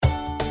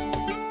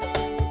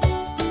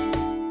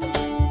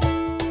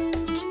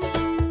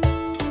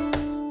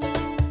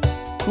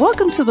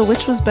Welcome to the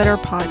Which Was Better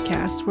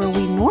podcast, where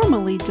we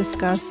normally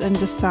discuss and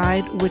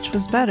decide which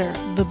was better,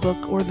 the book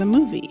or the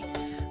movie.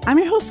 I'm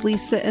your host,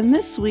 Lisa, and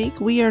this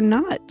week we are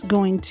not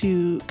going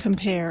to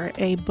compare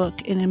a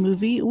book and a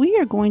movie. We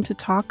are going to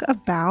talk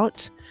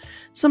about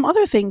some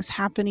other things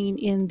happening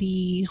in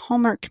the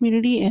Hallmark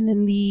community and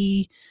in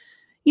the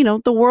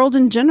world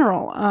in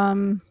general.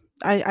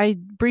 I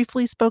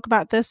briefly spoke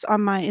about this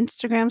on my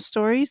Instagram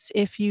stories.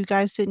 If you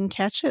guys didn't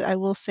catch it, I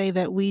will say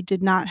that we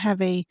did not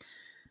have a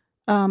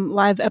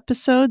live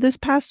episode this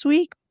past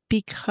week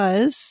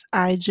because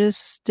I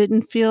just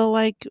didn't feel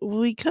like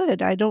we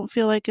could. I don't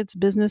feel like it's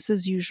business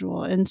as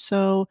usual. And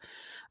so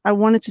I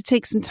wanted to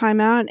take some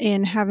time out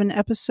and have an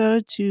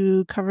episode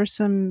to cover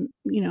some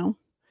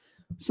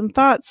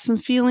thoughts, some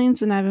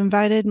feelings. And I've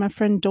invited my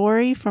friend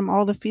Dory from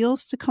All the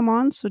Feels to come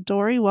on. So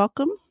Dory,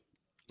 welcome.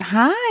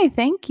 Hi,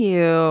 thank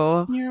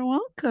you. You're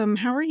welcome.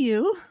 How are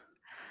you?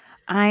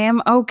 I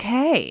am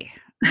okay.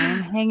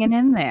 I'm hanging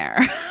in there.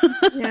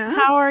 Yeah.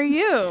 How are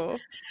you?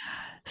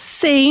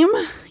 Same.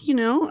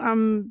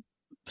 I'm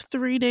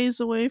 3 days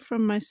away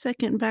from my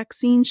second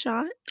vaccine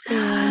shot.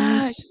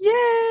 And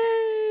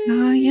yay!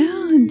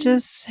 Yeah,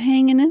 just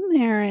hanging in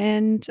there.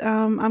 And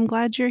I'm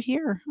glad you're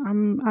here.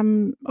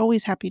 I'm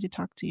always happy to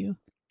talk to you.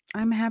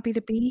 I'm happy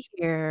to be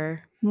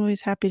here. I'm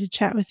always happy to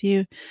chat with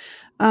you.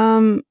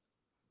 When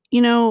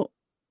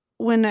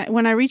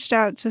I reached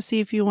out to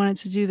see if you wanted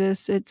to do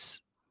this,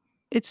 it's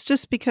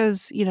just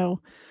because,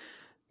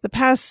 the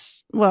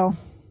past, well,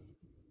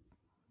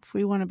 if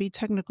we want to be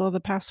technical, the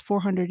past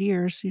 400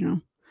 years,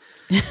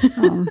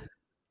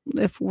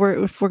 if we're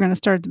going to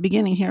start at the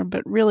beginning here,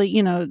 but really,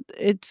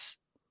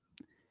 it's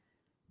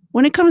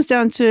when it comes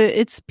down to it,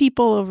 it's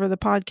people over the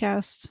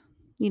podcast.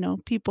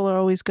 People are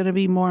always going to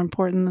be more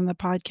important than the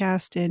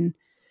podcast, and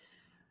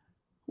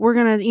we're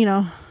going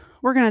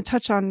to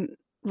touch on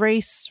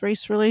race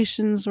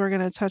relations. We're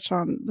going to touch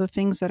on the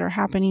things that are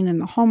happening in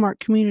the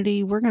Hallmark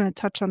community. We're going to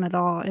touch on it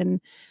all.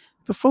 And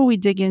before we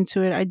dig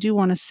into it, I do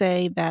want to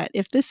say that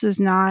if this is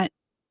not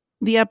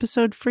the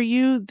episode for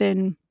you,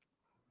 then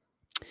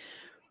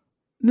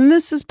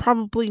this is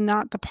probably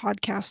not the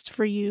podcast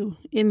for you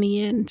in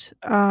the end.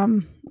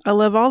 I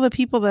love all the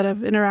people that have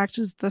interacted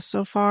with us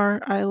so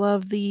far. I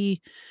love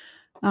the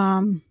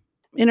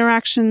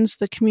interactions,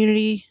 the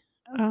community.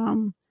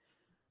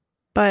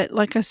 But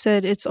like I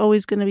said, it's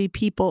always going to be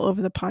people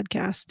over the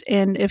podcast.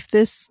 And if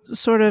this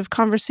sort of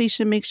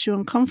conversation makes you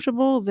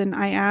uncomfortable, then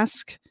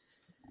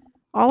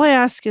all I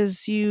ask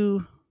is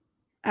you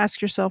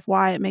ask yourself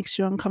why it makes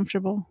you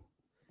uncomfortable.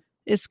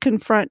 Is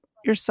confront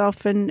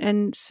yourself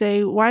and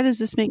say, why does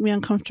this make me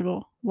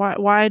uncomfortable?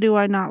 Why do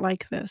I not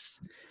like this?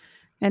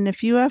 And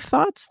if you have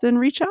thoughts, then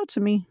reach out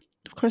to me.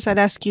 Of course, I'd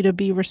ask you to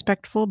be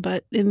respectful,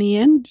 but in the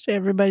end,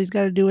 everybody's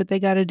got to do what they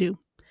got to do.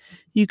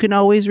 You can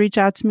always reach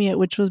out to me at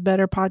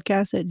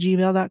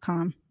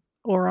whichwasbetterpodcast@gmail.com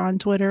or on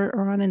Twitter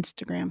or on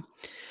Instagram.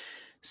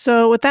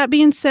 So with that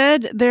being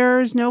said,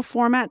 there's no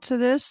format to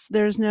this.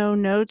 There's no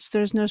notes.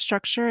 There's no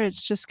structure.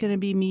 It's just going to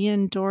be me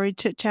and Dory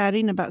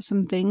chit-chatting about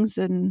some things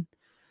and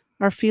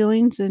our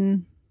feelings.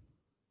 And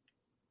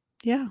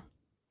yeah,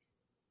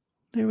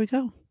 there we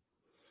go.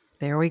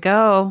 There we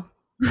go.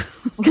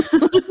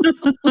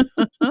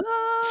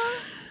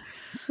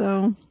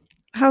 So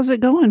how's it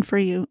going for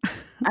you?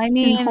 I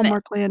mean, in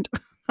Hallmark land?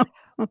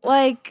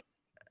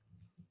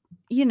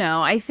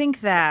 I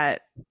think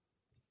that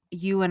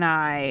you and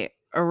I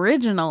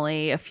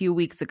originally a few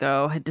weeks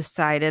ago had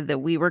decided that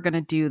we were going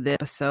to do this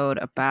episode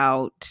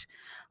about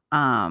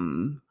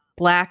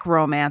Black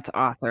romance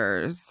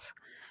authors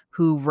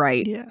who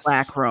write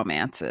Black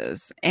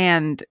romances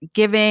and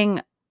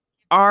giving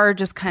our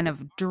just kind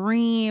of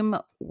dream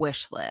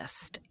wish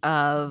list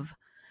of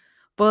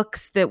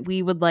books that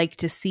we would like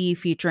to see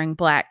featuring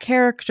Black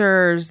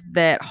characters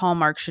that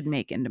Hallmark should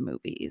make into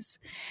movies.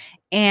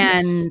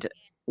 And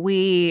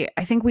I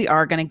think we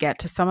are going to get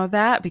to some of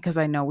that because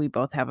I know we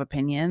both have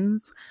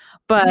opinions,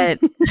 but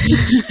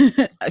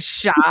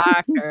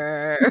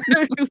shocker.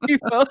 We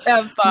both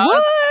have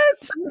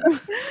thoughts.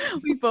 What?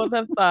 We both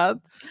have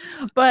thoughts.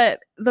 But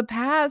the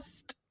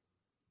past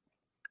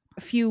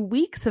few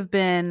weeks have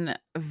been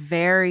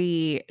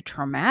very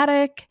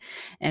traumatic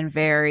and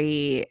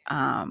very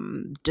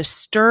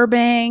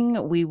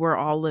disturbing. We were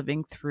all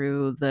living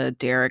through the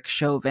Derek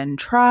Chauvin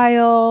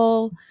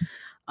trial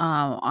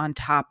on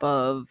top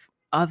of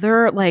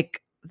other,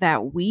 like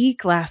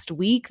last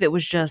week that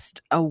was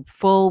just a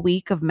full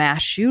week of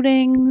mass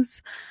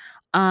shootings.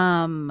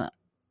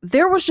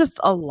 There was just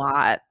a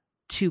lot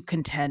to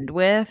contend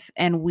with,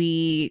 and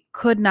we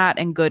could not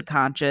in good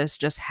conscience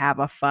just have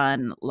a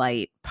fun,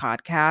 light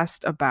podcast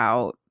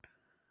about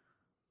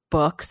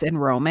books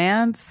and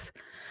romance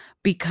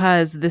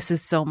because this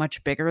is so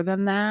much bigger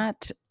than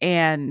that,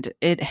 and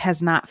it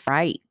has not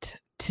right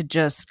to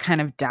just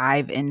kind of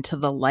dive into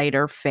the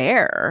lighter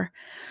fare.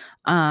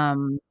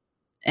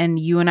 And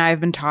you and I have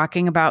been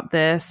talking about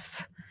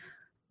this,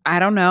 I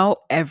don't know,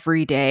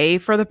 every day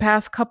for the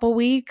past couple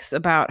weeks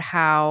about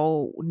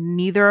how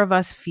neither of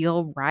us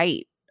feel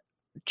right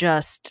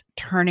just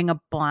turning a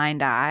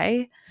blind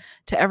eye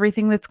to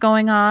everything that's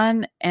going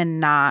on and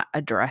not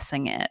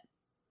addressing it.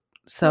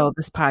 So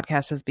this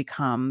podcast has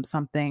become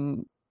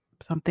something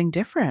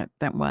different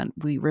than what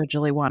we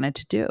originally wanted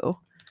to do.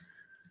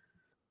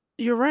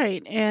 You're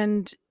right.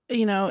 And,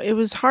 it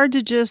was hard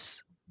to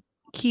just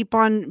keep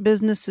on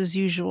business as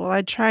usual.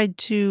 I tried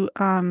to,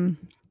 I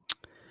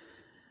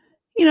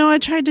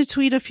tried to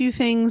tweet a few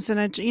things, and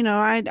I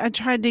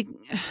tried to,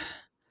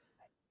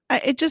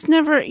 it just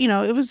never,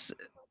 it was,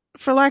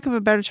 for lack of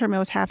a better term, it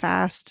was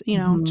half-assed,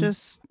 Mhm.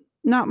 just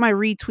not my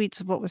retweets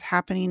of what was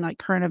happening, like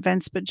current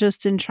events, but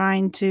just in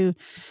trying to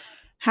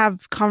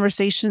have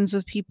conversations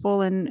with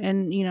people, and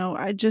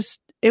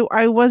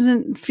I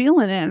wasn't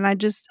feeling it, and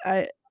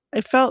I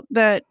felt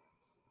that,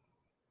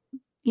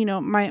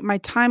 my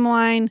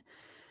timeline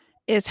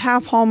is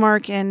half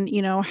Hallmark and,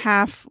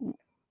 half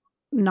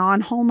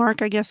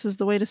non-Hallmark, I guess is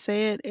the way to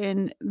say it,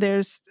 and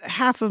there's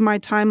half of my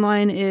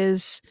timeline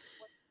is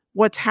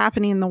what's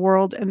happening in the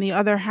world, and the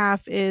other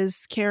half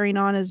is carrying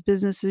on as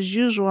business as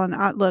usual. And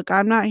look,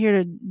 I'm not here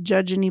to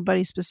judge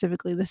anybody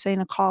specifically. This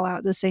ain't a call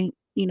out. This ain't,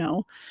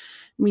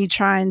 me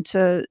trying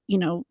to,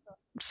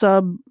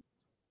 sub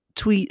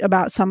tweet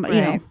about some,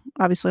 Right.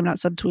 obviously I'm not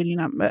subtweeting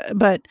them,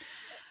 but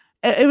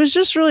it was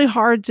just really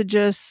hard to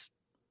just,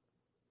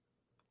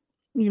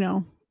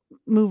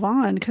 move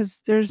on, because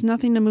there's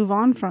nothing to move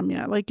on from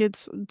yet. Like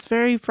it's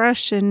very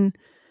fresh, and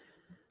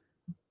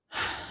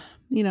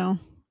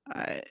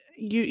I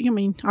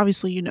mean,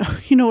 obviously, you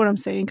know what I'm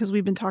saying, because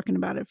we've been talking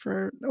about it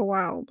for a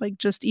while, like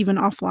just even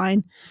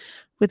offline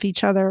with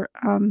each other.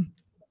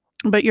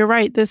 But you're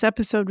right. This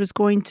episode was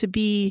going to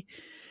be,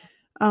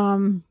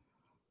 um,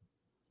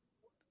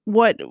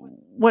 what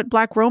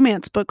Black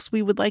romance books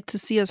we would like to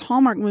see as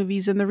Hallmark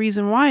movies. And the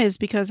reason why is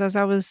because as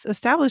I was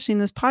establishing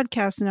this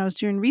podcast and I was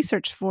doing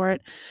research for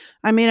it,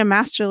 I made a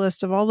master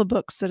list of all the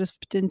books that have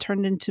been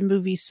turned into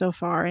movies so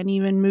far, and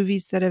even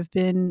movies that have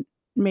been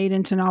made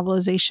into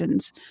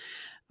novelizations.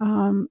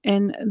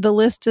 And the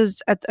list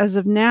is as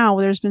of now,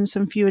 there's been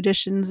some few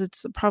additions.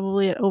 It's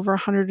probably at over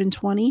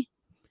 120.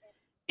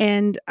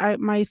 And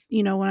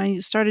when I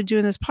started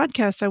doing this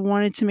podcast, I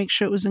wanted to make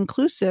sure it was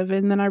inclusive.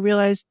 And then I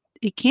realized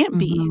it can't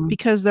be, Mhm.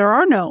 because there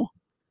are no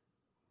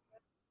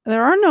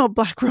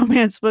Black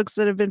romance books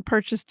that have been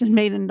purchased and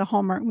made into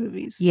Hallmark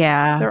movies.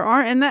 Yeah. There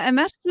are, and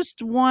that's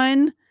just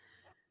one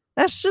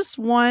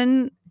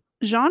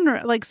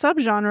genre, like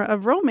subgenre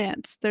of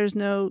romance. There's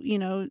no,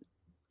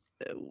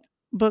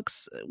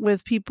 books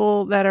with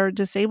people that are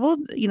disabled,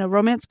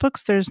 romance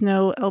books. There's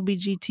no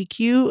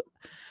LGBTQ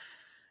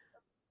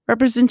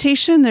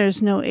representation.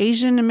 There's no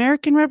Asian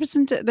American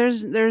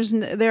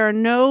there are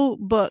no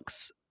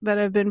books that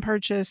have been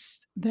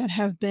purchased that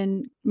have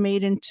been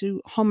made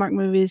into Hallmark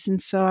movies.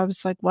 And so I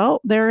was like,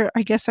 well,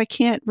 I guess I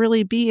can't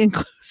really be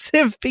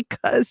inclusive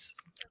because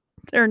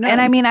there are none.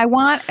 And I mean, I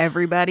want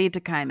everybody to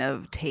kind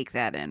of take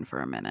that in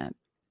for a minute.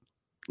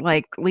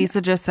 Like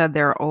Lisa just said,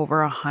 there are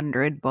over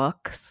 100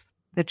 books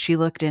that she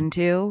looked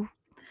into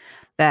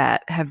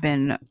that have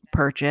been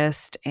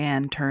purchased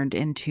and turned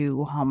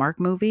into Hallmark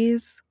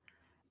movies.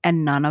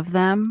 And none of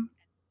them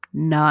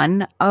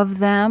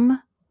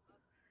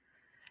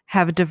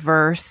have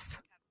diverse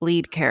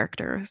lead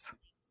characters.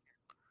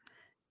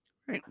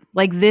 Right.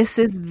 Like this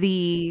is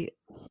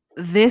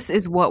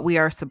what we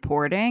are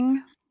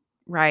supporting,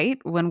 right?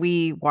 When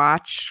we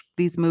watch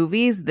these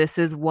movies, this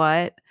is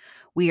what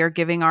we are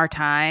giving our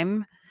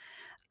time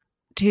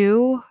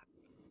to.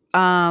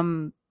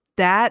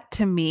 That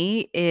to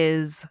me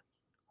is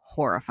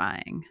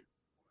horrifying.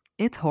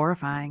 It's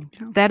horrifying.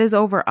 Yeah. That is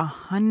over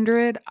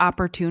 100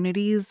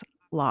 opportunities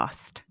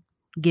lost,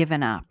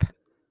 given up.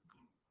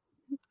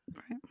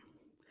 Right.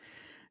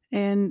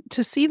 And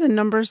to see the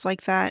numbers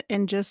like that,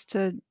 and just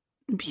to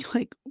be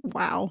like,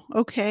 wow,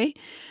 okay.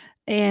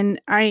 And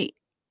I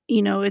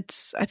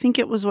think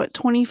it was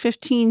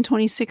 2015,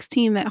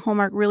 2016 that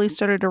Hallmark really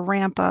started to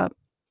ramp up,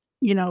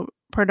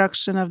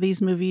 production of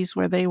these movies,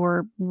 where they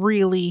were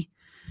really,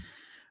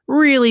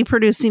 really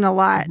producing a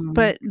lot. Mhm.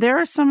 But there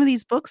are some of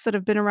these books that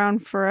have been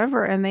around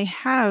forever, and they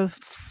have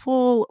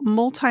full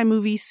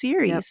multi-movie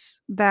series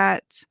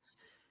that,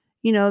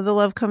 the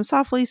Love Comes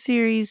Softly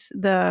series,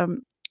 the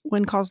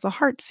When Calls the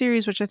Heart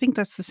series, which I think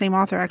that's the same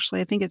author,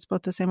 actually. I think it's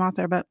both the same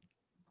author, but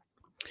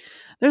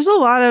there's a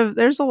lot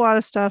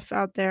of stuff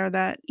out there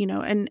that,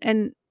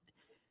 and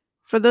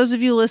for those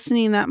of you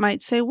listening that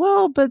might say,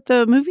 well, but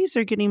the movies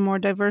are getting more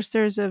diverse.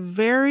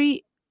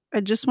 I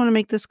just want to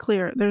make this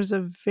clear. There's a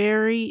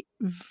very,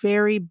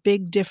 very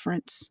big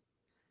difference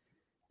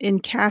in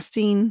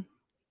casting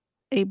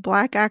a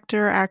Black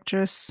actor or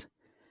actress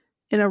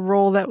in a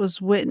role that was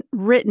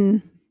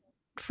written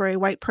for a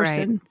white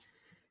person,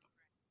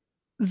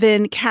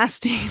 than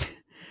casting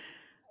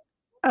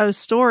a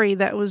story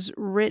that was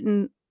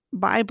written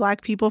by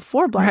Black people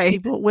for Black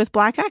people with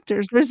Black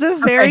actors. There's a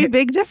very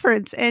big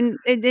difference, and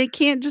it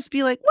can't just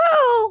be like,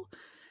 well,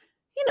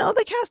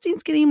 the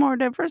casting's getting more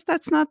diverse.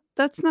 That's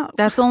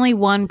only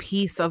one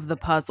piece of the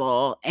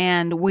puzzle.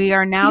 And we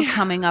are now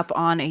coming up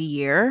on a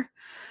year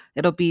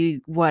It'll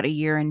be a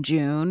year in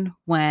June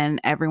when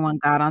everyone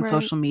got on Right.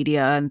 social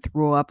media and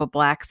threw up a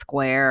black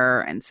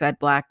square and said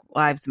Black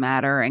Lives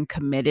Matter and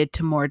committed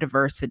to more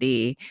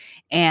diversity,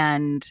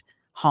 and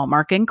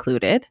Hallmark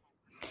included.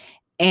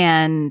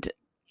 And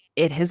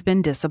it has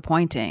been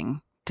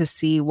disappointing to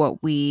see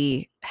what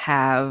we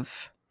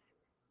have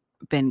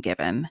been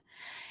given.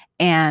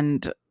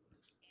 And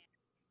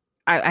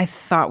I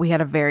thought we had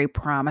a very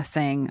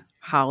promising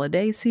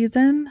holiday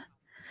season.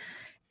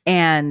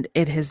 And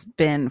it has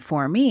been,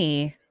 for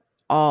me,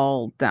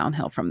 all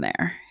downhill from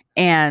there.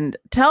 And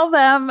tell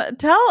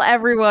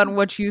everyone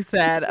what you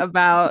said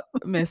about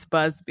Miss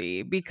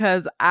Busby,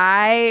 because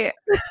I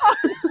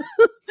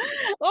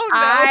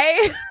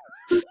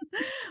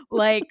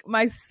like,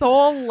 my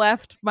soul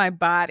left my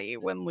body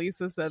when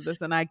Lisa said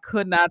this, and I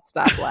could not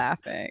stop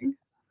laughing.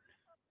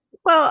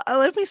 Well,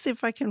 let me see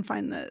if I can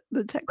find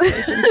the text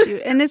I sent you.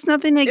 And it's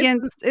nothing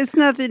against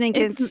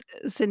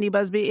Cindy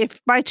Busby. If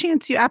by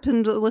chance you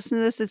happen to listen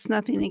to this, it's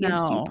nothing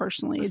against you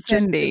personally. It's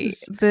Cindy,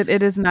 that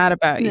it is not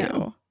about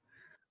you.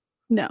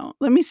 No,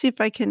 let me see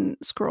if I can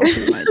scroll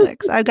through my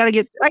text. I gotta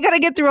get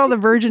through all the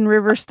Virgin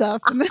River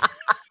stuff,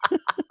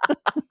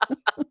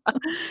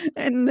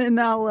 and then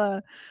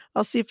I'll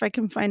see if I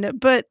can find it.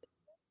 But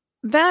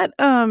that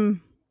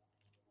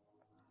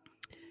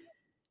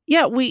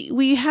yeah,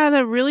 we had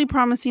a really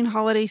promising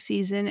holiday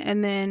season,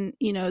 and then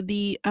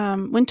the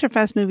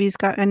Winterfest movies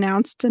got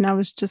announced, and I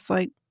was just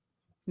like,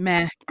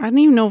 meh. I didn't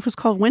even know if it was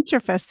called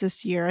Winterfest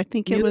this year. I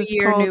think it was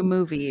called New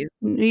Movies.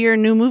 New Year,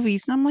 New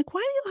Movies. And I'm like,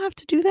 why do you have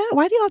to do that?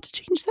 Why do you have to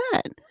change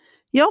that?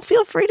 Y'all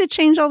feel free to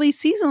change all these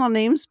seasonal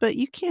names, but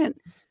you can't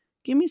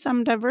give me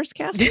some diverse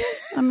casting.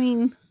 I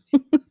mean,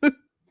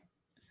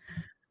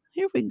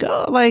 here we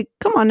go. Like,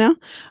 come on now.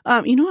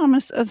 You know what? I'm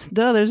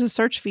gonna there's a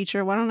search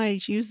feature. Why don't I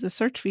use the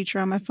search feature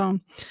on my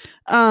phone?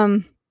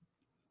 But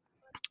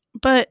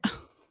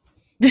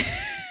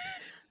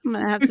I'm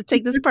gonna have to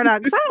take this part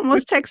out because I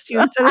almost text you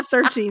instead of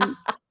searching.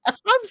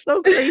 I'm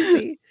so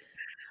crazy.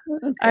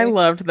 Okay. I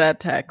loved that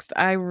text.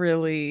 I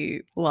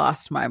really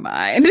lost my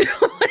mind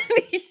when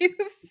you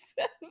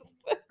said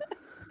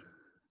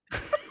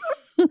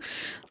that.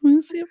 Let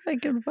me see if I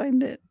can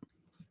find it.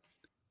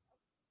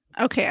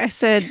 Okay, I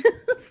said,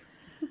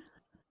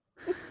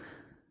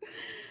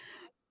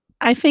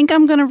 I think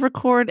I'm going to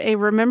record a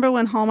remember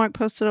when Hallmark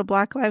posted a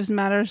Black Lives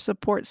Matter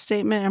support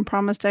statement and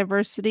promised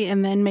diversity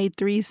and then made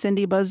 3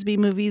 Cindy Busby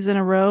movies in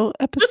a row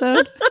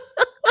episode.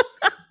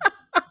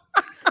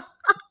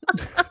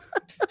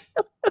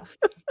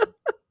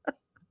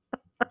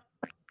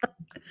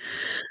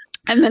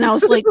 And then I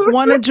was like,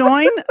 want to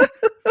join?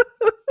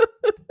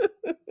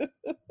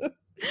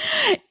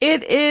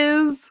 It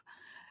is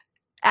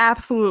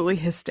absolutely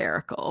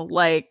hysterical.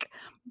 Like,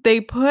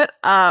 they put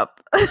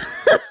up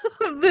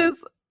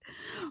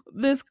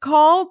this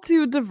call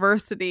to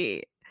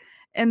diversity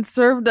and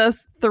served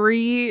us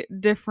 3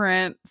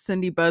 different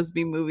Cindy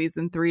Busby movies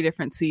in 3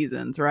 different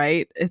seasons,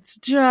 right? It's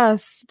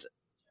just...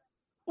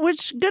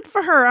 Which, good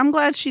for her. I'm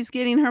glad she's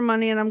getting her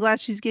money, and I'm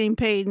glad she's getting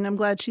paid, and I'm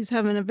glad she's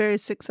having a very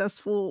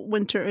successful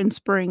winter and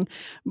spring.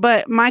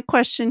 But my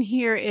question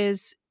here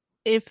is,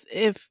 if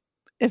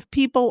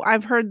people,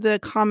 I've heard the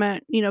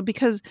comment,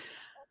 because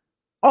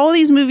all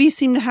these movies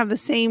seem to have the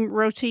same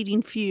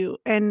rotating few,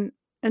 and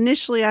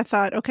initially I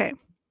thought, okay,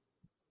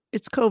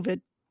 it's COVID.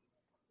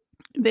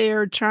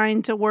 They're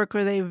trying to work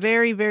with a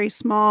very, very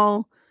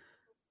small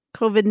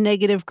COVID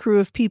negative crew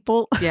of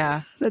people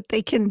that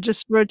they can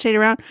just rotate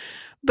around.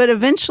 But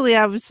eventually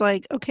I was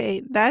like,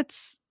 okay,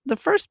 that's the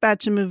first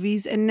batch of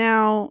movies. And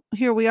now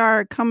here we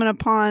are coming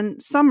upon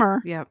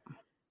summer. Yep.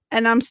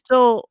 And I'm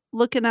still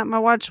looking at my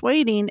watch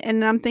waiting.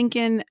 And I'm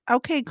thinking,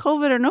 okay,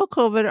 COVID or no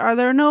COVID, are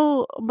there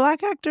no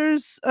Black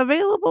actors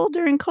available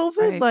during COVID?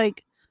 Right.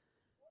 Like,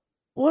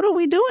 what are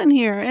we doing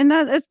here? And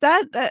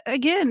that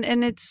again,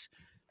 and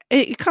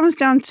it comes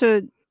down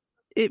to,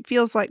 it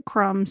feels like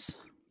crumbs.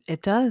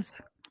 It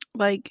does.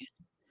 Like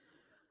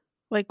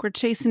we're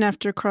chasing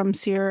after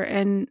crumbs here.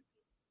 And,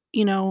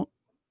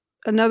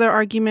 another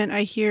argument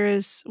I hear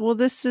is, well,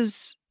 this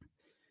is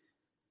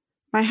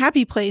my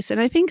happy place. And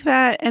I think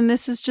that, and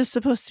this is just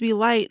supposed to be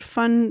light,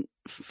 fun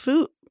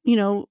food,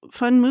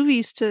 fun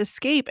movies to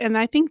escape. And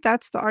I think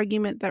that's the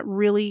argument that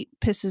really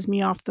pisses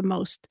me off the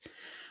most.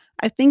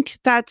 I think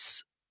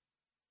that's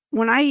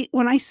when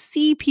I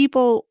see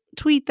people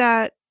tweet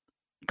that,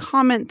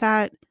 comment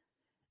that,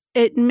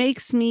 it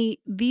makes me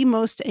the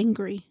most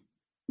angry,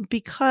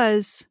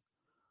 because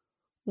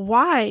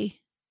why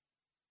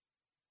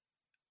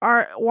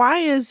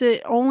is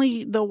it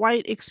only the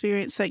white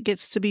experience that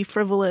gets to be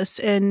frivolous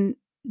and,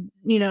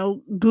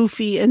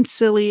 goofy and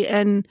silly,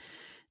 and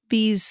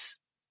these,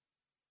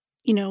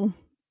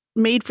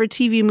 made for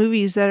TV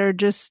movies that are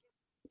just,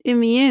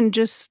 in the end,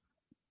 just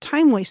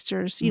time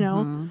wasters,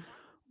 Mm-hmm.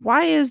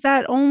 Why is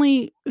that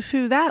only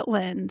through that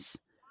lens?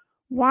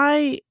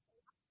 Why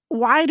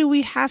do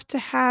we have to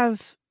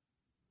have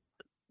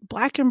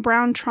Black and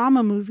brown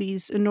trauma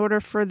movies in order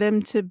for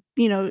them to,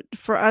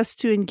 for us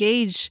to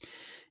engage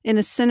in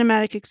a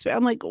cinematic experience?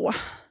 I'm like,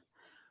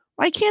 why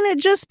Why can't it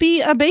just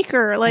be a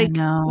baker, like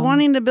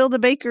wanting to build a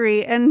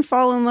bakery and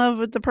fall in love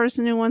with the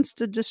person who wants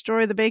to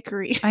destroy the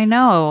bakery? I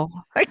know.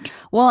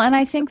 Well, and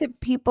I think that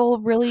people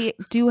really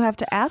do have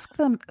to ask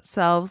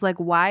themselves, like,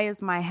 why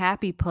is my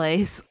happy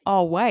place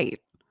all white?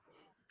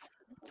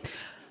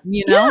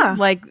 You know, Yeah.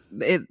 like,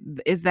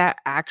 is that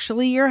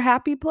actually your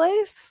happy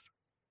place?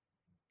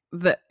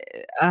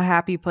 A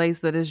happy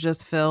place that is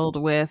just filled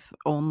with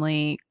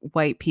only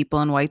white people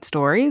and white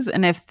stories?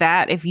 And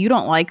if you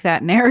don't like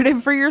that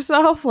narrative for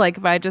yourself, like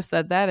if I just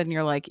said that and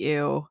you're like,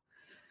 ew,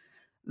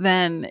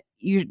 then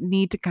you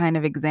need to kind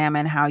of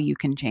examine how you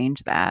can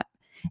change that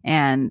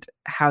and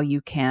how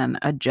you can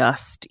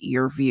adjust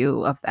your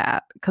view of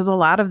that. Because a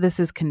lot of this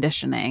is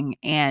conditioning,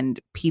 and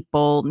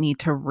people need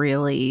to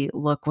really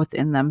look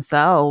within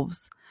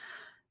themselves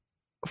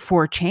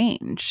for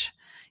change.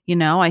 You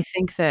know, I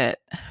think that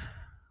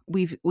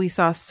we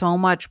saw so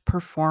much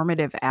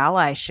performative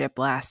allyship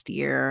last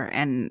year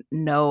and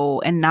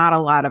not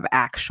a lot of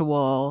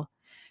actual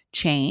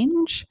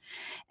change,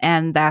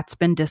 and that's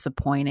been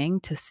disappointing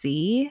to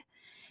see.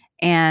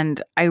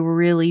 And I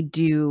really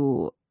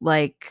do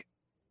like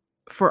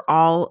for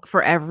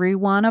every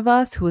one of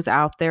us who is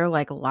out there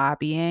like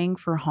lobbying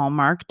for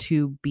Hallmark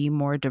to be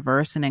more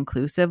diverse and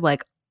inclusive,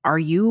 like, are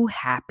you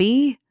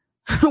happy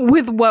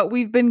with what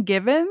we've been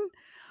given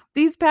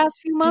these past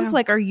few months? Yeah.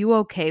 Like, are you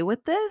okay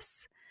with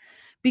this?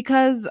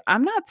 Because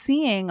I'm not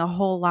seeing a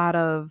whole lot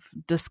of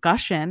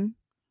discussion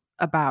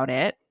about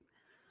it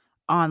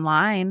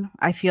online.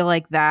 I feel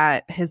like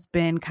that has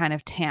been kind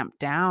of tamped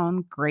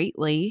down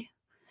greatly.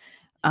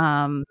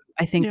 I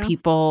think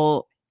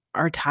people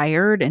are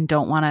tired and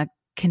don't want to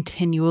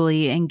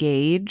continually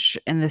engage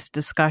in this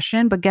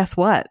discussion. But guess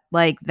what?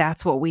 Like,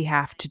 that's what we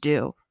have to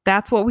do.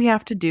 That's what we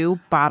have to do,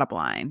 bottom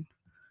line.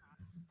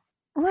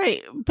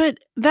 Right. But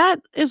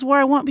that is where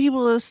I want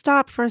people to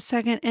stop for a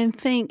second and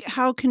think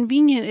how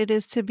convenient it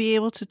is to be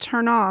able to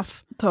turn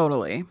off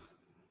Totally.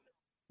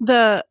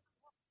 well,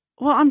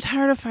 I'm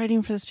tired of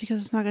fighting for this because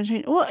it's not going to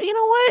change. Well, you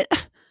know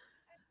what?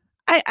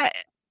 I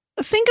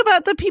think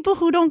about the people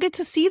who don't get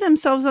to see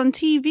themselves on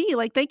TV.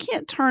 Like, they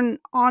can't turn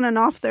on and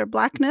off their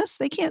blackness.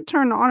 They can't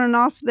turn on and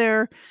off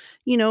their,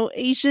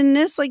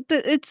 Asianness. Like,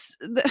 it's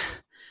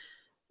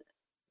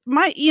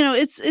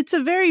a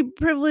very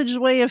privileged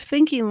way of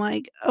thinking,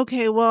 like,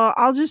 okay, well,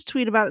 I'll just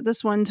tweet about it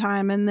this one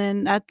time and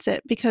then that's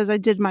it because I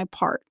did my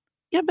part.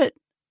 Yeah, but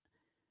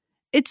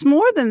it's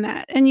more than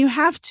that, and you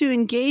have to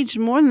engage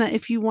more than that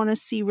if you want to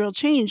see real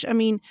change. I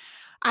mean,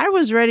 I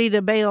was ready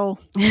to bail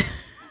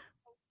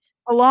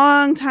a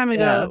long time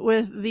ago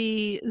with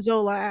the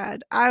Zola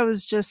ad. I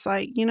was just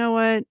like, you know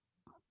what?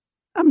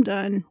 I'm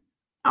done.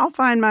 I'll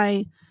find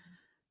my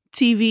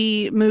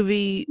TV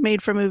movie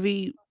made for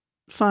movie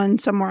fun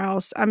somewhere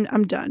else.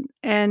 I'm done.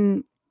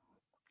 And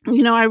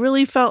I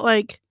really felt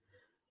like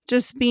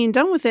just being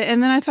done with it.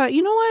 And then I thought,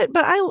 you know what?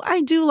 But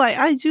I do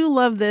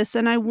love this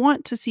and I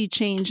want to see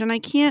change, and I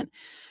can't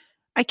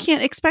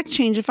expect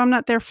change if I'm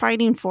not there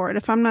fighting for it,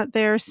 if I'm not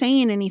there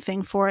saying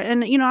anything for it.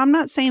 And I'm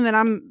not saying that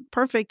I'm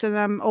perfect and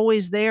I'm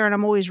always there and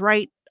I'm always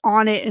right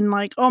on it and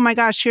like, oh my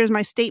gosh, here's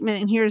my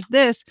statement and here's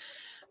this.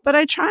 But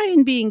I try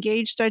and be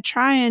engaged. I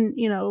try and,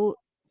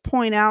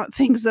 point out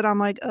things that I'm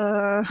like,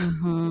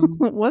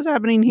 what's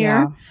happening here?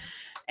 Yeah.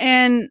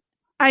 And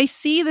I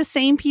see the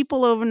same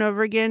people over and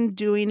over again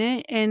doing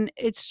it. And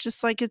it's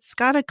just like, it's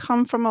got to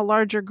come from a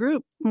larger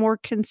group more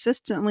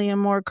consistently and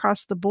more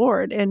across the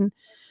board. And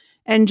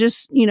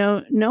just,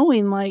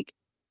 knowing like,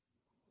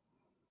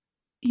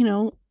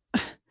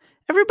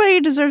 everybody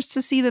deserves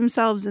to see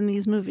themselves in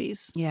these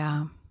movies.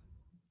 Yeah.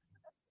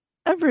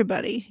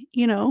 Everybody,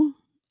 And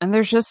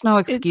there's just no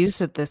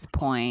excuse at this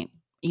point,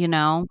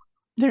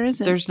 There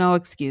isn't. There's no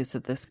excuse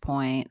at this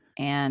point.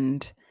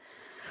 And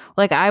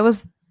like, I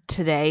was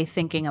today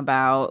thinking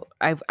about,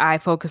 I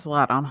focus a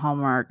lot on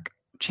Hallmark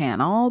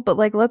Channel, but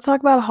like, let's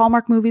talk about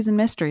Hallmark movies and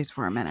mysteries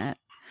for a minute.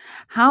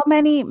 How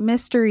many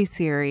mystery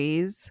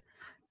series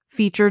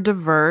feature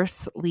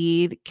diverse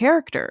lead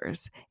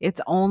characters?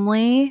 It's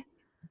only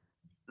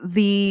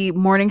the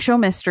morning show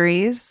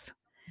mysteries.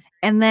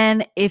 And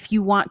then if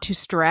you want to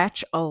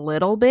stretch a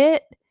little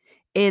bit,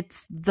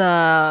 it's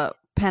the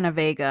Penna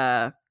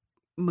Vega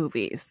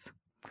movies.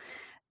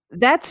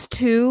 That's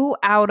 2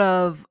 out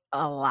of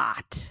a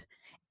lot.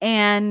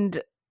 And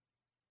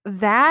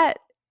that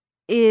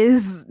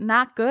is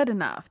not good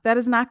enough. That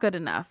is not good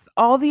enough.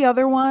 All the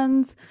other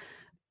ones,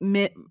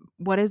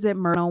 what is it,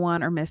 Murder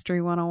 101 or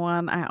Mystery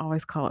 101? I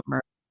always call it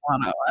Murder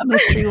 101.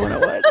 Mystery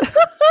 101.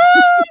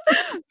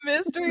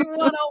 Mystery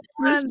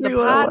 101, the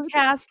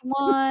podcast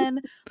one,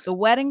 the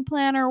Wedding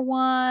Planner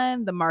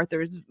one, the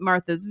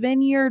Martha's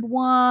Vineyard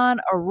one,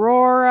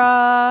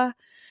 Aurora.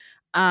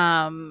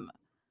 I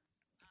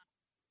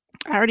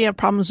already have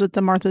problems with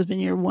the Martha's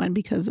Vineyard one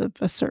because of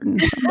a certain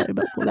somebody,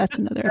 but that's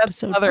another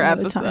episode. Another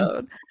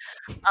episode.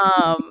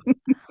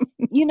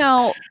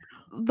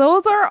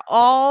 Those are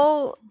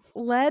all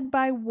led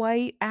by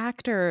white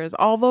actors.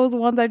 All those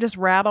ones I just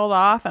rattled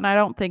off, and I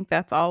don't think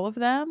that's all of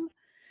them.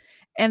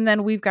 And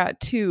then we've got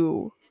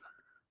 2,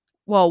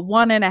 well,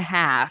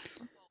 1.5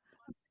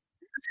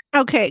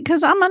 Okay,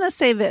 because I'm gonna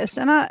say this,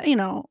 and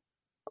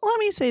let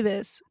me say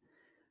this.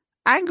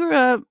 I grew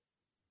up.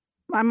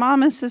 My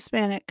mom is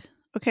Hispanic.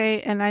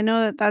 Okay, and I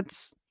know that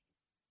that's.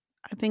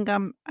 I think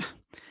I'm.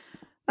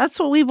 That's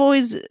what we've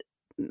always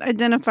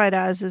identified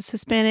as is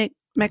Hispanic,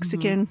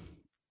 Mexican.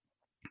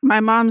 My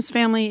mom's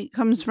family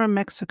comes from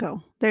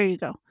Mexico. There you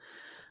go.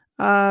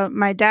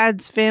 My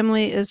dad's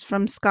family is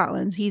from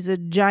Scotland. He's a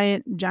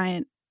giant,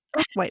 giant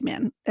white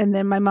man. And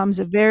then my mom's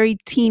a very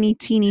teeny,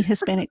 teeny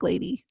Hispanic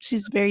lady.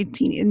 She's very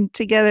teeny. And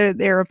together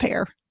they're a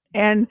pair.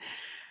 And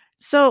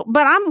so,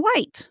 but I'm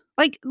white.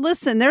 Like,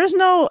 listen,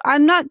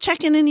 I'm not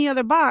checking any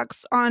other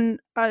box on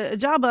a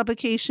job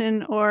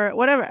application or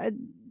whatever.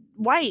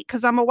 White,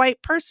 because I'm a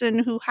white person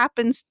who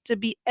happens to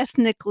be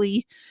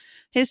ethnically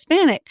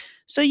Hispanic.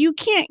 So you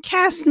can't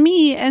cast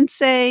me and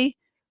say,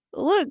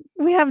 look,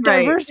 we have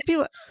Right. diverse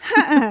people.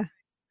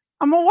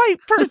 I'm a white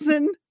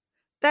person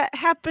that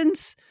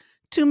happens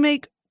to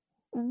make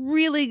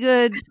really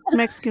good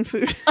Mexican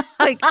food.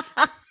 Like,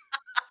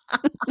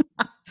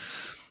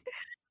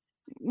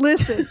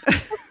 listen,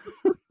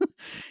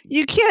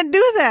 you can't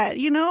do that.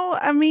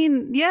 I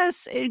mean,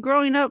 yes,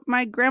 growing up,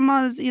 my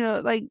grandma's,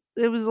 like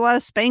there was a lot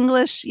of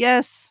Spanglish.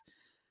 Yes.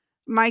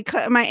 My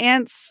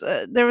aunts,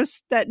 there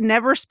was that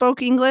never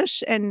spoke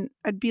English, and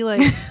I'd be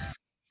like,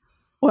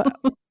 what?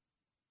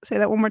 Say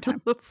that one more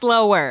time.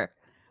 Slower.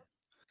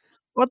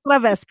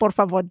 Otra vez, por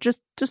favor.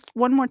 Just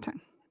one more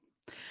time.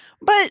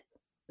 But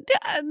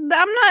I'm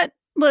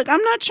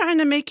not trying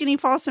to make any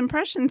false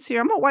impressions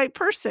here. I'm a white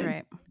person.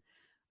 Right.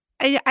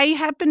 I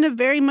happen to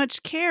very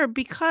much care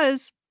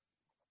because,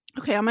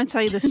 okay, I'm going to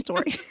tell you this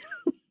story.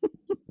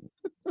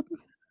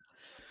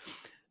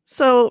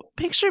 So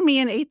picture me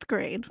in 8th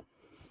grade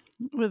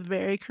with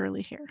very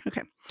curly hair.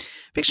 Okay.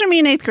 Picture me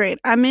in 8th grade.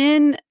 I'm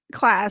in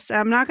class.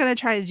 I'm not going to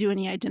try to do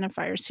any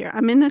identifiers here.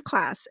 I'm in a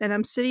class and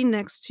I'm sitting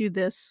next to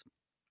this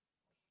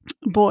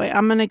boy.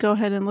 I'm going to go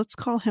ahead and let's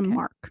call him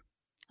Mark.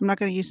 I'm not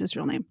going to use his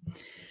real name.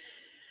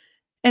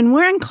 And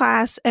we're in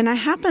class and I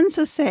happen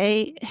to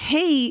say,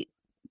 hey,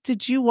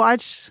 did you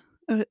watch,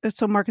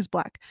 so Mark is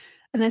black.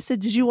 And I said,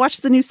 did you watch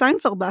the new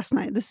Seinfeld last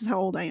night? This is how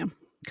old I am.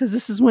 Because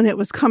this is when it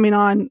was coming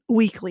on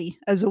weekly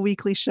as a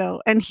weekly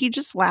show. And he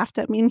just laughed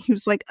at me and he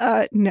was like,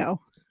 no.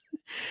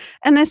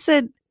 And I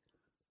said,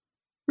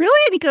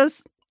 really? And he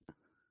goes,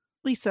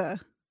 Lisa,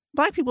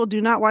 black people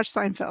do not watch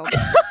Seinfeld.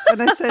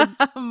 And I said,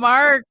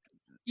 Mark,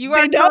 you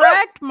are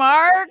correct,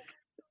 Mark.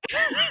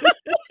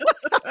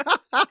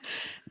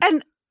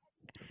 And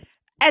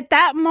at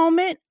that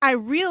moment, I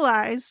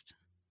realized,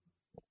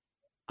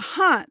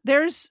 I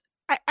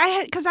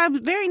had, because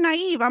I'm very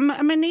naive. I'm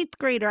an 8th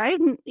grader.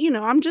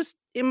 I'm just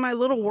in my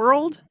little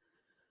world,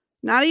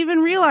 not even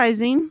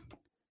realizing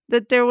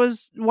that there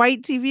was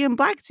white TV and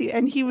black TV.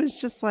 And he was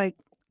just like,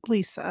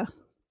 Lisa,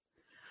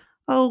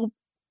 oh,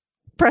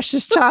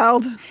 precious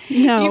child.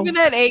 No. Even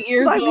at 8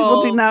 years black old.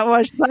 People do not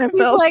watch Seinfeld.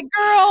 He's like,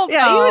 girl,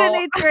 yeah, no. Even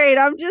in 8th grade,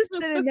 I'm just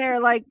sitting there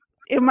like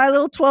in my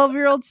little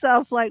 12-year-old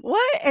self, like,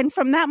 what? And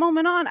from that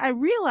moment on, I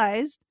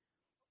realized,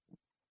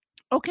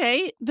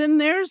 okay, then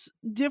there's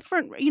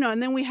different,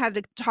 and then we had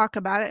to talk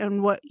about it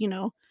and what,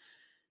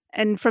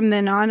 and from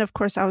then on, of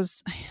course, he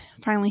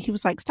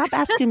was like, stop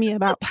asking me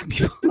about black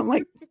people. I'm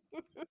like,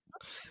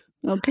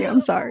 okay,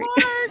 I'm sorry.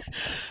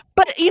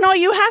 But,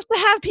 you have to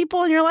have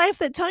people in your life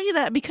that tell you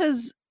that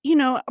because,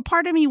 a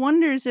part of me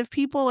wonders if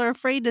people are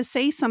afraid to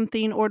say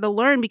something or to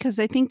learn because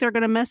they think they're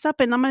going to mess up.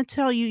 And I'm going to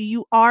tell you,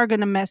 you are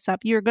going to mess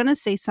up. You're going to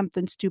say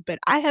something stupid.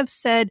 I have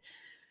said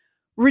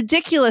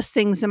ridiculous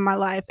things in my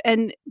life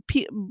and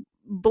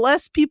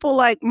bless people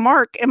like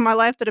Mark in my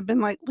life that have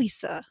been like,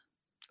 Lisa,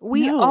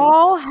 we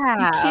all have.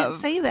 You can't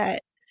say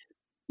that.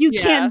 You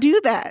can't do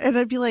that. And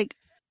I'd be like,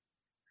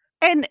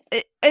 and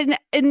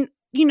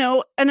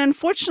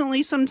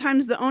unfortunately,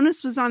 sometimes the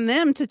onus was on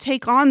them to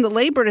take on the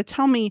labor to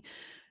tell me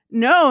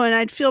no, and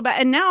I'd feel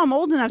bad. And now I'm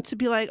old enough to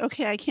be like,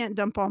 okay, I can't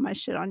dump all my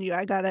shit on you.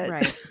 I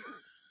gotta,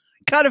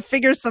 gotta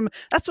figure some.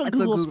 That's what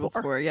Google's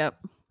for. Yep.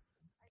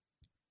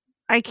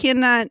 I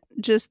cannot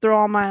just throw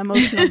all my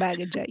emotional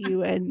baggage at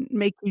you and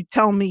make you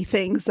tell me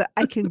things that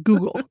I can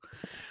Google.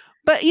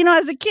 But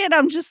as a kid,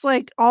 I'm just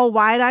like all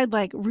wide-eyed,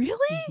 like,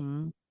 really?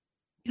 Mm-hmm.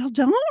 Y'all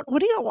don't?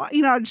 What do y'all want?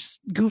 Just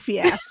goofy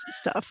ass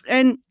stuff.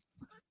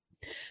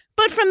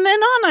 But from then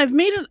on,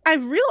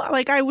 I've realized,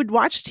 like, I would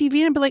watch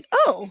TV and be like,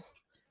 oh.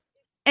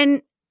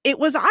 And it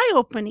was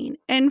eye-opening.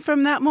 And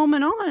from that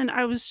moment on,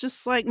 I was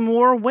just like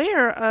more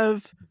aware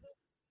of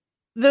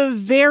the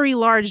very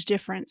large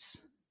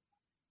difference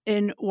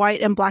in white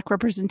and black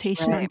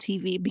representation on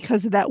TV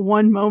because of that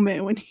one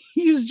moment when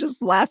he was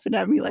just laughing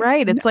at me. Like,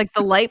 right. It's like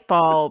the light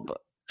bulb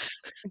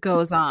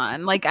goes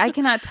on. Like, I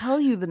cannot tell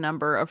you the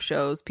number of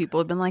shows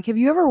people have been like, have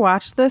you ever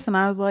watched this? And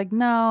I was like,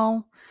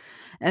 no.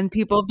 And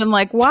people have been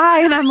like, why?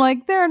 And I'm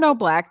like, there are no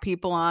black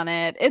people on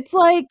it. It's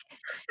like,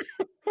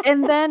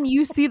 and then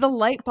you see the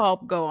light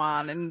bulb go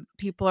on and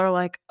people are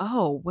like,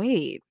 oh,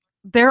 wait,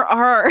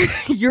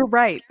 you're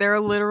right. There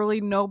are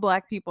literally no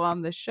black people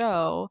on the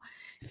show.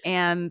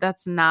 And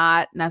that's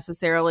not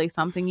necessarily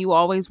something you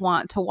always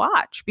want to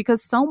watch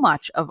because so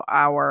much of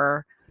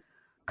our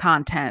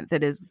content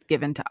that is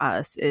given to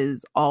us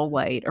is all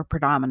white or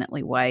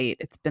predominantly white.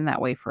 It's been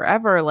that way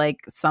forever.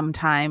 Like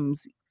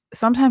sometimes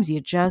you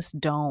just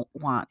don't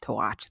want to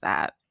watch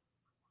that.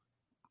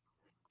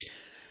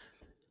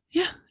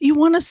 Yeah, you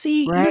want to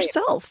see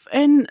yourself.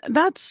 And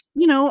that's,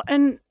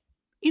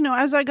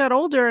 as I got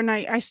older and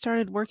I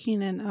started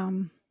working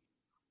in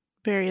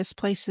various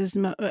places,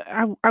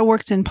 I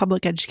worked in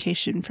public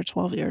education for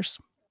 12 years.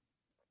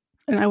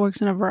 And I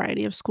worked in a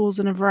variety of schools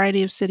in a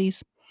variety of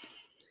cities.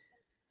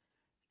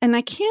 And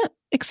I can't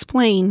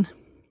explain.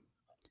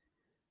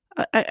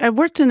 I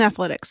worked in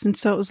athletics, and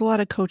so it was a lot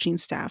of coaching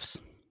staffs.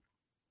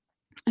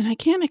 And I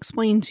can't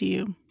explain to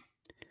you.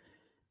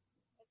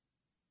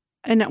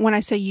 And when I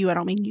say you, I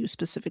don't mean you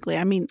specifically.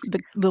 I mean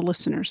the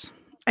listeners.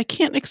 I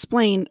can't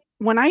explain.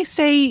 When I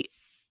say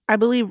I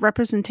believe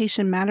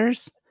representation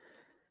matters,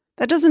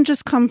 that doesn't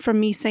just come from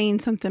me saying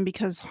something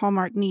because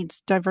Hallmark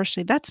needs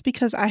diversity. That's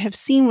because I have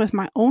seen with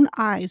my own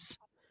eyes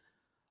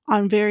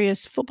on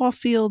various football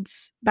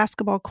fields,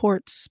 basketball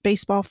courts,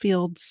 baseball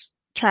fields,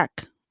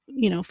 track,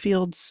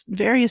 fields,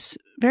 various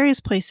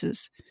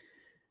places.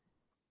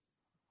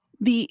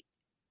 The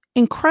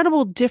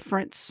incredible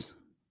difference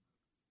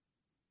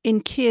in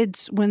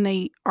kids when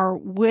they are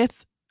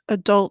with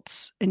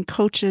adults and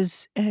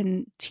coaches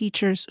and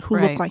teachers who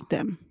look like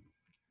them.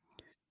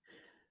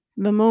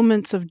 The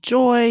moments of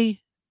joy,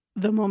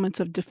 the moments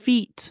of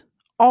defeat,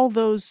 all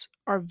those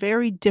are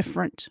very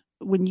different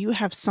when you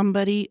have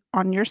somebody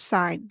on your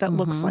side that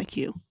looks like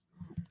you.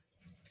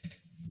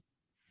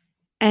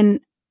 And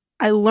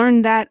I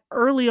learned that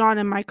early on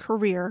in my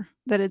career,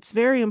 that it's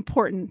very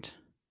important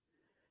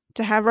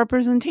to have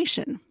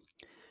representation.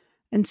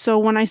 And so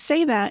when I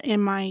say that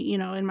in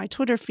my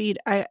Twitter feed,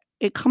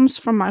 it comes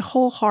from my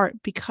whole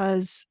heart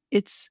because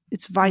it's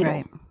vital.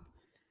 Right.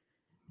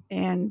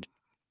 And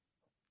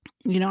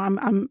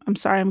I'm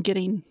sorry I'm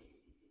getting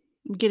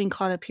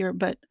caught up here,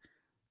 but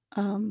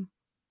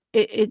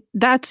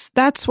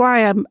that's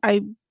why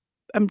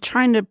I'm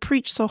trying to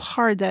preach so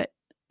hard that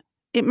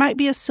it might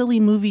be a silly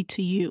movie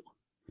to you.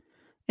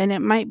 And it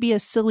might be a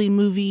silly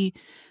movie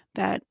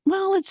that,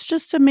 well, it's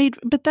just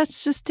but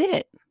that's just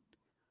it.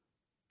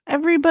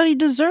 Everybody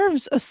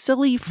deserves a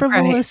silly,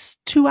 frivolous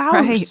 2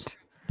 hours.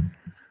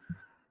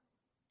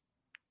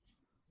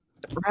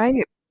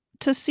 Right.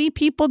 To see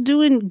people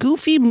doing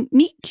goofy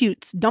meet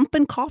cutes,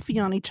 dumping coffee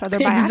on each other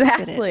by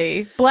accident.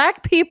 Exactly.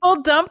 Black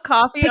people dump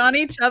coffee on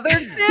each other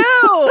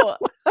too.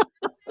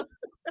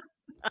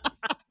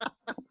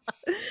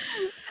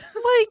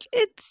 Like,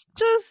 it's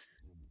just,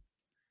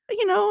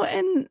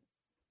 and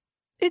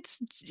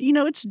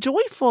it's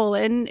joyful,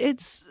 and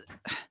it's,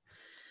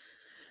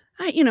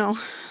 I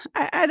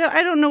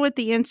don't know what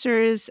the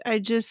answer is.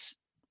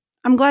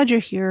 I'm glad you're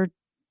here.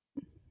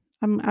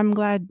 I'm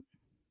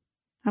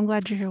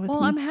glad you're here with me.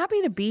 Well, I'm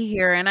happy to be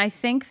here. And I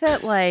think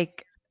that,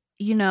 like,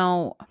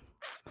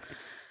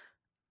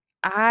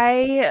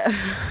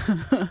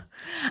 I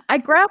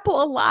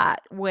grapple a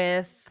lot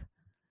with,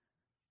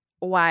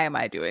 why am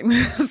I doing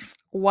this?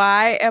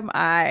 Why am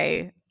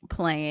I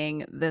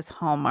playing this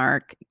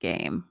Hallmark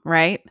game,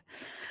 right?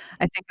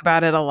 I think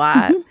about it a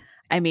lot.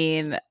 I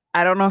mean,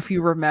 I don't know if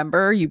you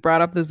remember, you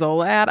brought up the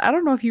Zola ad. I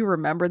don't know if you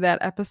remember that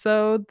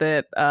episode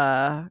that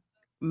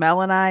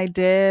Mel and I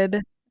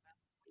did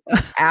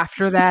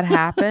after that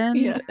happened.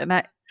 Yeah. And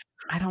I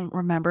don't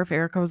remember if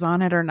Erica was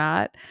on it or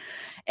not.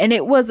 And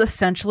it was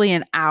essentially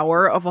an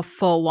hour of a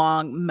full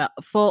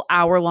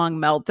hour-long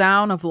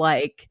meltdown of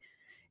like,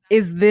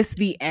 is this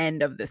the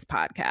end of this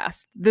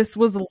podcast? This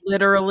was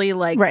literally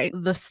like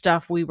the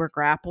stuff we were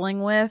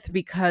grappling with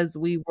because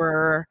we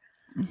were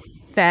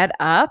fed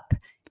up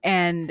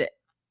and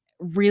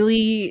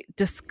really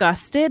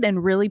disgusted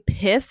and really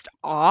pissed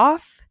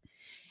off.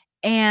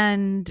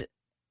 And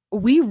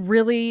we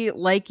really,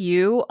 like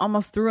you,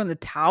 almost threw in the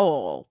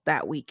towel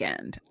that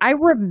weekend. I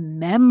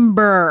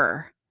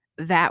remember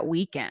that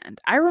weekend.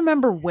 I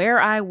remember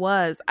where I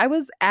was. I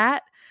was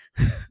at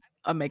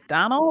a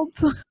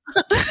McDonald's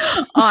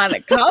on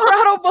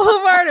Colorado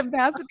Boulevard in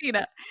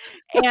Pasadena.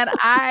 And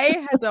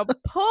I had to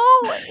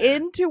pull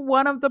into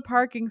one of the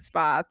parking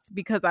spots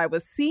because I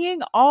was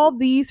seeing all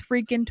these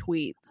freaking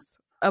tweets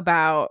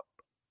about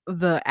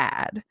the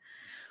ad.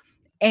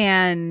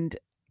 And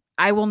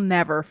I will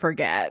never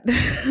forget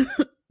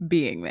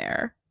being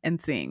there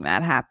and seeing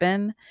that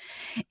happen.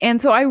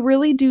 And so I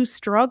really do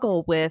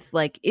struggle with,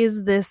 like,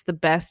 is this the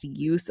best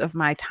use of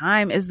my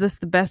time? Is this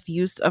the best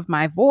use of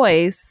my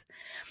voice?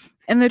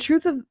 And the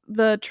truth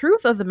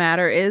of the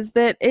matter is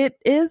that it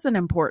is an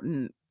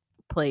important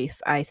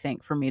place, I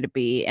think, for me to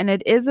be. And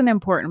it is an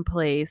important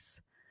place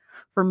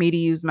for me to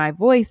use my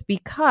voice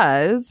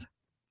because,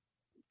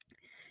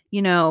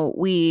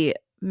 we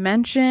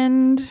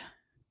mentioned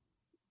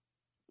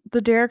the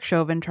Derek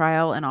Chauvin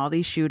trial and all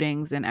these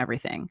shootings and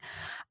everything.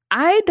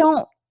 I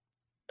don't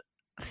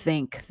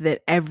think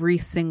that every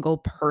single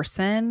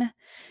person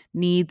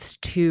needs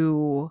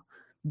to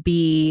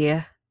be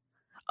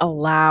a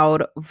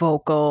loud,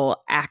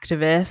 vocal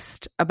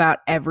activist about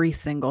every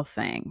single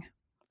thing.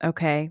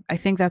 Okay? I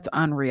think that's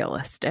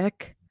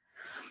unrealistic.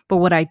 But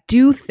what I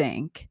do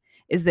think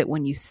is that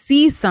when you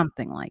see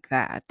something like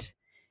that,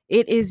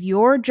 it is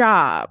your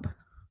job.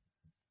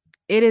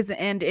 It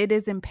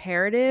is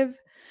imperative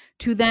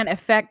to then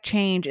affect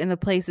change in the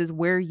places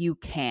where you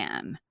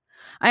can.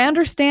 I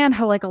understand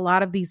how like a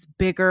lot of these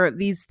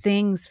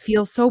things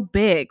feel so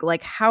big.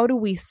 Like, how do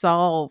we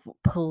solve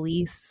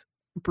police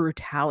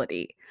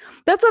brutality?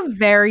 That's a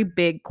very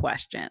big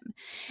question.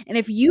 And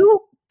if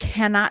you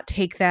cannot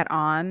take that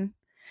on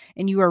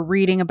and you are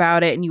reading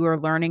about it and you are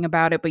learning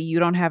about it, but you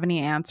don't have any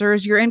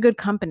answers, you're in good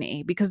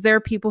company, because there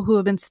are people who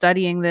have been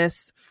studying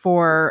this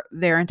for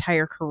their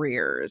entire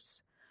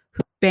careers,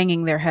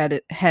 banging their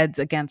heads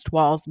against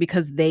walls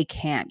because they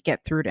can't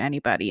get through to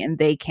anybody and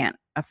they can't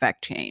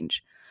affect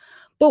change.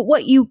 But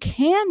what you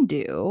can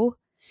do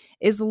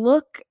is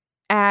look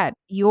at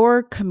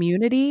your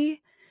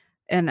community,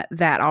 and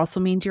that also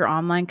means your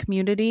online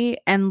community,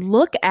 and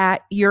look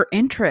at your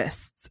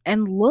interests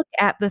and look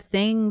at the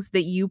things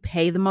that you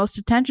pay the most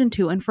attention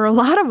to. And for a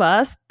lot of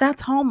us,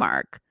 that's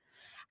Hallmark.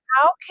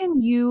 How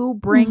can you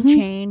bring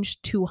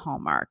change to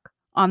Hallmark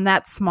on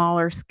that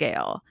smaller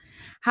scale?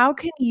 How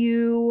can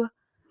you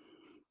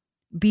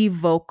be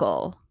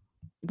vocal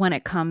when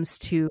it comes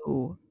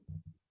to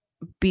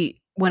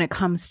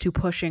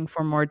pushing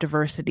for more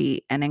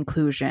diversity and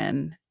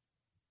inclusion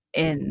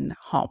in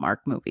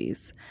Hallmark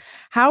movies?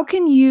 How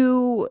can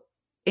you,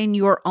 in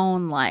your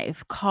own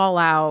life, call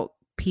out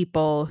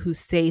people who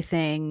say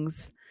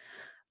things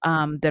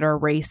that are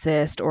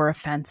racist or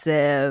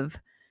offensive?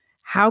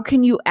 How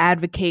can you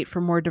advocate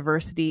for more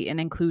diversity and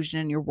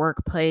inclusion in your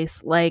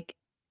workplace? Like,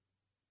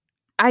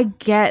 I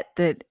get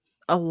that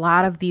a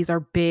lot of these are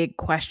big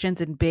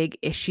questions and big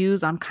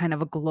issues on kind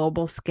of a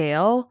global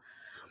scale,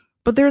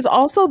 but there's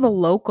also the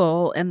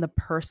local and the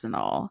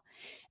personal.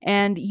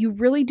 And you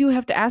really do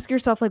have to ask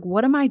yourself, like,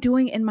 what am I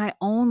doing in my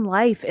own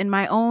life, in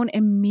my own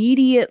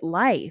immediate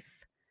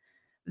life,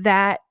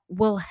 that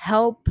will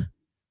help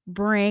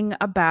bring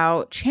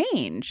about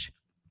change?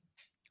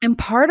 And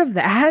part of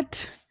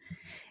that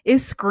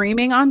is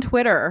screaming on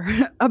Twitter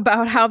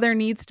about how there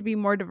needs to be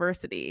more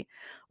diversity.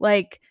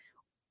 Like,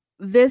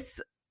 this,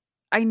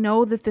 I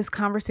know that this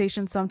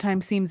conversation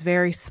sometimes seems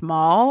very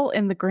small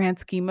in the grand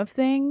scheme of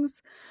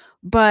things,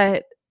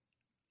 but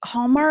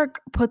Hallmark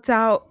puts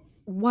out,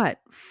 what,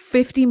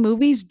 50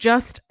 movies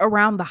just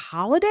around the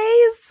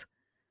holidays?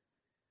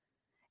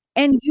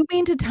 And you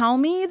mean to tell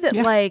me that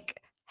like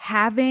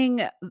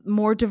having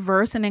more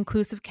diverse and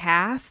inclusive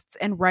casts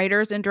and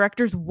writers and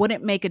directors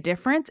wouldn't make a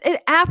difference?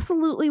 It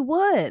absolutely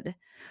would.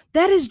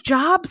 That is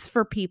jobs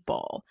for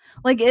people.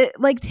 Like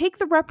take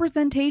the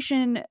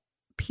representation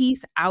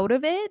piece out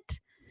of it.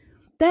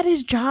 That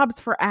is jobs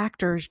for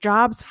actors,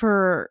 jobs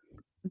for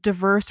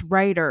diverse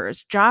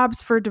writers,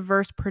 jobs for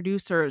diverse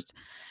producers,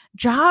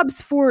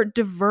 jobs for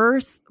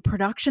diverse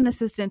production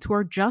assistants who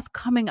are just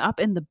coming up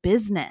in the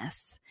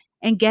business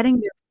and getting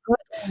their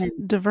foot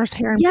in. Diverse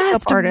hair and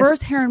makeup artists.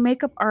 Diverse hair and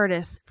makeup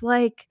artists.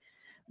 Like,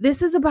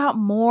 this is about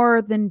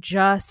more than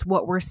just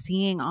what we're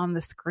seeing on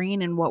the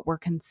screen and what we're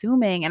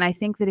consuming. And I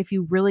think that if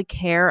you really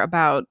care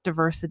about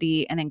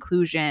diversity and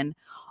inclusion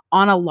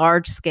on a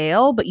large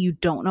scale, but you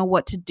don't know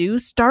what to do,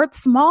 start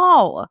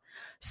small.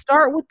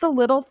 Start with the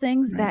little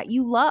things that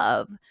you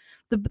love.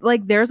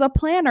 Like, there's a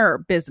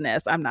planner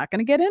business. I'm not going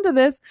to get into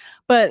this,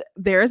 but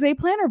there's a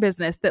planner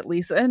business that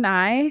Lisa and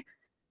I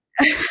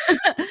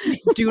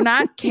do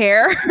not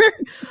care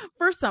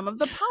for some of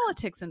the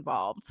politics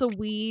involved. So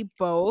we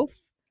both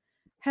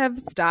have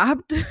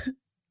stopped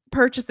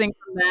purchasing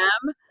from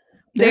them.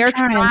 They're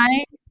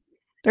trying.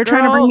 They're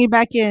trying to bring me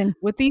back in.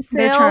 With these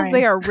sales,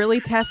 they are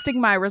really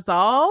testing my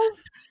resolve.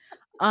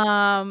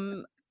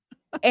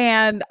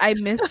 And I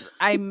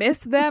miss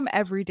them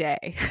every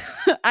day.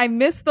 I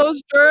miss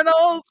those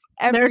journals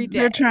every day.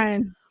 They're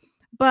trying.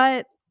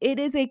 But it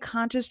is a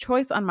conscious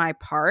choice on my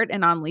part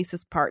and on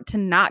Lisa's part to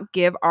not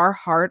give our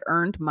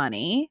hard-earned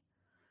money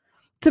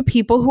to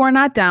people who are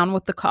not down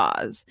with the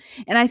cause.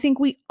 And I think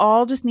we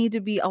all just need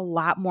to be a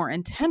lot more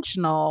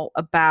intentional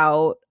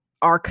about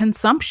our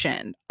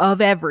consumption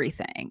of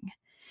everything.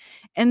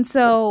 And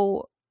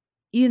so,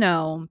 you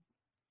know,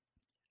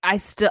 I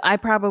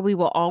probably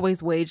will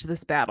always wage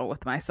this battle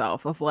with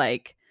myself of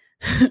like,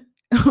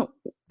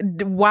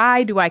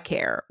 why do I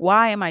care?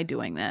 Why am I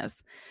doing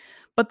this?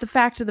 But the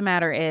fact of the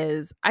matter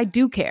is, I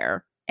do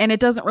care. And it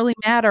doesn't really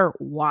matter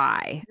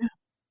why,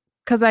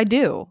 because I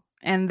do.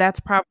 And that's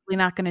probably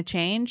not going to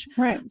change.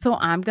 Right. So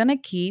I'm going to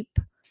keep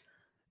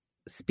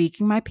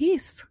speaking my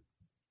piece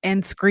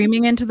and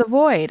screaming into the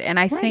void. And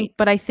I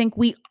think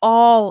we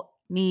all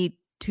need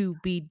to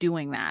be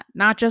doing that,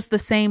 not just the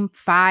same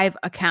 5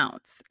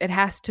 accounts. It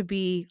has to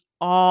be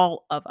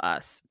all of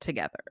us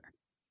together.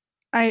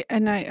 I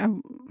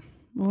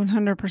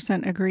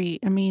 100% agree.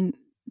 I mean,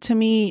 to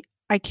me,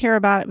 I care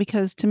about it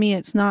because to me,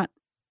 it's not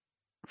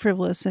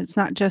frivolous. It's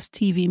not just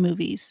TV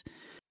movies.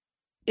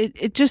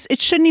 It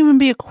shouldn't even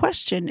be a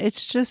question.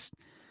 It's just,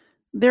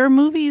 there are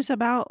movies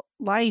about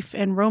life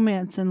and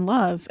romance and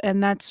love,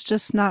 and that's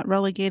just not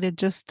relegated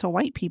just to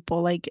white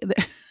people. Like,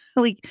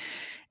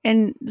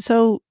 and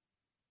so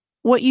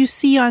what you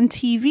see on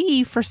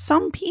TV for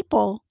some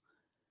people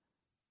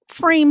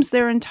frames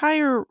their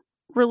entire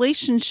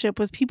relationship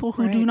with people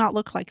who do Right. not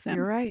look like them.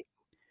 You're right.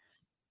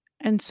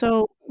 And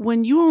so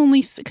when you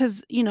only,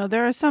 because,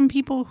 there are some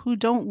people who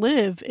don't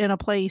live in a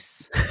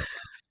place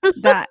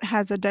that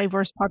has a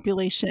diverse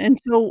population. And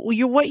so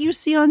what you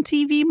see on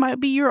TV might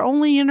be your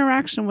only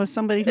interaction with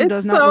somebody who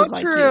does It's not so look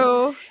like you.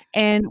 true.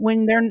 And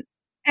when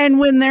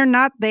they're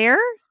not there,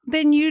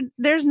 then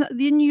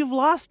you've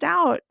lost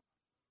out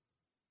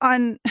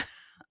on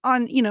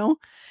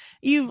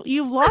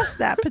you've lost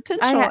that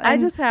potential. I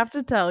just have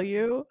to tell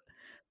you,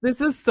 this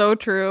is so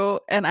true,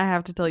 and I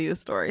have to tell you a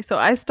story. So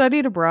I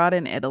studied abroad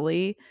in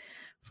Italy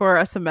for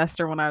a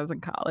semester when I was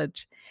in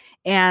college,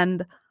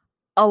 and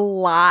a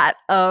lot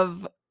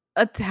of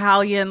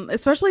Italian,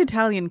 especially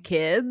Italian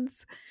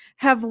kids,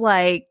 have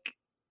like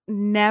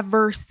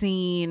never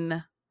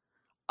seen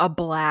a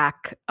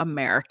Black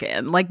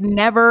American, like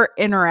never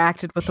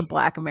interacted with a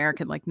Black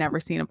American, like never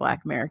seen a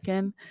Black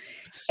American.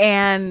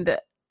 And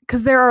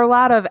because there are a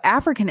lot of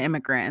African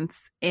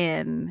immigrants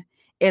in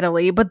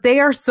Italy, but they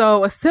are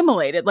so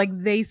assimilated. Like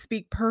they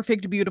speak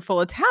perfect,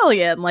 beautiful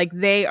Italian. Like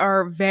they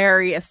are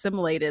very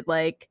assimilated.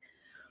 Like,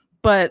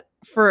 but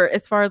for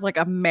as far as like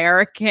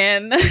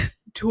American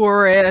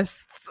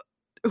tourists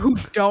who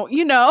don't,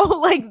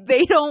 like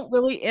they don't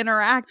really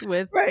interact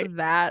with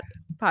that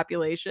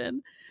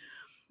population.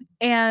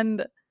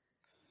 And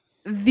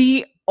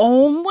the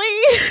only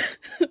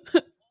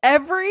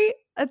every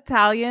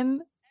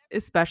Italian,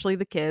 especially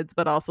the kids,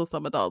 but also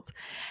some adults,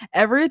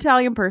 every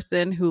Italian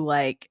person who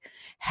like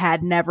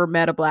had never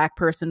met a Black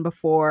person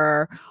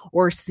before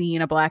or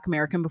seen a Black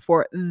American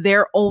before,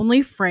 their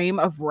only frame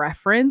of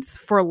reference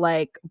for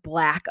like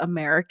Black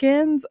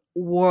Americans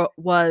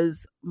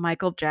was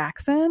Michael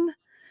Jackson.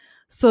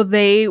 So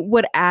they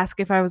would ask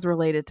if I was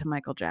related to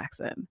Michael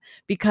Jackson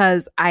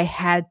because I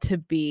had to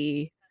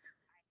be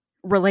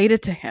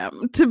related to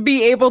him to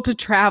be able to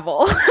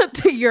travel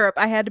to Europe.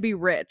 I had to be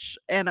rich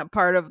and a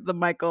part of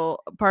Michael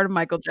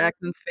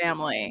Jackson's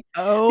family.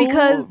 Oh,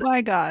 because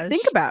my gosh.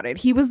 Think about it.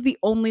 He was the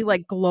only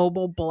like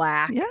global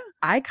Black Yeah.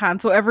 icon.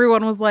 So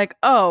everyone was like,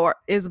 "Oh,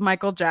 is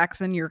Michael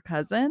Jackson your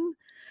cousin?"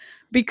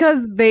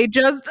 Because they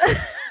just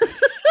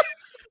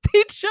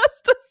they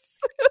just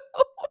assumed.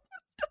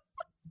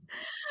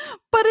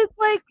 But it's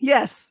like,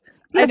 yes,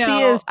 I know.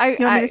 He is. You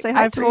want me to say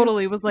hi I for you?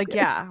 totally was like,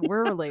 yeah,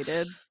 we're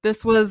related.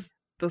 This was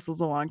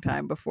a long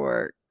time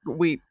before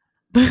we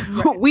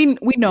we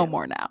know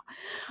more now.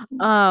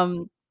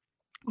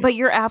 But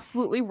you're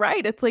absolutely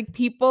right. It's like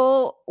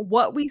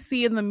what we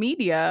see in the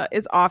media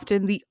is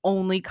often the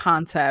only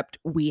concept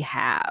we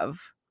have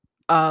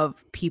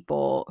of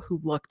people who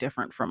look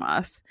different from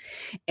us.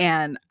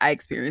 And I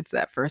experienced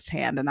that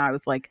firsthand. And I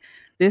was like,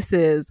 this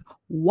is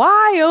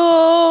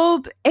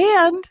wild.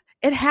 And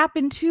it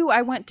happened too.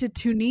 I went to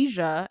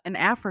Tunisia in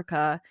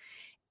Africa,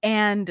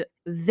 and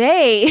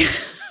they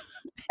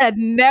had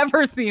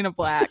never seen a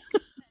Black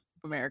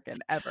American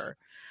ever.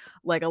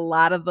 Like a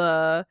lot of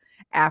the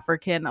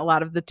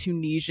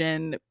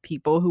Tunisian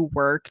people who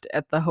worked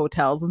at the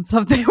hotels and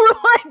stuff, they were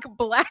like,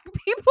 Black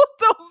people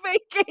don't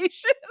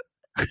vacation.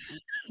 They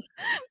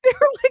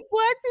were like,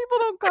 Black people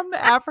don't come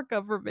to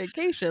Africa for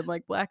vacation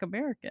like Black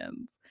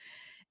Americans.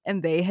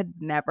 And they had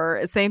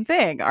never, same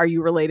thing. Are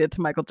you related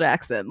to Michael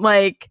Jackson?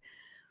 Like,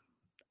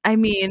 I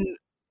mean,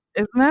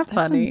 isn't that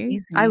funny?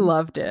 Amazing. I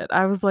loved it.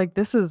 I was like,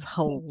 this is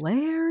hilarious.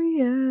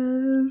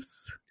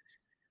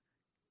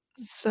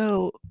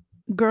 So,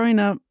 growing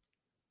up,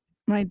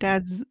 my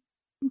dad's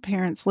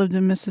parents lived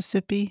in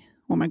Mississippi.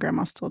 Well, my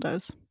grandma still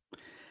does.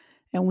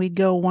 And we'd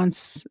go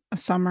once a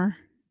summer,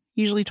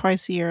 usually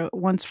twice a year,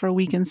 once for a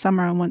week in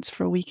summer and once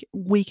for a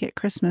week at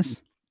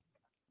Christmas.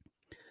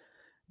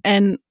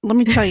 And let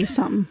me tell you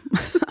something.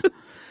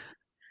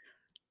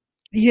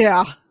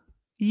 Yeah.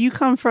 You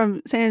come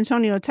from San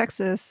Antonio,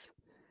 Texas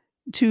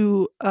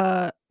to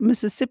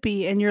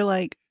Mississippi and you're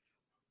like,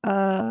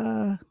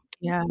 Yeah.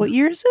 what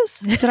year is this?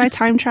 Did I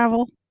time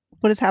travel?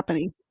 What is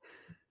happening?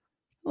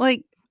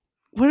 Like,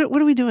 what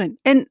are we doing?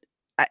 And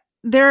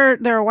there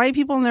are white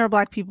people and there are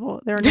Black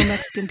people. There are no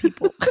Mexican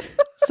people.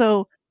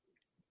 So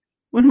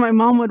when my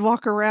mom would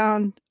walk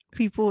around,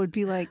 people would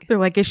be like, they're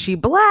like, is she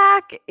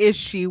Black? Is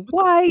she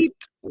white?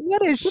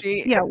 What is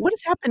she? Yeah, what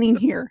is happening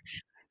here?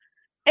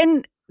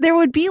 And there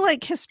would be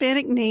like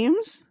Hispanic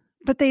names,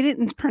 but they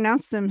didn't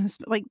pronounce them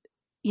like,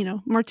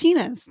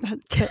 Martinez.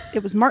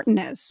 It was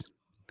Martinez.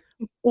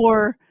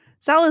 Or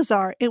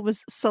Salazar, it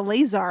was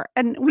Salazar.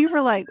 And we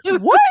were like,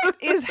 what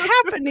is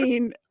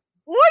happening?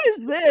 What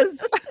is this?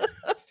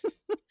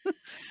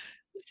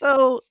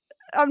 So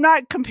I'm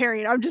not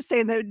comparing. I'm just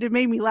saying that it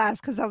made me laugh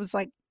because I was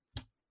like,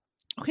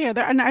 okay,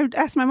 and I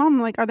asked my mom,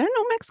 like, are there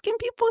no Mexican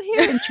people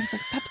here? And she was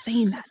like, stop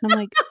saying that. And I'm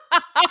like,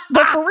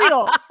 but for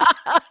real.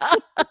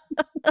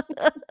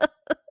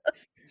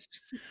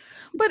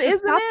 But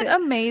isn't it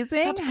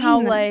amazing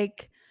how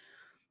like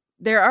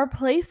there are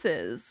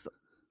places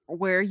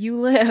where you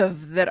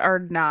live that are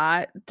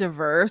not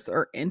diverse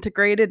or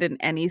integrated in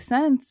any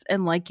sense?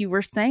 And like you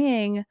were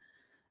saying,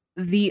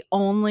 the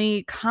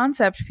only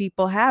concept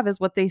people have is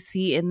what they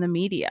see in the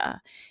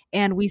media.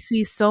 And we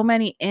see so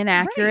many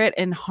inaccurate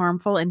and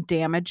harmful and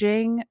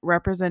damaging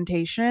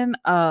representation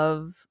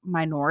of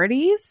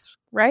minorities,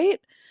 right?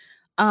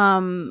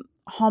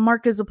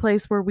 Hallmark is a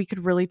place where we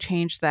could really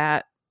change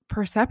that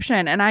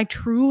perception. And I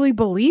truly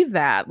believe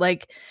that.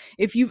 Like,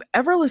 if you've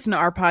ever listened to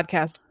our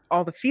podcast,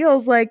 All the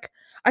Feels, like,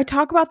 I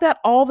talk about that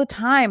all the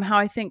time, how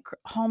I think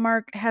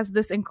Hallmark has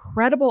this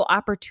incredible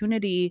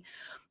opportunity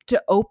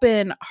to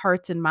open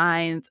hearts and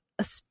minds,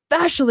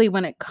 especially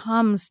when it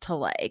comes to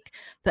like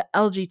the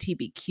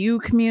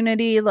LGBTQ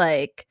community,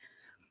 like,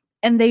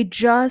 and they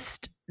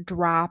just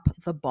drop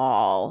the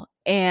ball.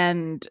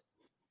 And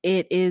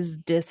it is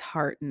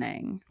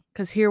disheartening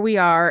because here we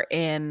are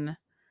in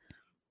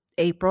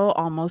April,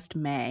 almost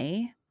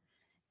May,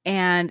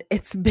 and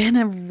it's been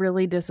a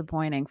really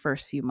disappointing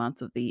first few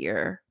months of the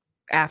year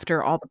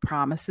after all the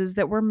promises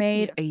that were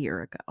made a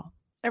year ago.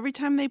 Every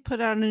time they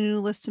put out a new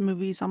list of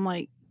movies, I'm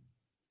like,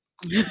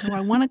 do I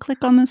want to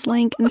click on this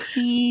link and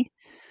see?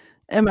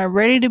 Am I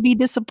ready to be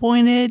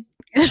disappointed?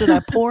 Should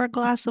I pour a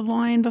glass of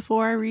wine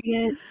before I read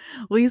it?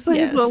 Lisa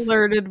has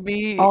alerted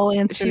me. All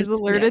answers. She's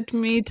alerted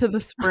me to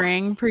the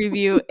spring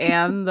preview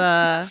and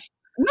the.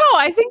 No,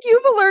 I think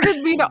you've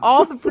alerted me to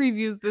all the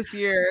previews this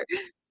year.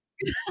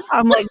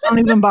 I'm like, don't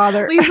even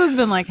bother. Lisa's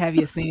been like, have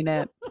you seen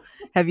it?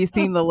 Have you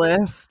seen the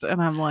list? And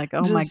I'm like,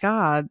 oh my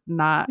God,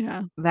 not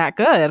that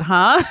good,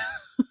 huh?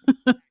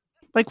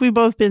 Like we've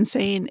both been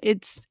saying,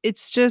 it's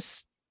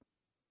just,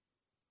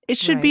 it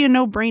should be a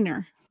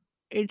no-brainer.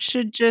 It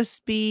should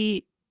just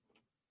be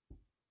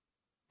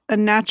a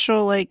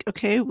natural, like,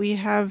 okay, we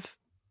have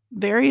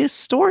various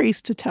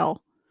stories to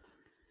tell.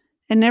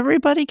 And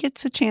everybody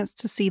gets a chance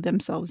to see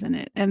themselves in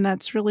it. And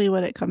that's really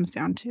what it comes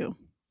down to.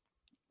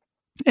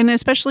 And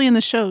especially in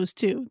the shows,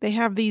 too. They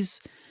have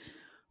these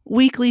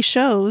weekly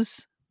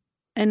shows.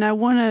 And I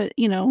want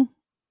to,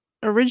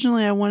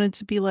 originally I wanted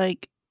to be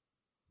like,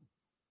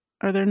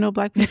 are there no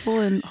Black people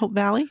in Hope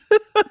Valley?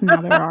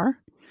 Now there are.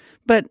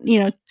 But,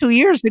 2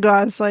 years ago,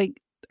 I was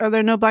like, are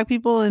there no Black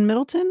people in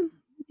Middleton?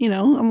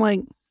 I'm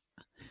like,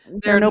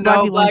 there are no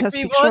Black people in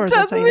Chesapeake Shores.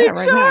 I'll tell you that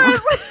right now.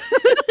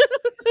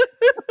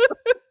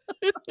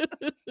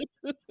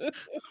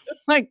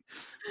 Like,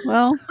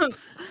 well,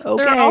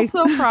 okay. There are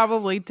also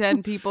probably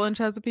 10 people in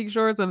Chesapeake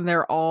Shores, and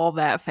they're all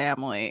that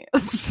family.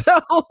 So,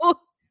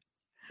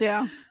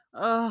 yeah.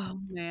 Oh,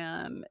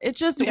 man. It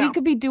just, we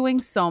could be doing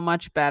so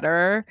much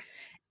better.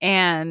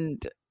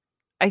 And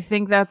I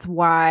think that's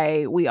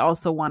why we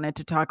also wanted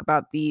to talk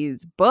about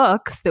these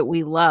books that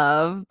we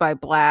love by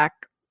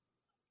Black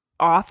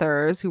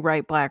authors who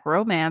write Black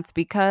romance,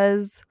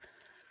 because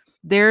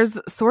there's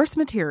source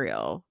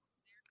material.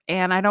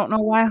 And I don't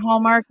know why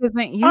Hallmark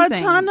isn't using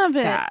a ton of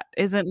it. That.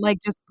 Isn't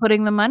like just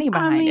putting the money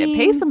behind it.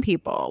 Pay some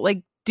people.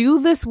 Like,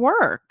 do this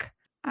work.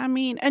 I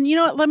mean, and you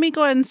know what? Let me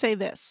go ahead and say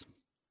this.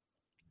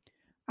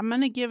 I'm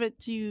going to give it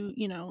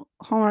to,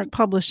 Hallmark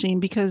Publishing,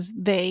 because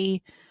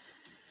they,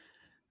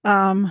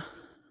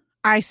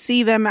 I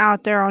see them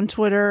out there on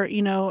Twitter,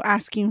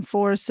 asking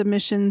for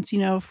submissions,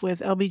 with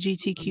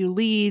LGBTQ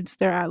leads.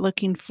 They're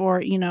looking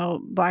for,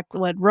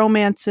 Black-led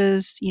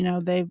romances.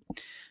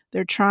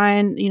 They're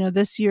trying,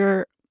 this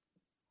year.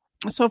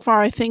 So far,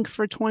 I think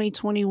for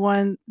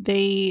 2021,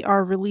 they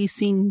are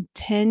releasing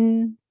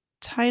 10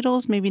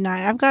 titles, maybe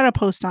 9. I've got a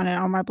post on it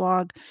on my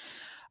blog.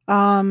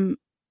 And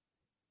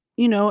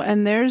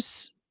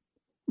there's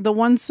the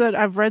ones that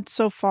I've read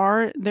so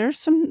far, there's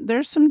some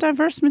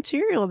diverse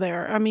material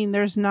there. I mean,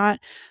 there's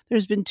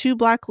been 2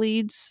 Black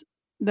leads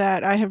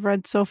that I have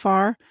read so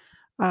far.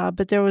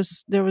 But there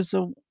was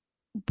a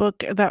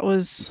book that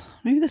was,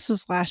 maybe this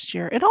was last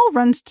year. It all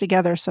runs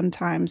together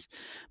sometimes.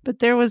 But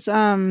there was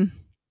a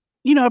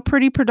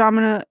pretty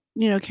predominant,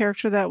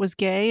 character that was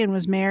gay and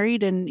was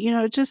married and,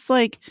 just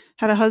like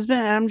had a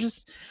husband. And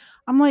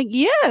I'm like,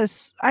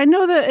 yes, I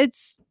know that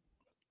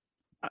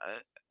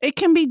it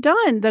can be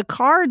done.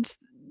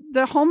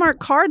 The Hallmark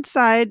card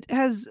side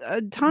has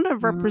a ton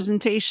of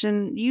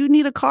representation. You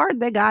need a card,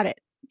 they got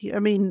it. I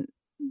mean,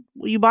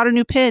 you bought a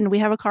new pen, we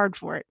have a card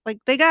for it. Like,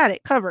 they got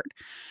it covered.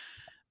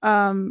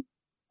 And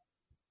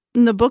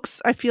the books,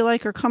 I feel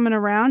like, are coming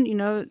around,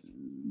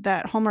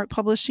 that Hallmark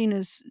Publishing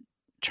is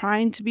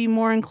trying to be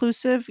more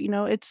inclusive. I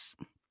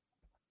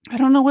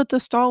don't know what the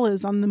stall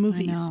is on the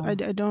movies. I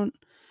don't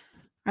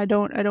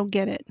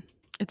get it.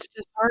 It's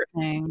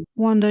disheartening.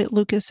 Wanda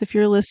Lucas, if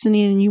you're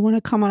listening and you want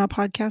to come on a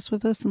podcast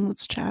with us and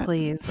let's chat,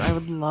 please. I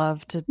would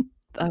love to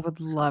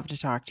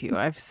talk to you.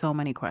 I have so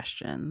many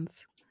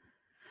questions.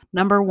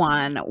 Number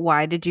 1,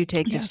 why did you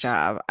take this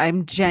job?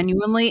 I'm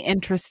genuinely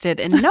interested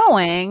in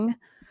knowing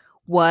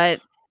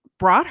what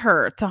brought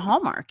her to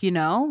Hallmark,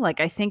 like,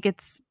 I think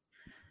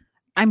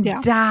I'm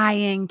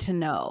dying to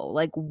know,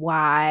 like,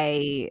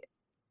 why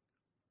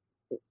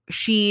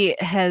she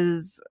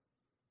has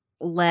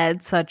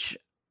led such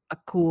a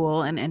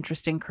cool and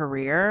interesting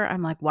career.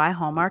 I'm like, why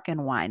Hallmark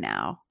and why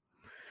now?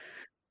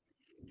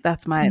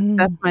 That's my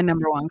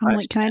number 1 question. I'm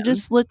like, can I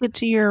just look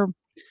into your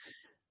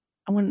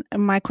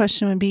My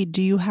question would be,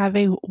 do you have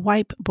a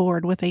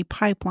whiteboard with a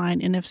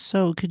pipeline? And if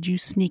so, could you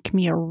sneak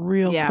me a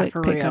real quick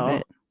for pic of real.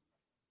 it?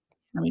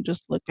 Let me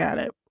just look at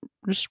it.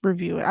 Just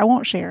review it. I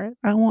won't share it.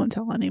 I won't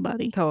tell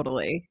anybody.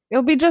 Totally.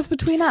 It'll be just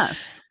between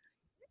us.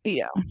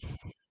 Yeah.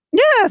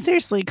 Yeah,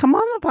 seriously. Come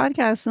on the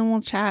podcast and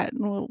we'll chat.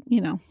 And we'll.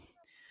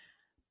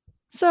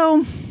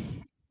 So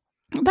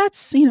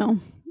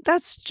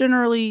that's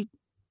generally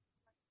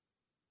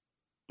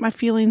my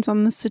feelings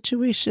on this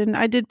situation.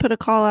 I did put a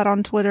call out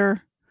on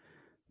Twitter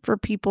for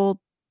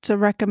people to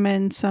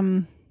recommend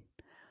some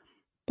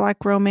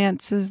Black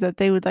romances that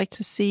they would like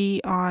to see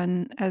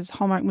on as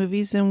Hallmark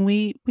movies, and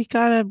we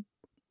got a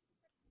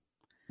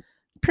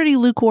pretty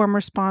lukewarm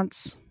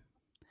response,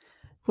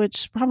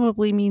 which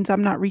probably means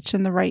I'm not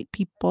reaching the right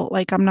people.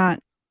 Like I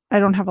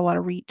don't have a lot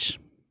of reach,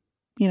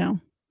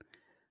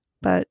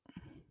 but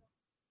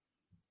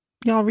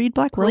y'all read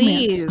Black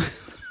romance.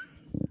 Please.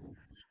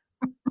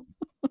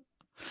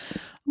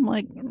 I'm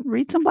like,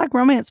 read some Black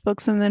romance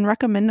books and then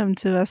recommend them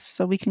to us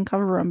so we can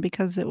cover them,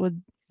 because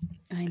it'd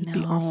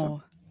be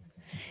awesome.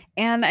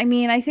 And I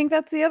mean, I think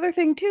that's the other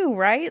thing too,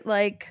 right?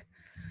 Like,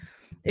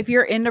 if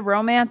you're into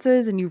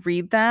romances and you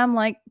read them,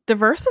 like,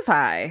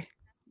 diversify.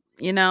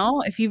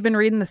 If you've been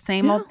reading the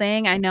same old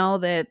thing, I know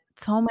that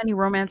so many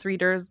romance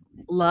readers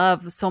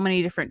love so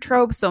many different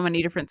tropes, so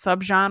many different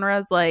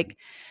subgenres. Like,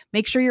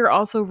 make sure you're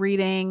also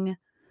reading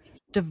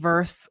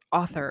diverse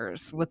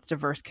authors with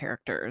diverse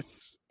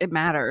characters. It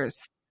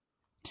matters.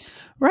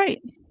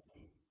 Right.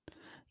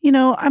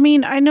 I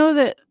mean, I know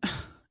that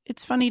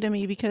it's funny to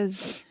me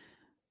because,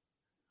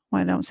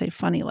 well, I don't say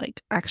funny,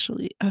 like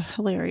actually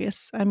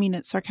hilarious. I mean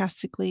it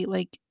sarcastically.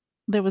 Like,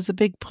 there was a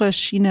big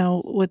push,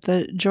 with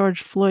the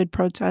George Floyd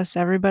protests.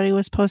 Everybody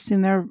was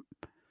posting their,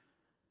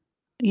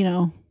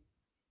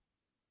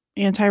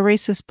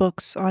 anti-racist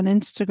books on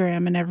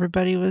Instagram, and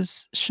everybody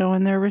was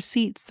showing their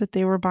receipts that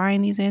they were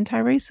buying these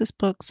anti-racist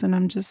books. And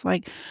I'm just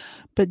like,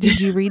 but did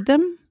you read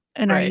them?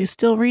 And Right. Are you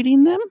still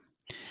reading them?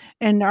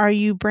 And are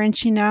you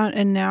branching out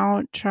and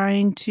now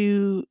trying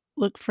to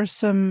look for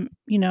some,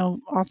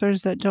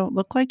 authors that don't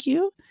look like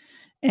you?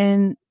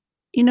 And,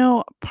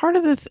 part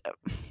of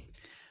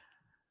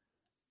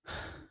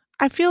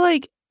I feel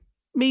like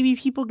maybe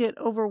people get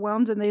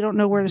overwhelmed and they don't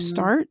know where to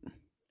start.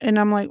 And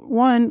I'm like,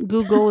 one,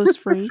 Google is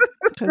free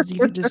because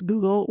you could just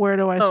Google, where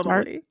do I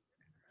start?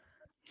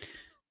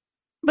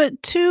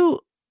 But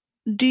two,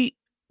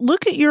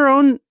 look at your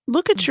own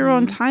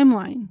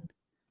timeline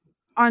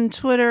on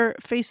Twitter,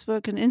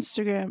 Facebook, and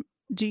Instagram.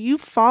 Do you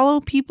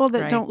follow people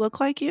that don't look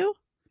like you?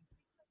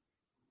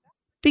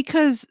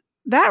 Because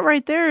that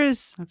right there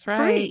is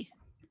free.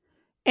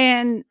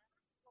 And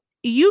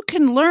you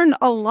can learn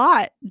a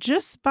lot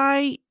just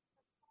by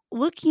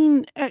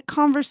looking at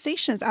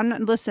conversations. I'm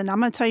going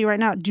to tell you right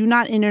now, do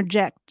not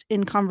interject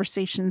in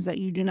conversations that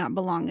you do not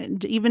belong in.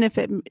 Even if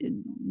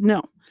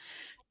no.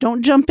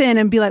 Don't jump in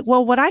and be like,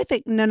 well, what I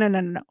think. No.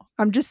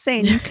 I'm just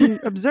saying, you can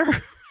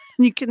observe.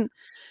 You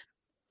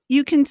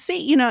can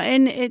see,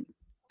 and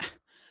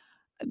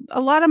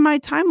a lot of my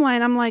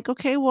timeline, I'm like,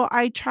 okay, well,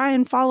 I try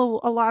and follow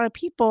a lot of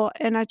people,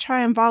 and I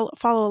try and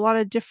follow a lot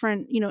of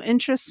different,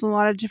 interests and a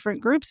lot of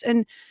different groups,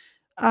 and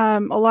a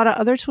lot of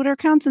other Twitter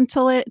accounts.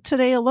 Until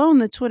today alone,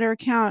 the Twitter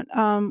account,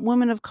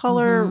 Women of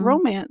Color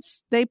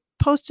Romance, they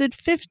posted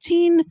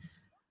 15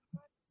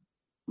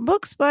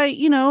 books by,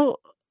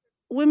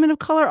 women of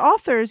color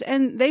authors,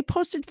 and they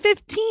posted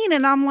 15.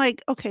 And I'm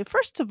like, okay,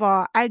 first of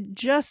all, I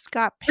just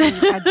got paid.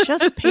 I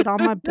just paid all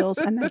my bills,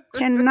 and I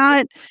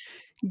cannot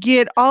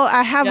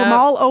I have them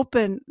all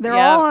open. They're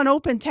all on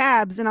open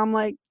tabs. And I'm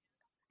like,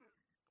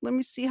 let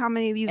me see how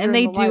many of these are in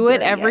the library. And they do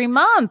it every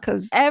month.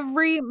 Because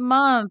every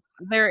month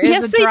there is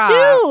yes, a drop. they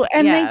do.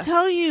 And they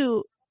tell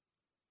you,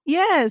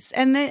 yes.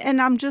 And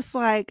I'm just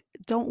like,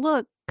 don't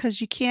look, because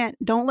you can't,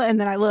 don't let. And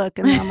then I look,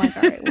 and then I'm like,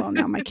 all right, well,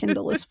 now my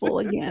Kindle is full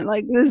again.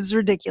 Like, this is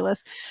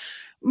ridiculous.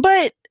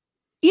 But,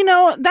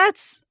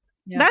 that's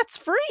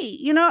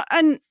free,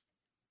 and,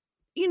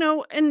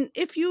 and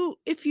if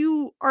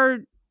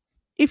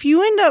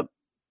you end up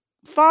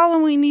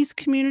following these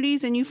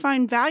communities and you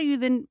find value,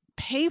 then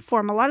pay for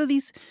them. A lot of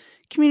these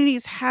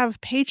communities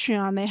have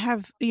Patreon. They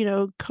have,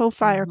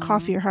 Ko-fi or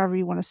Coffee, or however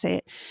you want to say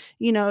it,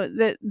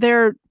 that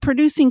they're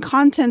producing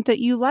content that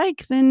you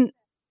like, then,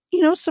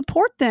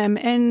 support them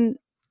and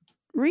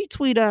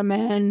retweet them,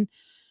 and,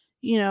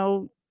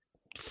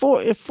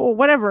 for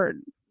whatever,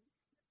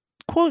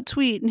 quote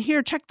tweet, and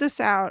here, check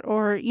this out.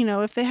 Or,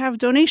 if they have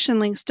donation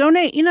links,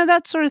 donate,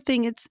 that sort of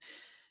thing.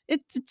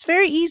 It's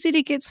very easy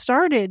to get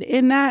started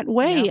in that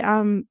way.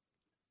 And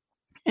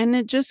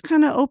it just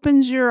kind of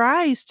opens your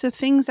eyes to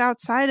things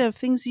outside of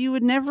things you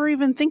would never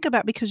even think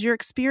about, because your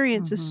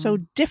experience is so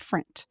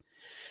different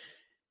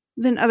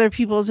than other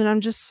people's. And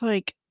I'm just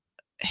like,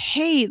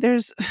 hey,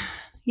 there's,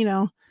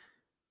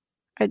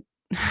 I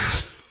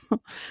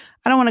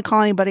I don't want to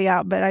call anybody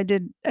out, but I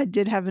did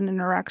have an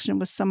interaction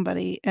with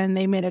somebody, and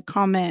they made a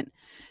comment,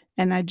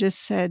 and I just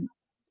said,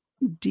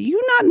 do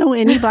you not know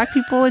any Black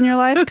people in your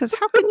life? Because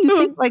how can you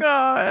think like,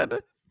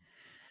 God.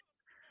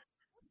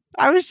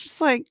 I was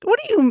just like,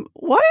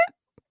 what?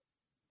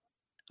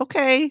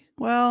 okay,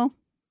 well,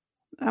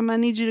 I'm gonna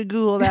need you to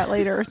Google that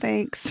later.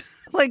 Thanks.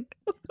 Like,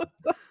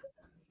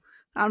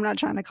 I'm not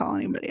trying to call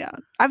anybody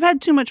out. I've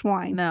had too much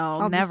wine. No,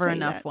 I'll just never say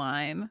enough that.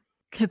 wine.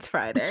 It's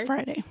Friday. It's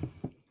Friday.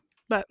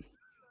 But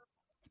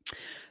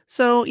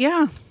so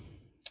yeah,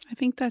 I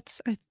think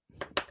that's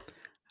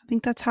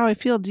how I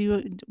feel.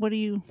 Did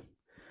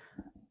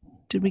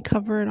we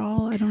cover it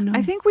all? I don't know.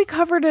 I think we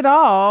covered it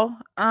all.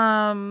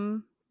 At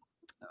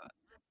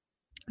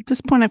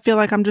this point I feel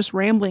like I'm just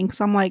rambling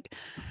because I'm like,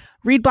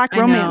 read Black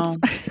Romance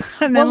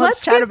and then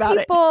let's chat about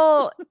it.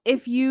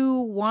 If you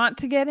want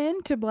to get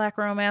into Black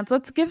Romance,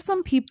 let's give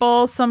some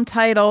people some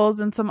titles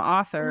and some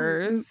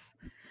authors.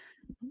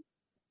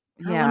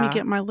 Yeah. Let me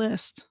get my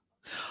list.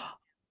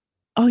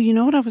 Oh, you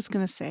know what I was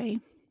going to say?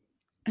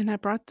 And I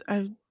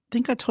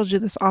think I told you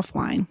this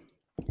offline,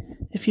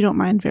 if you don't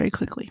mind, very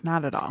quickly.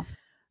 Not at all.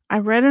 I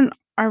read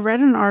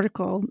an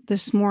article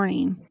this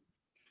morning.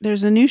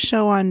 There's a new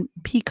show on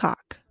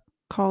Peacock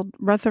called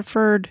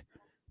Rutherford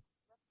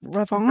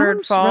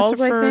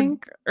Falls, I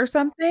think, or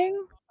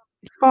something.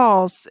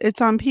 Falls. It's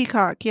on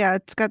Peacock. Yeah,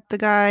 it's got the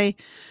guy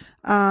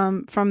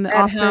from The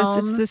Office.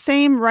 Helms. It's the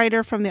same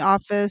writer from The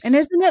Office. And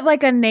isn't it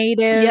like a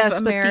Native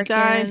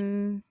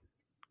American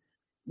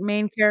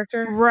main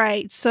character?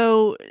 Right.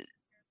 So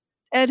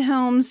Ed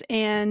Helms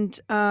and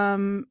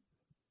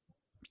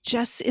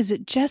is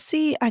it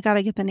Jesse? I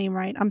gotta get the name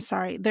right. I'm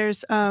sorry.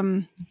 There's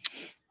let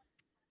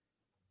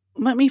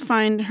me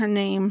find her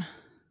name,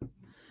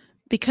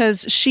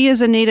 because she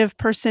is a Native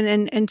person,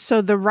 and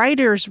so the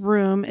writer's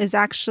room is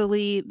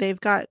actually, they've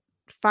got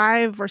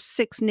 5 or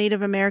 6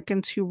 Native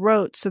Americans who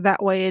wrote, so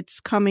that way it's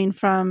coming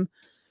from,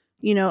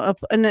 you know,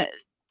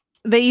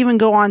 they even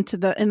go on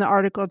to in the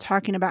article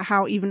talking about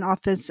how even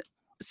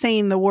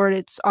saying the word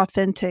it's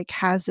authentic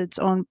has its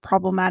own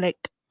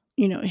problematic,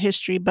 you know,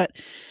 history, but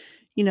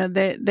you know,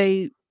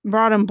 they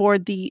brought on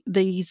board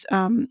these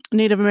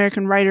Native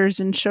American writers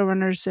and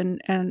showrunners,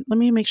 and let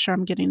me make sure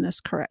I'm getting this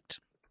correct.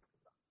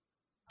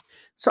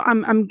 So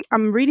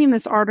I'm reading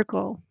this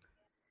article,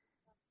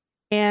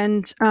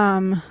 and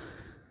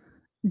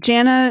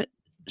Jana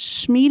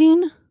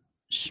Schmeiding,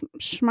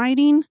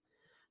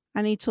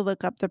 I need to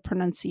look up the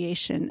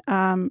pronunciation.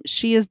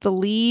 She is the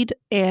lead,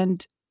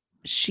 and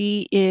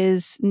she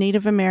is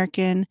Native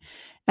American.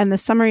 And the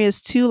summary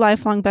is 2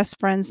 lifelong best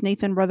friends,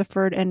 Nathan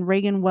Rutherford and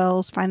Reagan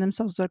Wells, find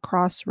themselves at a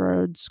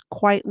crossroads,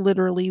 quite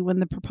literally, when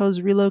the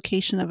proposed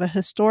relocation of a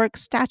historic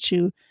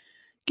statue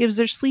gives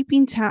their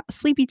sleepy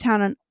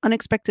town an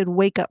unexpected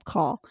wake-up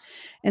call.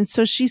 And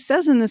so she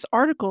says in this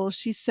article,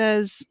 she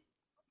says,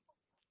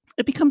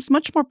 it becomes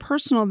much more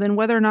personal than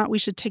whether or not we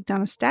should take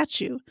down a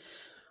statue.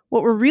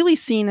 What we're really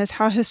seeing is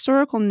how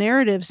historical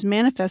narratives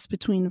manifest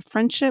between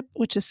friendship,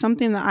 which is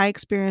something that I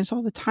experience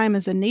all the time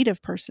as a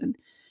Native person.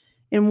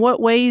 In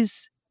what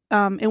ways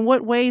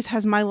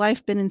has my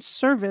life been in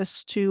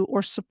service to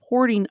or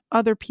supporting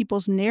other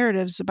people's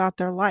narratives about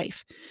their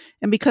life?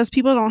 And because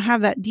people don't have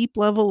that deep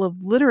level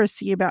of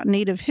literacy about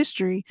Native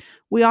history,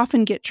 we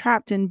often get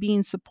trapped in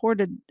being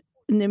supportive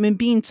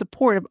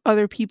of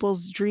other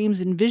people's dreams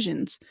and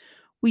visions.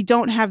 We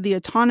don't have the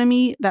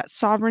autonomy, that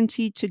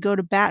sovereignty to go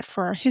to bat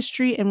for our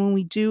history, and when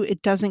we do,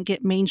 it doesn't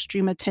get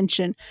mainstream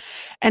attention.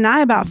 And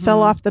I about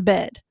fell off the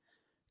bed.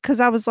 Because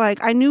I was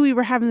like, I knew we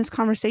were having this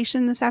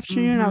conversation this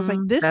afternoon. I was like,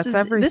 this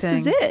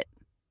is it.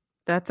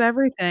 That's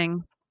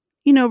everything.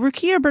 You know,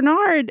 Rukia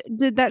Bernard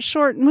did that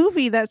short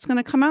movie that's going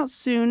to come out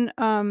soon.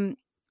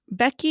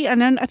 Becky, and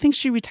then I think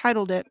she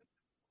retitled it,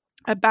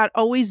 about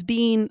always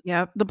being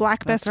the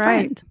Black best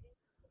friend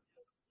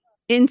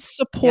in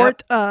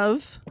support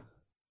of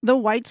the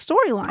white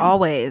storyline.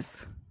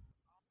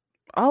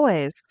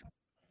 Always.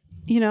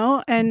 You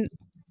know, and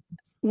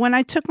when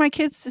I took my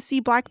kids to see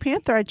Black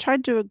Panther, I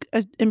tried to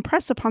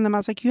impress upon them. I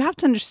was like, you have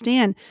to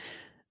understand,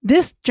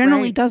 this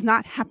generally does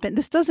not happen.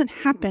 This doesn't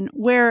happen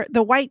where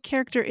the white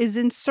character is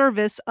in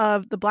service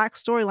of the Black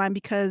storyline,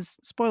 because,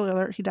 spoiler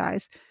alert, he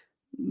dies.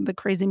 The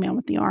crazy man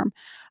with the arm.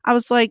 I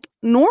was like,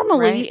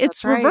 normally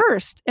it's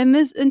reversed, and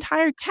this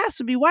entire cast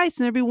would be whites,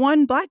 and there'd be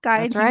one Black guy,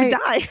 and he would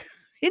die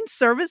in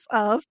service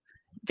of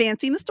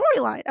advancing the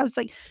storyline. I was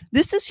like,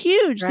 this is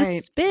huge. This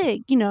is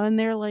big, you know, and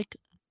they're like,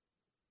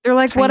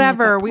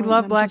 whatever, we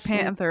love Black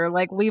Panther,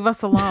 like leave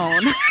us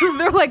alone.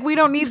 They're like, we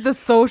don't need the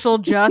social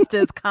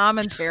justice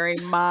commentary,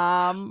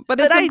 Mom, but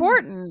it's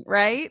important,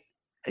 right?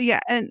 Yeah,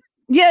 and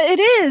yeah, it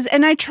is.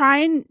 And I try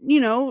and, you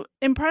know,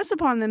 impress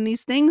upon them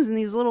these things and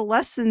these little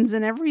lessons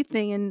and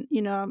everything, and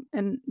you know,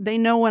 and they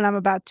know when I'm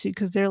about to,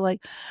 because they're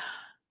like,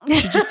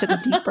 she just took a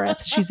deep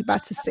breath, she's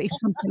about to say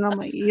something. I'm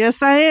like,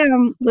 yes, I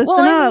am.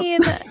 Listen up.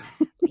 Mean,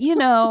 you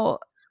know,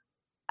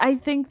 I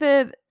think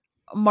that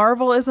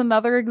Marvel is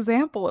another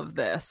example of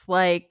this.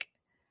 Like,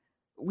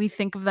 we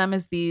think of them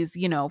as these,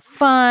 you know,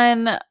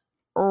 fun,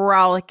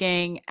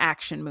 rollicking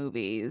action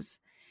movies,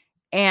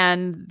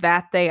 and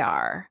that they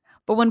are.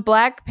 But when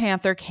Black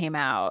Panther came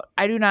out,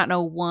 I do not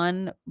know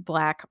one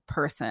Black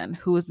person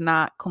who was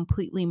not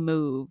completely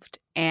moved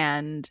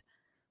and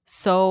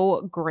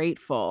so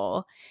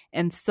grateful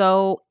and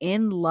so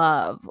in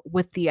love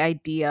with the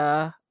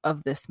idea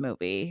of this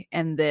movie,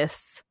 and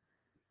this,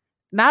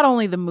 not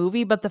only the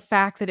movie, but the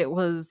fact that it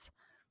was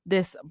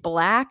this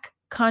Black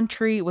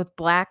country with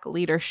Black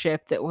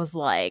leadership that was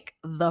like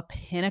the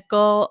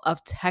pinnacle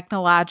of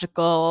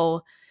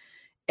technological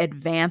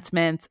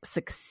advancements,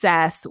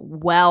 success,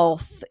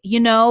 wealth,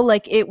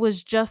 like it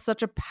was just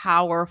such a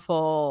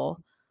powerful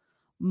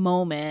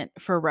moment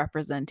for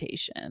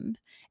representation.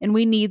 And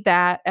we need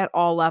that at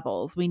all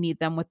levels. We need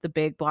them with the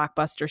big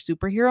blockbuster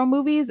superhero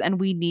movies, and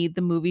we need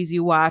the movies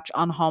you watch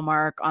on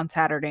Hallmark on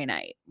Saturday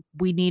night.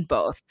 We need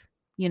both,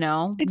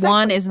 Exactly.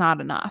 One is not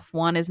enough.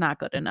 One is not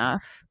good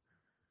enough.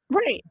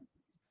 Right.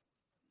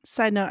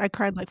 Side note, I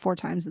cried like 4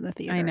 times in the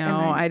theater. I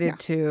know, I did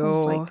too. I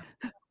was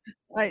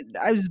like,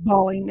 I was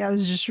bawling. That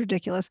was just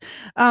ridiculous.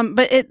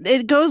 But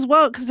it goes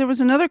well, because there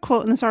was another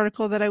quote in this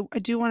article that I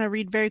do want to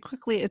read very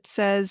quickly. It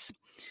says,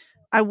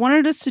 I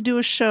wanted us to do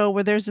a show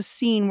where there's a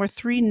scene where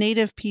 3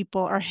 Native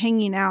people are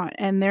hanging out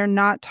and they're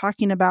not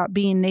talking about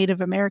being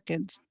Native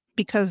Americans,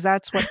 because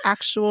that's what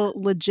actual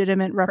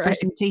legitimate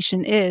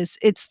representation is.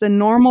 It's the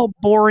normal,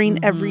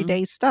 boring,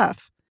 everyday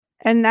stuff.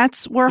 And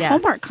that's where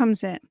Hallmark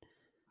comes in.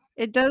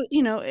 It does,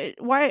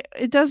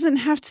 it doesn't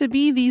have to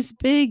be these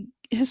big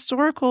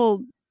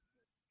historical,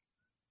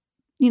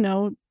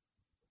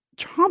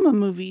 trauma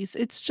movies.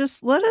 It's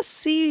just, let us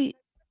see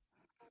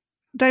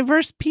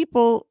diverse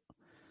people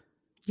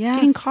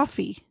getting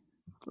coffee,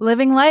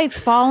 living life,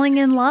 falling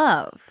in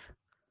love.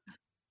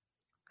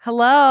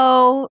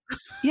 Hello.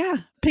 Yeah,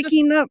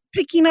 picking up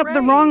right.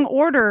 The wrong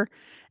order,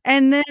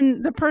 and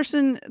then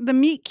the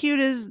meet cute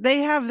is they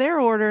have their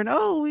order,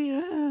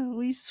 and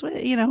we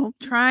switch,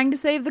 trying to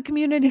save the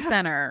community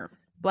center.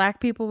 Black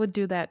people would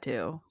do that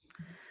too.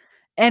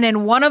 And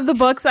in one of the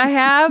books I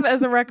have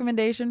as a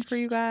recommendation for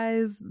you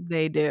guys,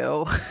 they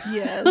do.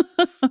 Yes.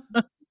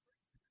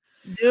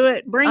 Do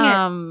it. Bring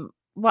it.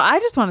 Well, I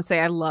just want to say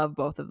I love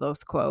both of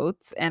those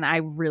quotes, and I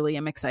really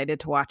am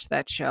excited to watch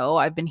that show.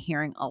 I've been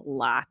hearing a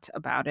lot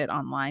about it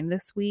online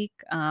this week,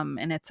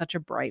 and it's such a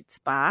bright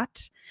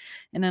spot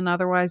in an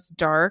otherwise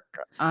dark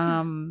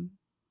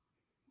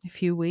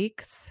few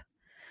weeks.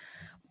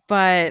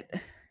 But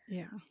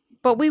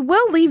we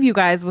will leave you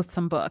guys with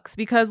some books,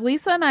 because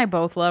Lisa and I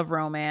both love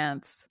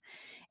romance,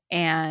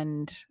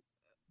 and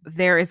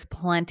there is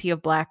plenty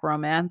of Black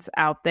romance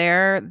out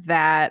there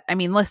that, I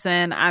mean,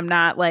 listen, I'm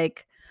not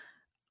like,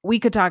 we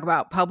could talk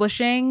about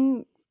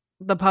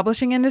the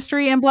publishing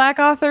industry and Black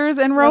authors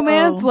and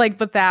romance,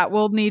 but that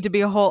will need to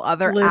be a whole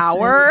other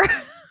hour.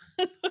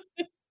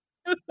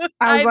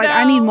 I was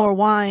I need more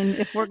wine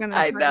if we're going to.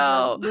 I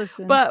know.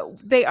 Listen. But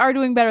they are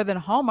doing better than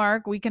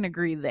Hallmark. We can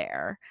agree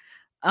there.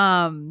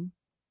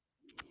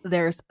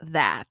 There's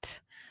that.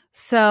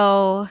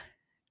 So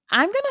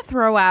I'm going to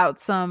throw out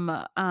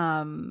some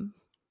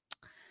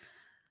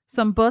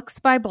books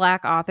by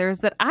Black authors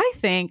that I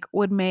think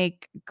would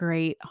make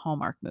great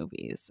Hallmark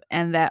movies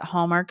and that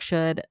Hallmark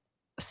should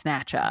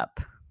snatch up.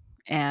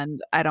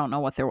 And I don't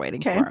know what they're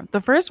waiting for.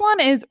 The first one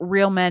is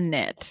Real Men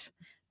Knit.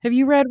 Have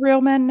you read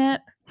Real Men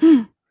Knit?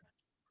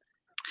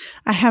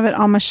 I have it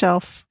on my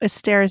shelf. It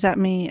stares at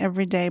me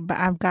every day, but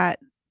I've got,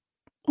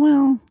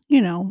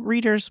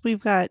 readers,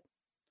 we've got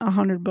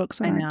 100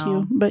 books on our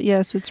queue. But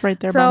yes, it's right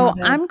there. So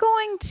I'm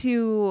going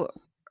to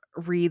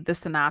read the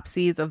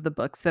synopses of the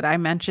books that I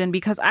mentioned,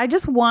 because I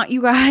just want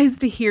you guys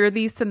to hear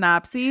these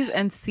synopses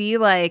and see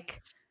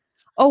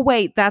oh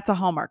wait, that's a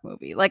Hallmark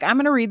movie. I'm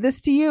going to read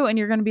this to you and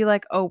you're going to be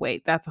like, oh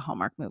wait, that's a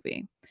Hallmark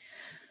movie.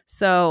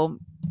 So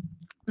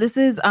this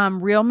is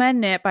Real Men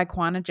Knit by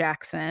Kwana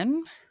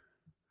Jackson,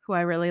 who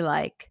I really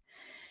like.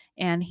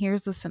 And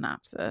here's the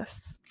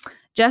synopsis.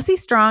 Jesse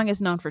Strong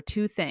is known for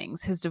 2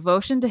 things: his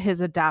devotion to his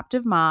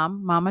adoptive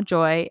mom, Mama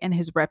Joy, and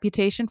his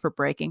reputation for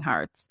breaking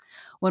hearts.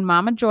 When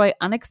Mama Joy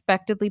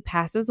unexpectedly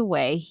passes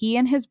away, he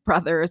and his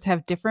brothers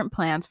have different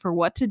plans for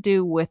what to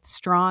do with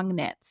Strong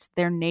Knits,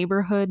 their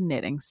neighborhood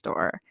knitting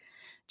store.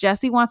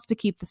 Jesse wants to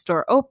keep the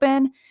store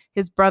open.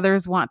 His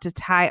brothers want to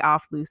tie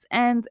off loose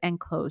ends and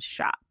close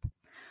shop.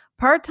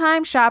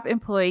 Part-time shop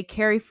employee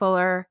Carrie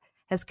Fuller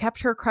has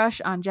kept her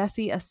crush on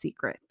Jesse a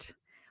secret.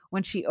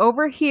 When she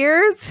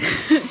overhears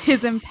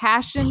his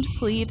impassioned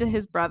plea to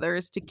his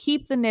brothers to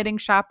keep the knitting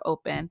shop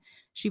open,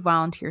 she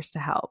volunteers to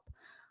help.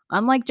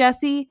 Unlike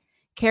Jesse,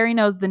 Carrie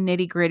knows the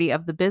nitty-gritty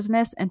of the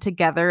business, and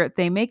together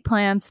they make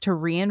plans to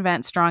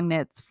reinvent Strong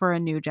Knits for a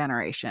new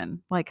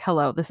generation.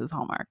 Hello, this is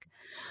Hallmark.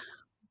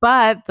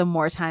 But the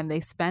more time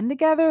they spend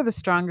together, the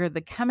stronger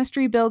the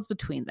chemistry builds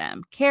between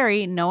them.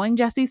 Carrie, knowing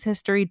Jesse's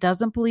history,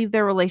 doesn't believe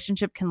their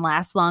relationship can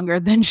last longer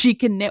than she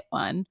can knit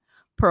one.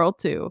 Pearl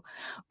too.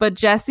 But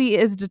Jesse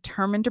is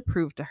determined to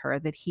prove to her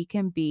that he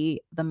can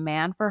be the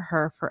man for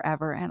her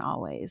forever and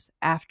always.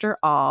 After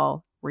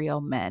all,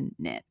 Real Men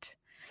Knit.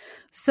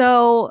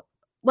 So,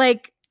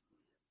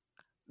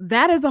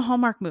 that is a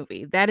Hallmark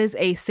movie. That is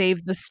a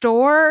Save the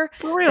Store.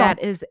 For real.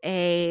 That is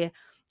a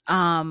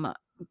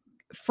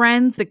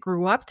friends that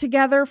grew up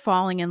together,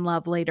 falling in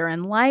love later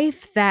in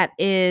life. That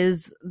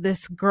is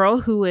this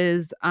girl who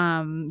is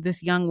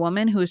this young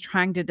woman who is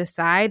trying to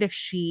decide if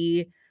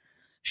she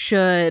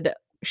should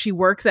she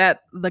works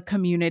at the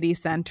community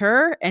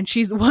center and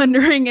she's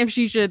wondering if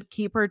she should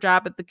keep her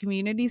job at the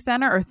community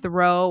center or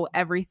throw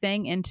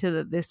everything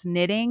into this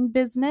knitting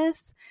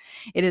business.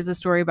 It is a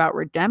story about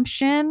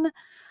redemption.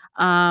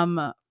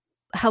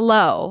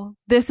 Hello,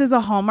 this is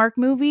a Hallmark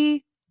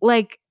movie.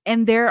 Like,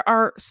 and there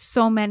are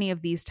so many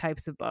of these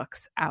types of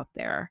books out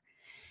there.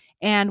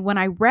 And when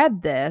I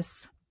read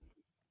this,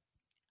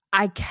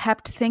 I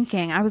kept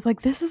thinking, I was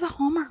like, this is a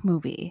Hallmark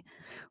movie.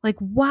 Like,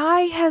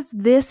 why has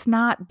this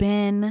not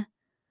been,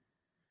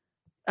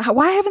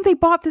 why haven't they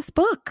bought this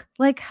book?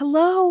 Like,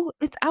 hello,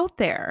 it's out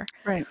there.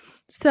 Right.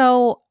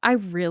 So I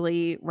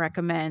really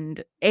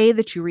recommend A,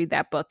 that you read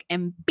that book,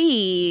 and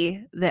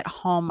B, that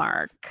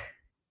Hallmark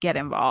get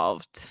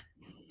involved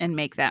and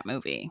make that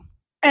movie.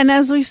 And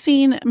as we've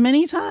seen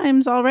many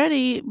times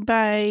already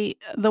by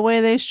the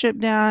way they strip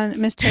down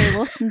Miss Terry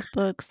Wilson's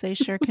books, they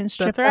sure can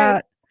strip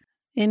out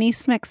any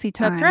smexy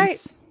times. That's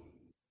right.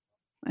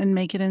 And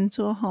make it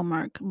into a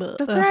Hallmark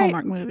That's right.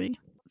 Hallmark movie.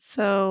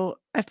 So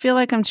I feel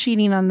like I'm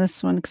cheating on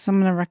this one because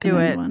I'm going to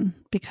recommend one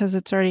because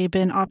it's already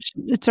been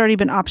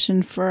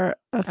optioned for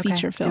a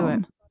feature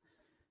film.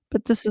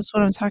 But this is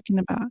what I'm talking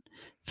about.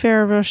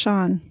 Farrah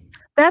Roshan.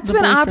 That's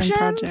been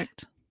optioned.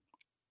 Project.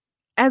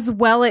 As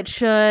well it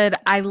should.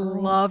 I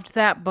loved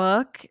that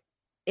book.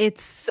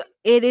 It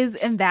is,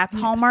 and that's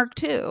Hallmark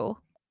too.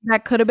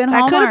 That could have been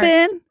Hallmark. That could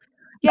have been.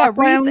 Yeah, I'm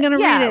going to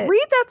read it.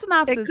 Read that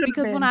synopsis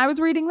because when I was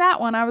reading that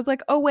one, I was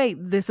like, oh, wait,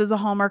 this is a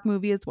Hallmark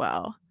movie as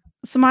well.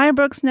 Samaya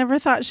Brooks never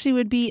thought she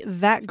would be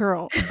that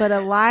girl, but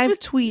a live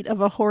tweet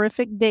of a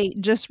horrific date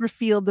just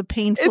revealed the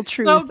painful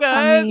truth. So good.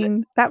 I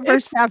mean, that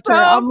first chapter,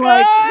 I'm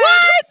like,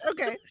 what?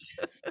 Okay.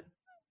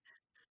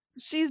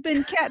 She's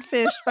been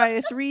catfished by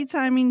a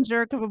 3-timing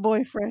jerk of a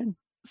boyfriend.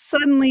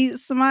 Suddenly,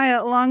 Samaya,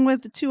 along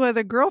with 2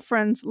 other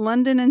girlfriends,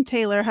 London and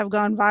Taylor, have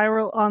gone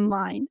viral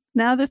online.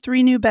 Now the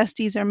 3 new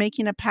besties are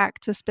making a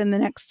pact to spend the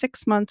next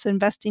 6 months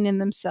investing in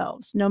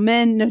themselves. No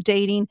men, no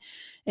dating,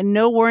 and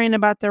no worrying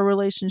about their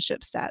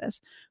relationship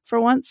status. For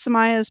once,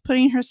 Samaya is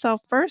putting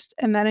herself first,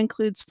 and that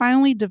includes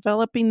finally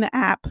developing the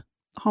app.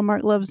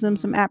 Hallmark loves them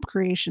some app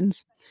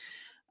creations.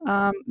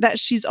 That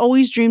she's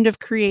always dreamed of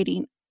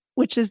creating,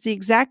 which is the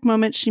exact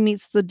moment she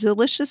meets the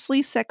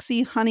deliciously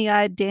sexy,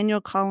 honey-eyed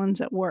Daniel Collins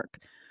at work.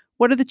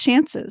 What are the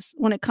chances?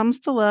 When it comes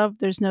to love,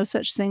 there's no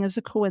such thing as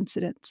a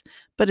coincidence.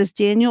 But is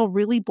Daniel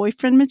really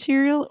boyfriend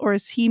material, or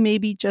is he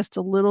maybe just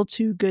a little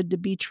too good to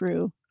be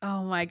true?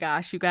 Oh my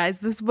gosh, you guys,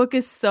 this book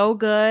is so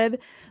good.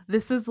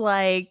 This is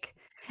like,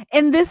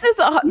 and this is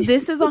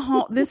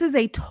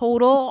a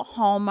total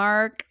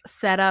Hallmark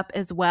setup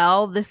as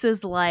well. This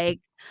is like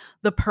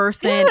the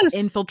person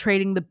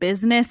infiltrating the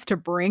business to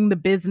bring the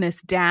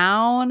business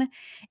down.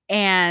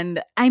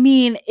 And I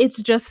mean, it's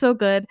just so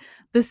good.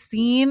 The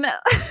scene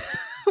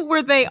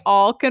where they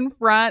all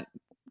confront,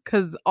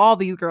 because all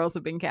these girls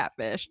have been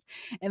catfished,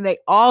 and they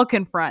all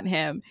confront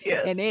him.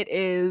 Yes. And it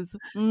is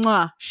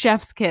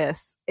chef's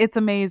kiss. It's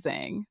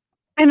amazing.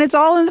 And it's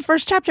all in the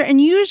first chapter. And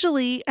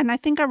usually, and I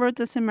think I wrote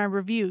this in my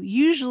review,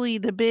 usually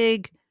the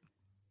big,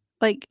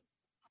 like,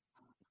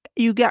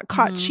 you got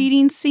caught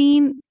cheating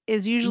scene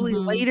is usually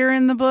later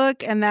in the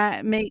book, and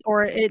that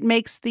it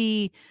makes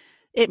the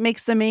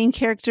main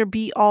character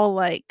be all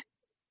like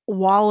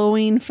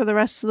wallowing for the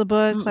rest of the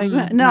book.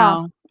 Like,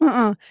 no.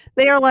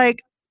 They are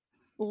like,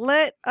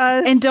 let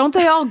us. And don't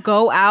they all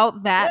go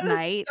out that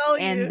night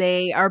and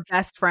they are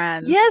best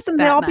friends? Yes, and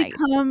they all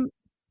become.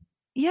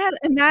 Yeah,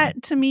 and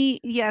that to me,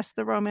 yes,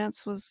 the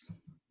romance was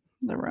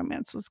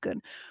good,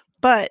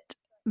 but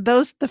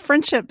the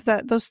friendship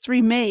that those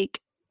 3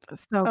 make.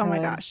 So oh my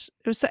gosh,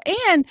 it was so.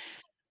 And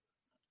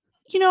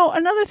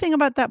another thing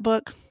about that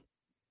book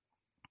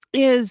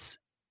is,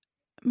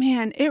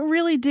 man, it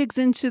really digs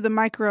into the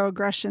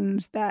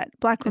microaggressions that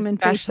Black women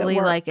face at especially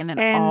work. like in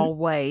an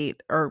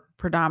all-white or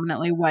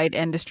predominantly white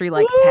industry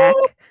like tech.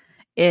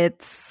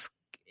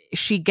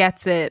 She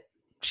gets it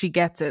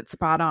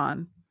spot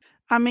on.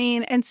 I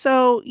mean, and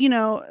so,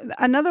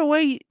 another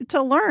way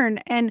to learn.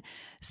 And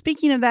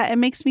speaking of that, it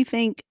makes me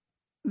think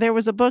there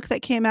was a book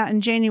that came out in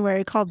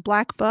January called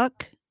Black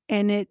Buck,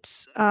 and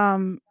it's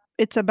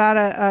about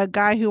a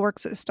guy who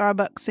works at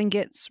Starbucks and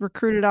gets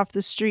recruited off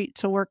the street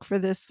to work for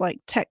this like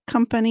tech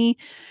company,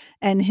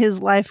 and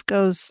his life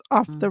goes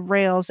off the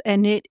rails.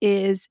 And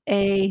it's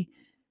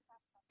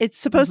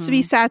supposed to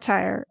be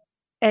satire,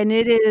 and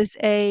it is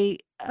a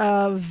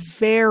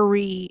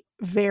very,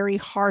 very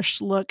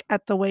harsh look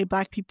at the way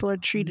Black people are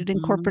treated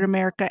in corporate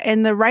America.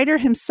 And the writer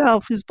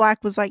himself, who's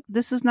Black, was like,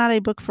 this is not a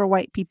book for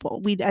white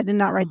people. I did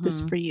not write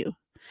this for you.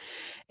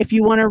 If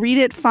you want to read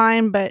it,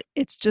 fine, but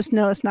it's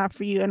not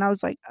for you. And I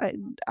was like,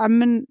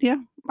 I'm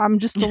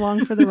just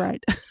along for the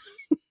ride.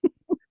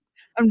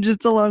 I'm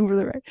just along for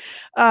the ride.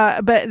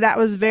 But that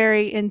was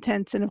very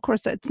intense. And of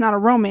course, it's not a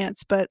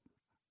romance, but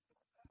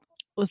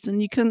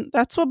listen,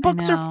 that's what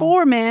books are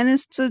for, man,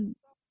 is to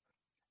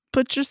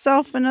put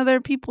yourself in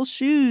other people's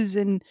shoes.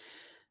 And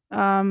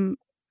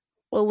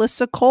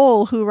Alyssa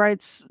Cole, who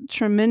writes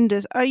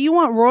tremendous. You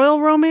want royal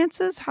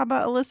romances? How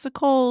about Alyssa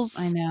Cole's?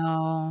 I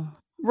know.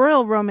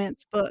 royal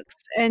romance books,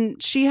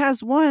 and she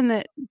has one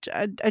that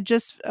I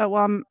just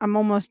I'm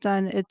almost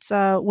done. It's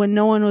When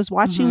No One Was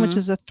Watching, which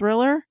is a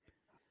thriller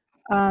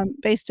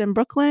based in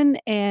Brooklyn,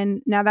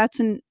 and now that's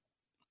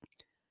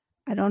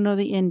I don't know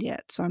the end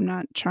yet, so I'm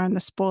not trying to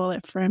spoil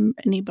it for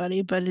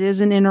anybody, but it is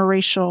an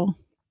interracial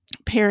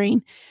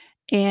pairing,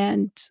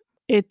 and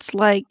it's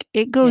like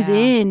it goes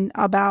in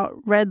about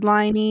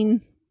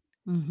redlining,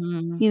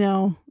 you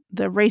know,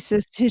 the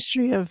racist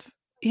history of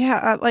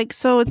like,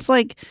 so it's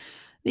like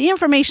the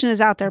information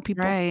is out there,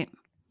 people. Right.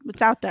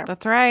 It's out there.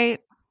 That's right.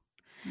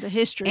 The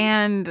history.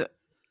 And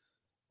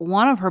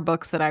one of her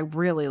books that I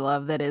really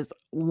love that is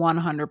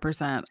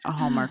 100% a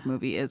Hallmark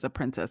movie is A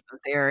Princess in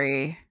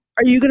Theory.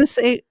 Are you going to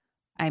say?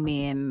 I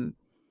mean,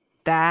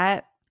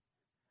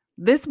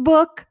 this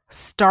book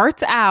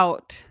starts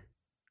out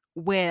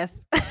with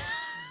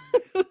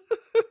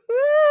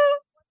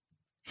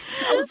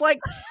I was like,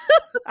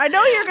 I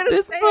know you're going to say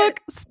this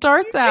book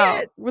starts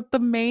out with the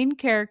main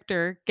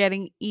character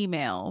getting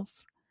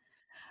emails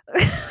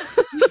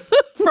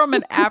from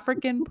an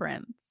African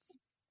prince.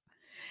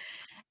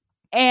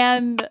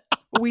 And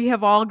we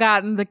have all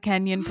gotten the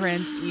Kenyan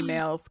prince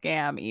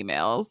scam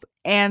emails.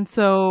 And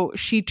so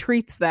she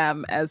treats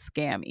them as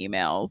scam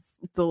emails.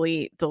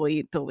 Delete,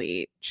 delete,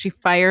 delete. She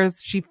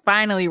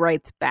finally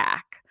writes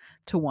back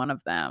to one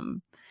of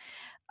them.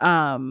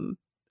 And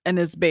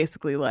is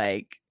basically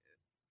like,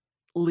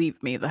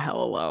 leave me the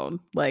hell alone.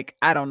 Like,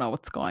 I don't know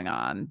what's going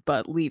on,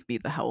 but leave me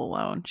the hell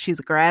alone. She's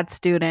a grad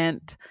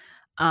student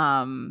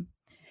in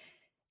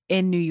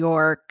New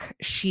York.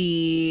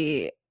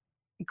 She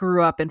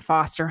grew up in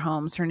foster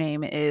homes. Her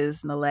name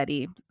is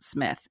Naledi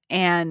Smith.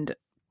 And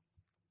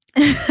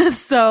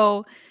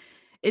so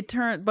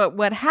but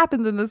what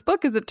happens in this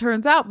book is it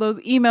turns out those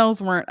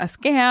emails weren't a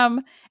scam,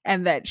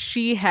 and that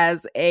she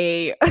has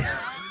a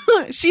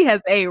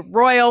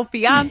royal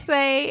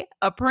fiance,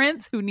 a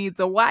prince who needs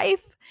a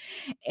wife,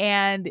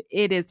 and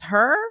it is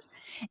her,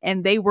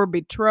 and they were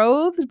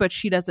betrothed, but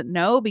she doesn't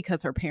know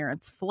because her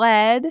parents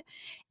fled.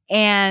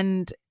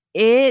 And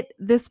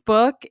this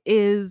book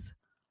is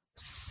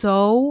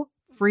so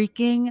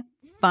freaking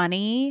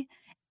funny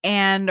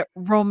and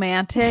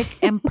romantic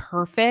and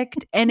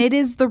perfect. And it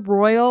is the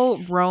royal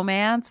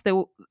romance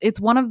it's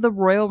one of the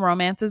royal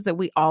romances that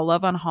we all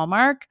love on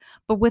Hallmark,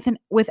 but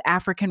with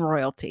African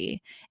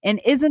royalty. And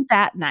isn't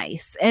that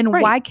nice? And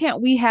why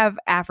can't we have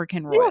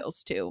African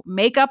royals too?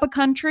 Make up a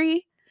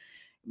country,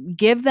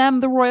 give them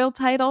the royal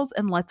titles,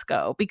 and let's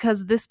go.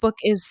 Because this book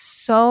is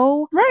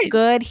so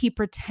good. He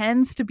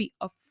pretends to be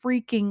a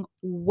freaking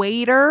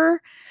waiter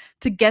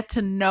to get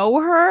to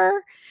know her.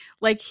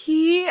 Like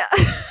she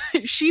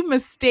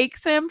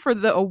mistakes him for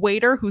a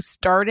waiter who's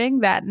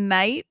starting that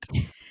night.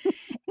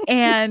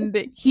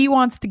 And he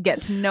wants to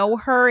get to know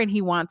her, and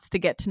he wants to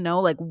get to know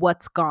like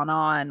what's gone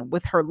on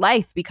with her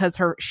life, because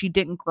she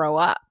didn't grow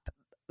up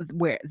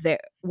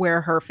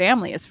where her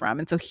family is from.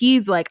 And so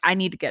he's like, I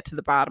need to get to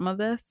the bottom of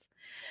this.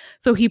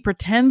 So he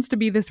pretends to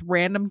be this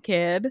random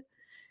kid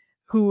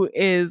who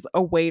is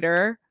a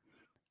waiter.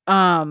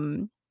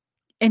 And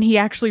he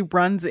actually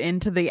runs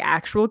into the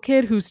actual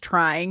kid who's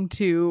trying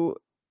to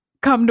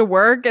come to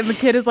work. And the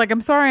kid is like, I'm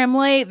sorry, I'm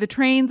late. The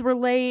trains were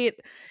late.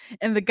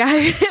 And the guy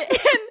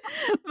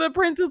and the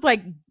prince is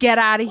like, get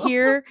out of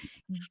here.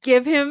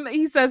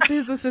 He says to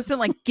his assistant,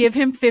 like, give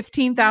him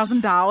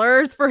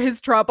 $15,000 for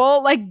his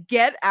trouble. Like,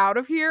 get out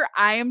of here.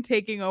 I am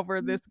taking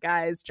over this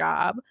guy's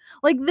job.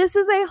 Like, this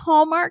is a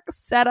Hallmark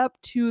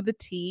setup to the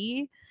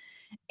T.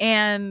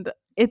 And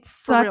it's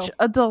such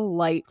a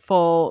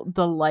delightful,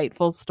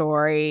 delightful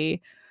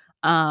story.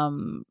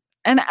 And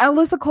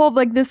Alyssa Cole,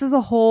 like, this is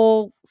a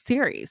whole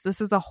series.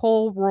 This is a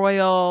whole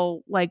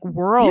royal like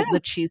world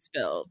that she's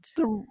built.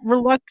 The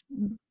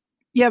Reluctant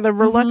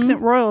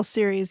Royal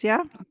series,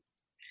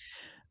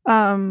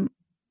 and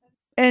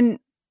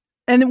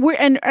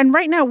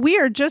right now we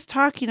are just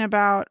talking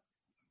about,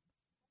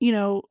 you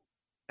know,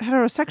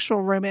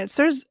 heterosexual romance.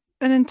 There's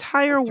an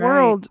entire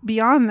world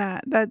beyond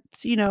that.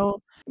 That's, you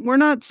know, we're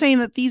not saying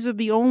that these are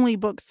the only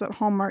books that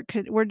Hallmark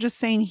could. We're just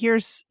saying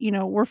here's, you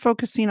know, we're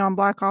focusing on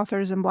Black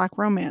authors and Black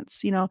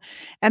romance, you know,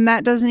 and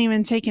that doesn't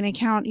even take into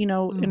account, you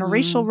know,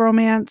 interracial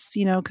romance,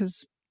 you know,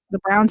 because the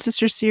Brown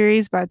Sisters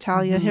series by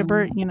Talia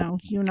Hibbert, you know,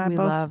 you and I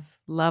both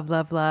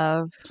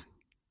love.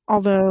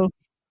 Although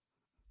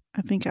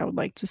I think I would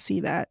like to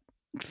see that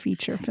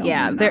feature film.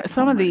 Yeah, there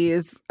some Hallmark. Of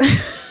these.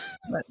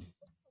 But,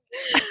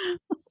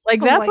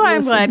 like, that's why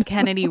I'm glad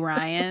Kennedy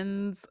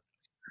Ryan's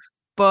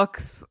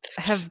books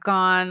have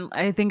gone.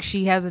 I think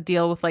she has a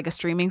deal with like a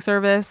streaming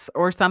service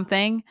or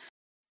something.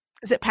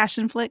 Is it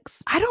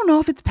Passionflix? I don't know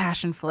if it's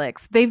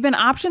Passionflix. They've been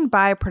optioned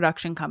by a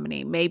production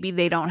company. Maybe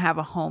they don't have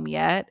a home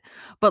yet,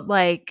 but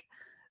like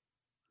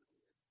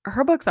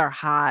her books are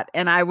hot,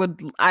 and I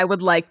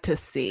would like to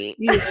see.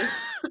 Yeah.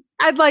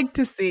 I'd like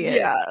to see it.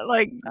 Yeah,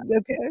 like,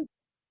 okay.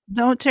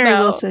 Don't Terry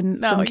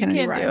Wilson some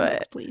Kennedy Ryan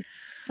books, please.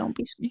 Don't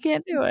be. You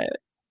can't do it.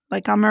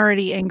 Like, I'm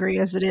already angry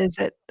as it is.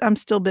 I'm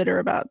still bitter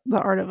about The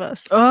Art of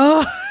Us.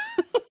 Oh.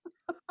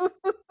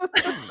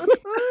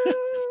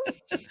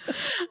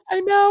 I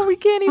know we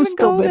can't even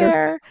still go bitter.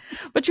 there.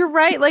 But you're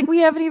right. Like, we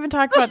haven't even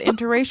talked about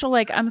interracial.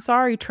 Like, I'm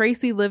sorry,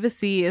 Tracy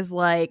Livesey is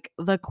like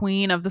the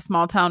queen of the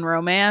small town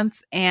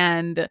romance,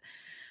 and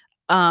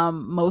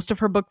most of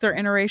her books are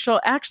interracial.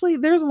 Actually,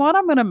 there's one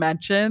I'm going to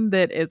mention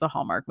that is a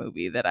Hallmark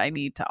movie that I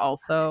need to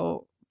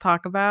also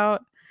talk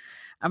about.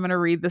 I'm going to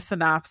read the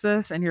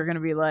synopsis, and you're going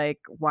to be like,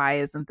 why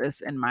isn't this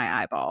in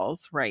my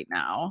eyeballs right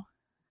now?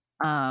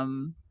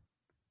 I'm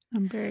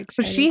very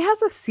So excited. she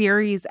has a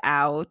series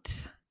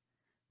out.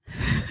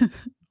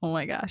 Oh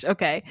my gosh.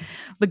 Okay.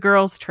 The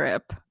Girls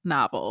Trip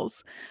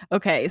novels.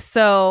 Okay.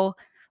 So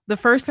the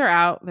first are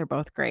out. They're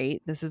both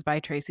great. This is by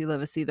Tracy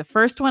Livesey. The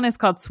first one is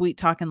called Sweet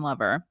Talkin'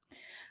 Lover.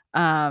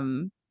 Let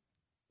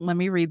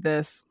me read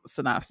this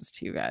synopsis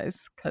to you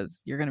guys,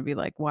 because you're going to be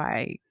like,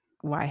 why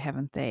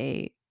haven't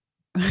they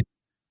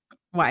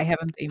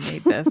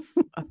made this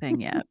a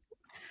thing yet?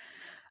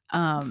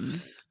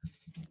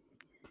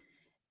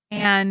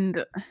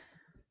 And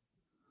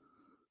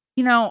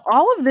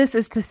all of this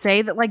is to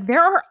say that, like,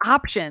 there are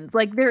options.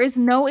 Like, there is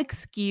no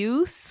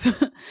excuse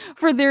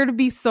for there to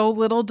be so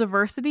little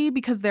diversity,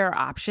 because there are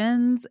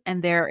options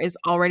and there is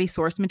already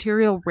source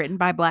material written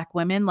by Black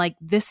women. Like,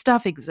 this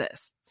stuff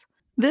exists.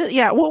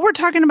 What we're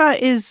talking about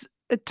is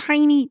a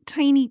tiny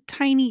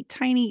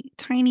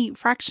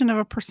fraction of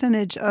a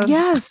percentage of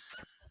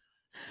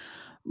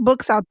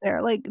books out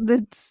there. Like,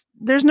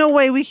 there's no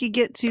way we could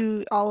get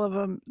to all of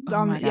them.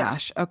 Oh my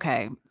gosh.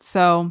 Okay.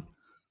 So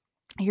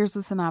here's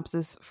the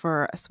synopsis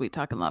for A Sweet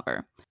Talkin'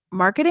 Lover.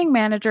 Marketing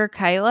manager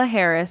Kyla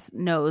Harris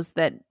knows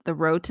that the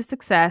road to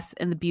success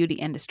in the beauty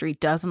industry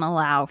doesn't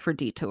allow for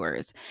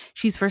detours.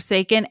 She's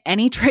forsaken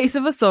any trace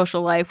of a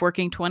social life,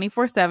 working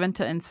 24/7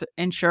 to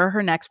ensure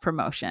her next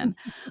promotion.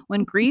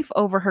 When grief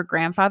over her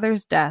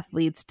grandfather's death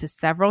leads to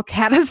several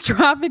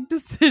catastrophic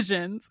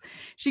decisions,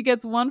 she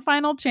gets one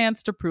final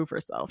chance to prove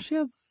herself. She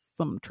has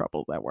some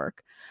troubles at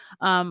work.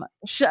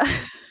 She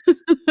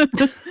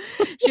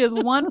has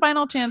one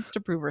final chance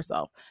to prove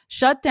herself.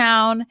 Shut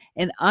down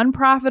an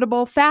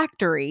unprofitable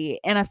factory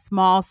in a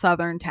small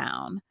southern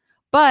town.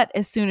 But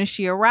as soon as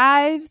she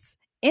arrives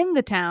in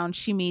the town,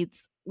 she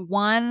meets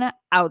one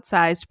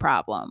outsized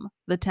problem: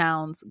 the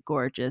town's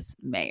gorgeous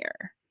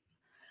mayor.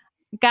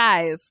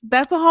 Guys,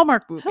 that's a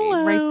Hallmark movie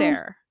right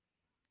there.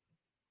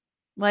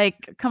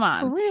 Like, come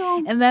on. For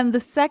real. And then the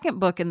second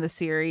book in the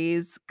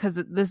series, because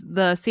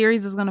the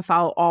series is going to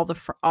follow all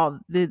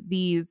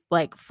these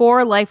like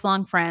 4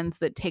 lifelong friends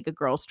that take a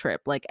girls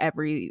trip like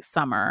every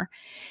summer.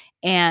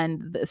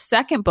 And the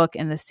second book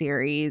in the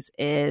series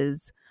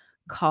is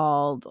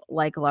called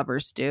Like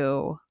Lovers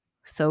Do.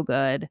 So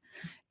good.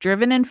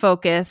 Driven and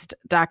focused,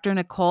 Dr.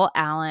 Nicole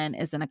Allen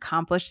is an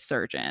accomplished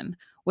surgeon.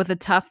 With a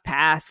tough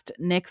past,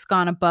 Nick's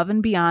gone above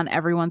and beyond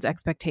everyone's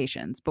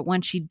expectations. But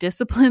when she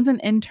disciplines an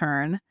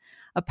intern,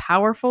 a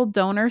powerful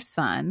donor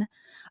son,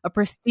 a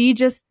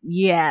prestigious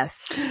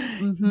Yes.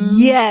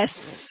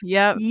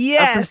 Yep.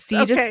 A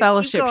prestigious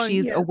fellowship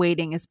she's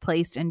awaiting is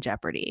placed in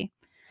jeopardy.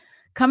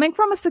 Coming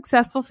from a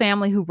successful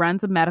family who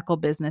runs a medical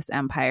business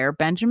empire,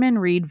 Benjamin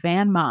Reed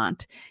Van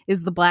Mont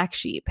is the black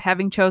sheep,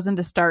 having chosen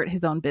to start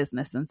his own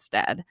business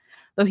instead.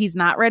 Though he's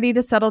not ready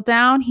to settle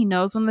down, he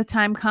knows when the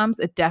time comes,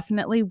 it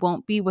definitely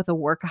won't be with a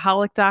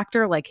workaholic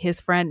doctor like his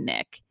friend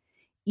Nick,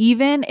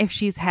 even if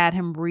she's had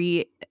him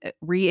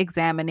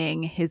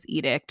re-examining his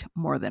edict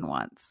more than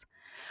once.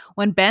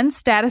 When Ben's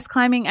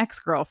status-climbing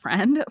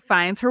ex-girlfriend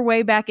finds her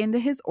way back into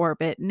his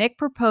orbit, Nick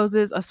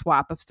proposes a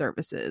swap of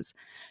services.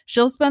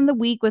 She'll spend the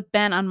week with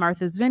Ben on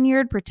Martha's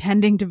Vineyard,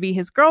 pretending to be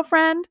his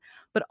girlfriend,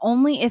 but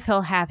only if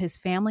he'll have his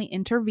family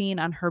intervene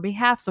on her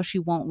behalf so she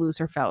won't lose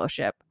her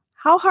fellowship.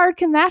 How hard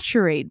can that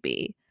charade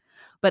be?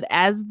 But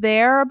as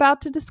they're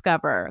about to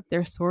discover,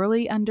 they've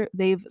sorely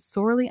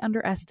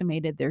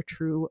underestimated their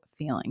true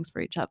feelings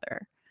for each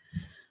other.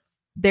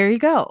 There you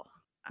go.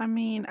 I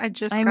mean, I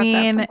got that from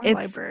my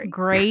it's library.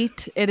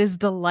 Great. It is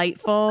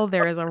delightful.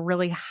 There is a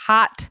really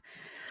hot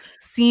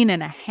scene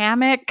in a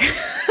hammock.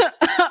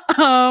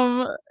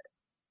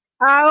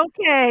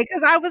 Okay,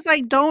 because I was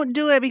like, don't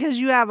do it because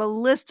you have a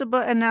list of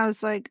books, and I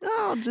was like,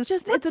 oh,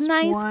 just it's a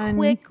nice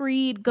quick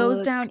read,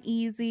 goes down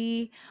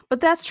easy.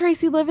 But that's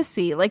Tracy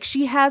Livesey. Like,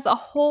 she has a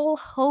whole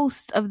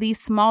host of these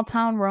small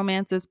town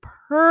romances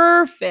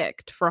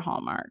perfect for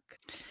Hallmark.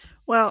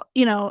 Well,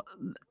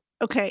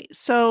 okay,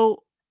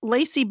 so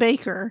Lacey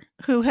Baker,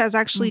 who has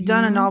actually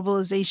done a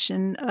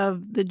novelization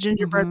of the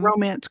Gingerbread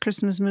Romance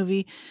Christmas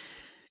movie,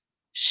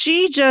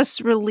 she just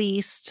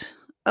released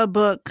a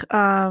book.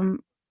 I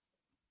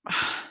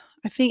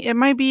think it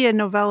might be a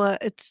novella.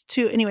 It's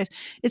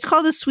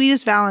called The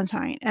Sweetest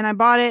Valentine, and I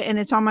bought it, and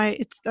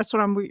that's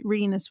what I'm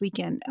reading this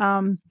weekend.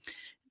 I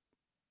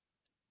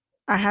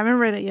haven't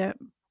read it yet,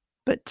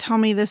 but tell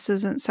me this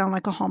doesn't sound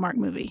like a Hallmark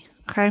movie.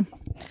 Okay.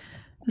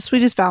 The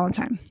Sweetest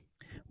Valentine.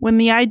 When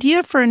the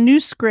idea for a new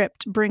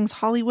script brings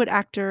Hollywood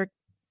actor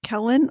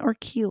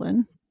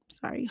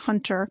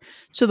Hunter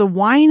to the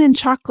Wine and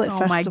Chocolate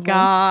Festival. Oh my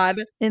God.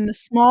 In the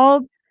small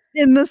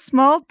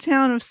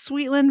town of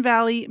Sweetland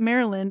Valley,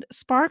 Maryland,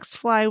 sparks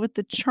fly with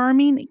the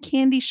charming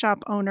candy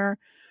shop owner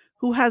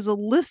who has a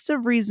list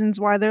of reasons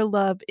why their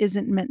love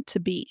isn't meant to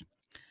be.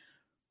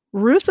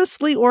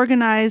 Ruthlessly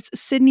organized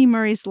Sydney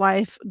Murray's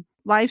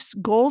life's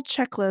gold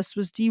checklist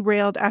was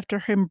derailed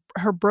after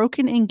her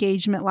broken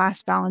engagement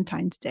last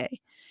Valentine's Day.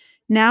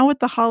 Now, with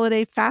the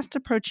holiday fast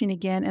approaching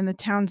again and the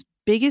town's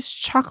biggest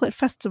chocolate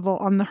festival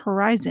on the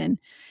horizon,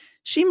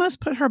 she must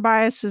put her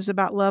biases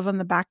about love on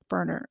the back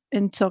burner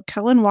until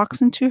Kellen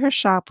walks into her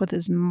shop with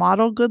his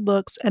model good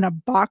looks and a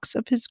box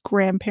of his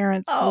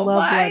grandparents'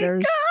 love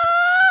letters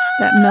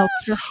that melt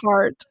your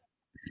heart.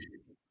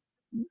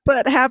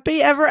 But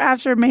happy ever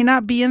after may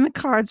not be in the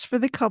cards for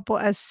the couple,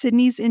 as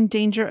Sydney's in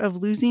danger of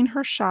losing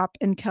her shop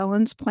and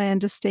Kellen's plan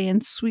to stay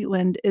in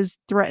Sweetland is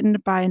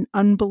threatened by an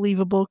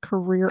unbelievable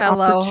career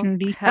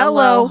opportunity.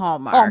 Hello,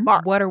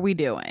 Hallmark. What are we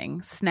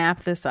doing?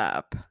 Snap this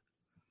up.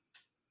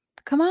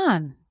 Come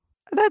on.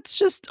 That's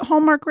just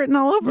Hallmark written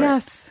all over.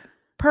 Yes.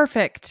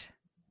 Perfect.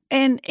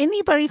 And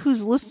anybody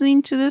who's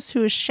listening to this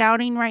who is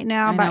shouting right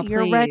now about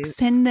your wreck,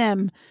 send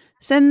them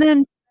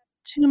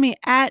to me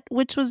at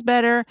which was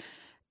better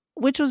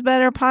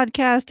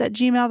podcast at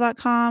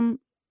gmail.com,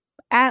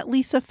 at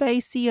Lisa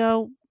Faye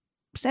CO.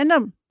 Send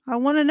them. I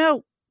want to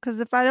know, because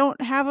if I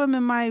don't have them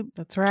in my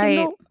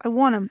Kindle, I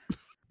want them.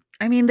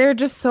 I mean, there are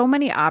just so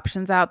many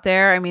options out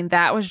there. I mean,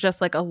 that was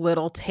just like a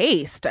little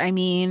taste. I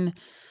mean,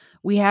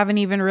 we haven't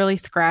even really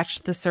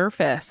scratched the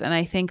surface. And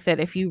I think that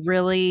if you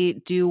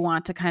really do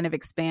want to kind of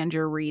expand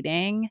your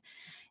reading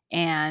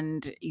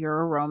and you're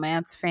a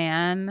romance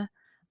fan,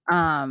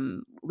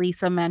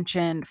 Lisa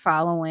mentioned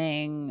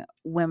following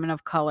Women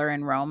of Color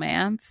in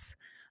Romance.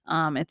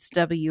 It's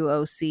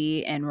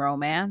WOC in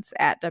Romance,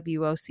 at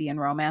WOC in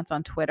Romance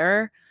on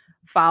Twitter.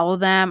 Follow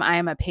them. I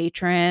am a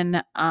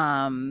patron.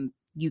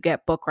 You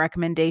get book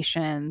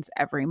recommendations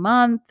every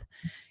month.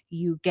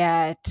 You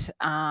get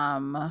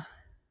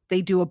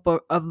they do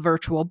a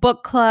virtual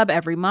book club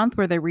every month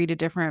where they read a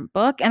different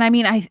book. And I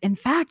mean, I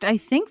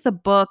think the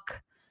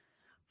book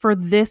for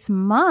this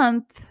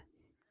month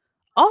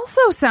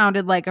also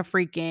sounded like a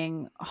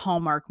freaking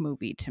Hallmark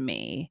movie to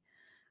me.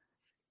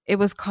 It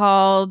was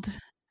called,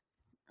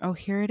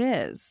 here it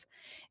is.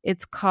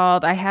 It's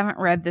called, I haven't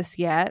read this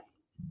yet,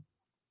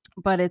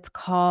 but it's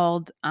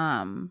called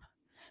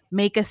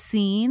Make a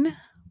Scene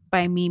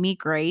by Mimi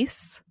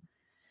Grace.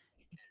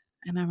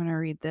 And I'm going to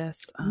read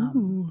this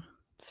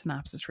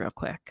synopsis real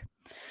quick.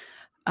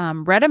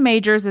 Retta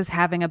Majors is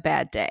having a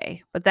bad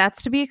day, but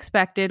that's to be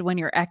expected when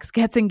your ex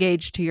gets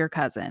engaged to your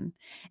cousin.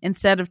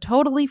 Instead of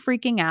totally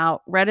freaking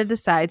out, Retta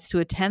decides to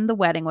attend the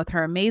wedding with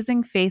her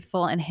amazing,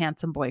 faithful, and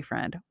handsome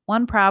boyfriend.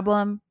 One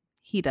problem,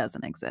 he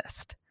doesn't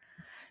exist.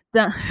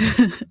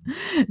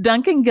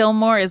 Duncan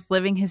Gilmore is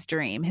living his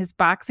dream. His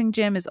boxing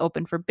gym is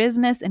open for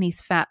business, and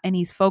he's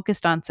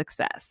focused on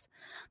success.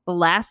 The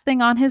last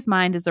thing on his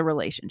mind is a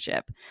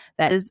relationship.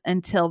 That is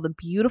until the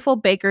beautiful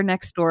baker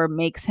next door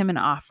makes him an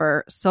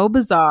offer so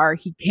bizarre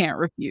he can't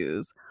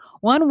refuse.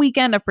 One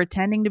weekend of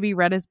pretending to be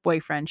Retta's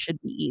boyfriend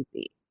should be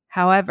easy.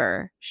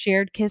 However,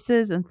 shared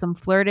kisses and some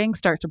flirting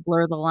start to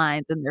blur the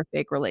lines in their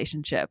fake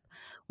relationship.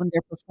 When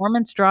their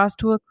performance draws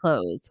to a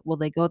close, will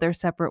they go their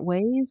separate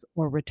ways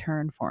or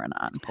return for an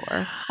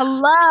encore?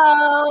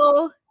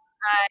 Hello.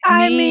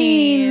 I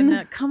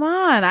mean, come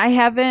on. I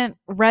haven't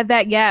read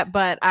that yet,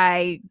 but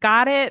I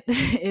got it.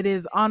 It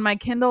is on my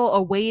Kindle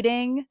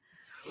awaiting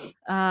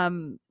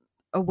my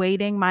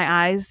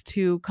eyes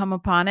to come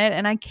upon it.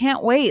 And I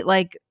can't wait.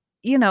 Like,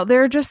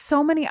 there are just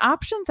so many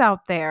options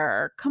out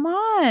there. Come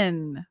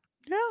on.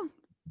 Yeah.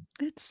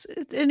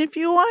 And if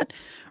you want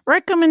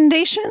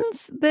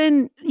recommendations,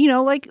 then,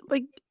 like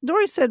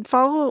Dory said,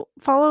 follow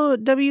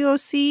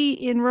WOC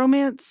in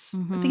Romance.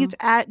 Mm-hmm. I think it's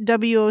at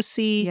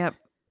WOC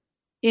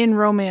in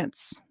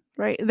Romance,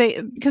 right?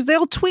 Because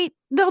they'll tweet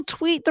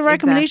the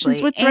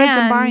recommendations with threads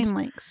and buying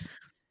links.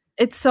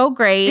 It's so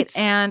great.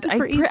 And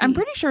I'm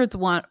pretty sure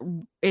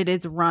it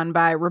is run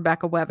by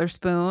Rebecca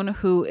Weatherspoon,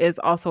 who is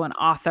also an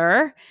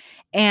author.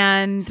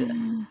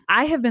 And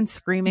I have been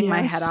screaming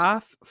my head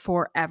off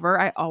forever.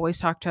 I always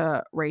talk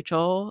to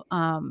Rachel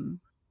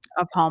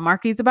of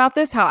Hallmarkies about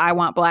this, how I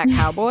want black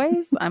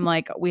cowboys. I'm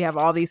like, we have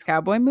all these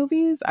cowboy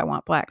movies. I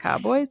want black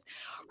cowboys.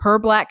 Her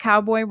Black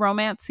Cowboy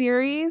romance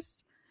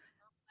series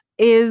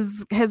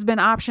has been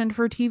optioned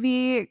for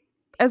TV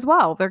as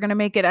well. They're going to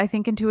make it, I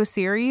think, into a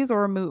series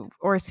or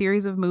a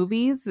series of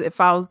movies. It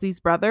follows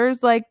these brothers,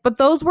 but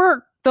those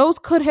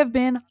could have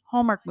been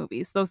Hallmark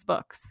movies, those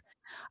books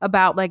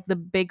about like the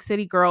big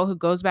city girl who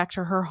goes back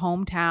to her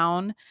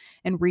hometown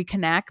and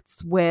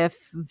reconnects with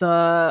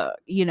the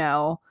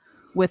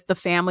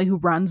family who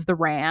runs the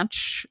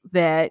ranch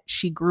that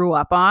she grew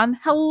up on.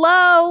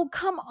 Hello,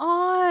 come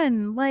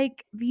on.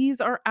 Like,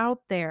 these are out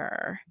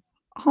there.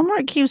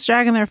 Hallmark keeps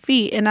dragging their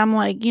feet, and I'm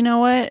like, you know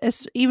what?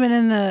 It's even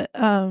in the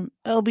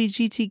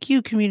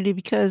LGBTQ community,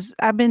 because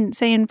I've been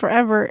saying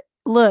forever,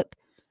 look,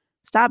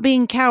 stop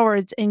being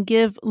cowards and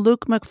give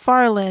Luke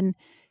McFarlane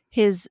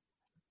his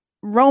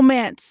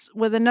romance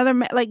with another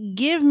man. Like,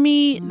 give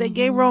me the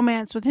gay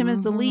romance with him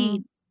as the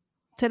lead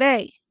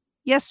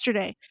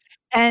yesterday.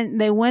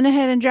 And they went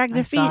ahead and dragged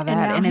their feet, and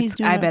now he's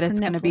doing I bet it's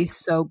going to be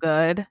so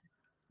good.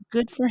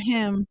 good for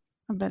him.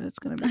 I bet it's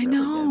going to be I really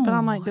know. good. But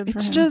I'm like, good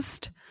it's for him.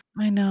 just,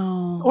 I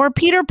know. Or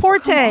Peter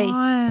Porte.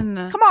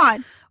 Come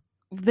on.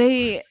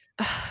 They,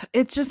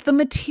 it's just the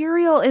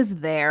material is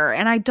there,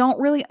 and I don't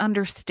really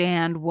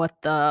understand what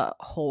the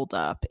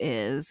holdup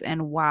is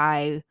and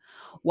why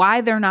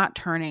they're not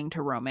turning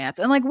to romance.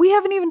 And like, we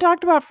haven't even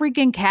talked about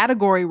freaking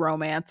category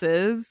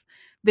romances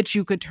that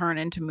you could turn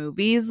into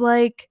movies.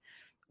 Like,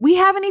 we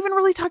haven't even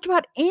really talked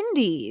about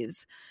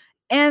indies,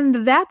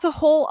 and that's a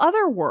whole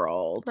other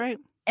world. right.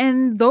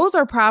 And those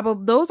are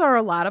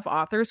a lot of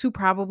authors who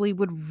probably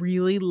would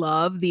really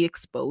love the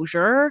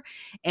exposure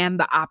and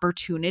the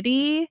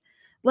opportunity.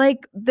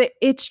 Like,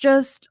 it's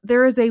just,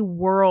 there is a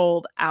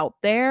world out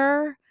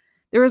there.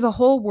 There is a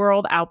whole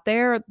world out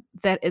there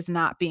that is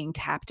not being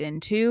tapped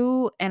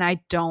into, and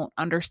I don't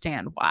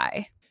understand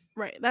why.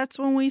 Right. That's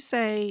when we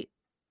say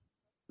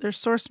there's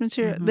source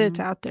material that's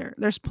out there.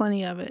 There's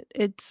plenty of it.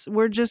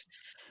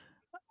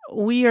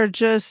 We are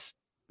just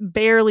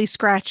barely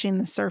scratching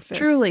the surface.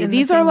 Truly,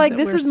 these are like,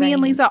 this is me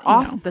and Lisa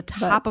off the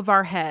top of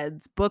our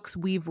heads, books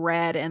we've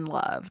read and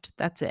loved.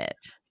 That's it.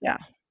 Yeah.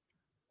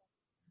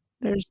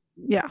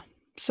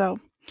 So,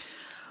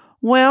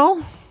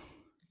 well,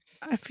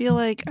 I feel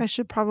like I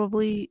should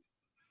probably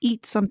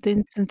eat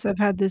something since I've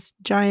had this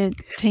giant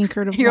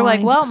tankard of You're wine.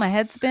 like, well, my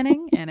head's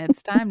spinning and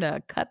it's time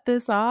to cut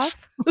this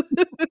off.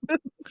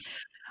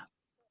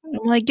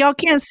 I'm like, y'all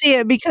can't see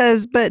it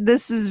but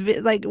this is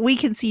like, we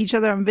can see each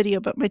other on video,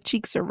 but my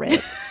cheeks are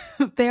red.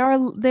 They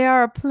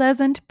are a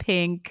pleasant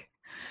pink.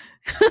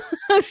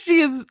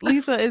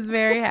 Lisa is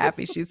very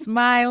happy. She's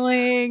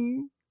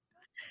smiling.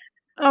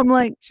 I'm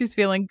like, she's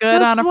feeling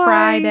good on a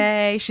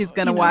Friday. She's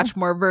going to watch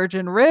more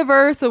Virgin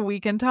River so we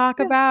can talk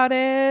about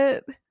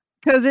it.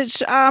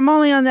 Because I'm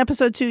only on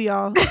episode 2,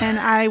 y'all. And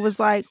I was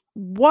like,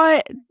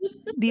 what?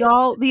 The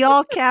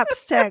all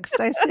caps text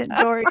I sent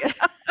Dorian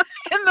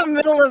in the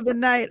middle of the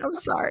night. I'm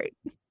sorry.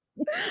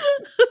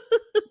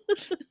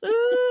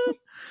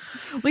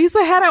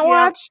 Lisa hadn't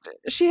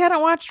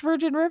watched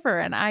Virgin River,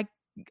 and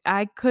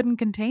I couldn't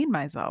contain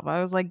myself. I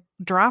was like,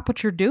 drop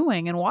what you're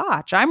doing and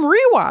watch. I'm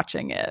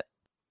rewatching it.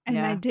 And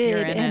I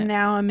did, and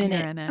now I'm in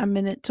it. I'm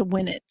in it to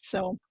win it.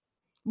 So,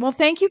 well,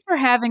 thank you for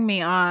having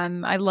me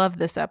on. I love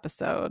this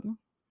episode.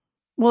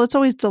 Well, it's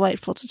always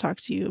delightful to talk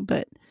to you,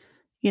 but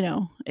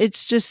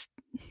it's just,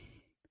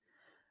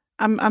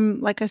 I'm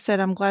like I said,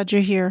 I'm glad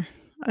you're here,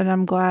 and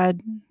I'm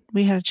glad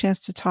we had a chance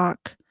to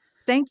talk.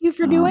 Thank you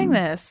for doing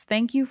this.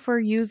 Thank you for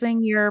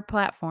using your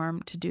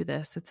platform to do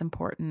this. It's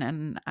important,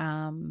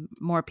 and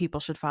more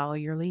people should follow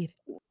your lead.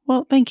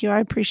 Well, thank you. I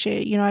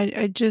appreciate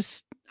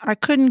it. I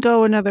couldn't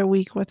go another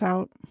week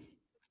without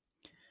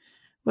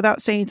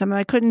saying something.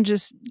 I couldn't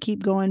just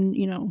keep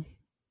going,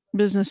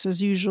 business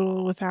as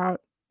usual without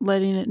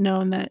letting it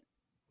known that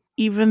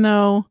even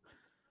though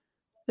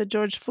the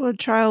George Floyd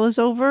trial is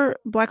over,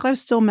 Black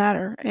lives still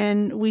matter,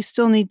 and we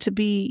still need to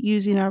be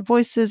using our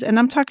voices. And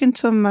I'm talking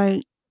to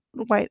my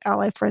white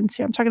ally friends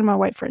here. I'm talking to my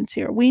white friends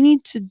here. We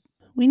need to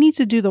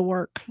do the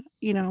work.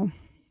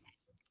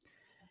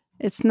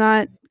 It's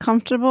not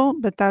comfortable,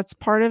 but that's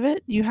part of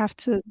it. You have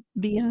to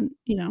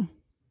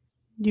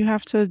you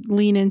have to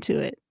lean into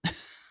it.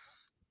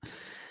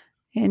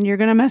 And you're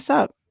going to mess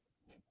up.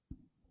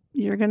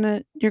 You're going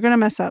to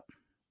mess up.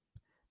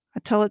 I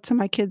tell it to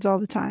my kids all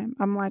the time.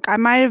 I'm like, I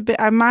might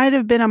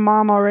have been a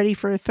mom already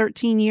for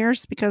 13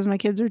 years because my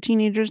kids are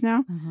teenagers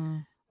now,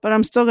 but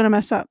I'm still going to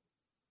mess up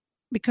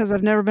because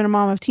I've never been a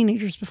mom of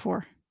teenagers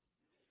before.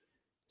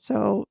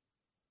 So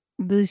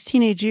these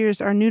teenage years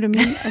are new to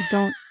me.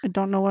 I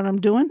don't know what I'm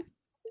doing,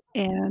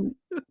 and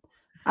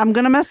I'm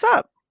going to mess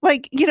up.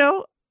 Like,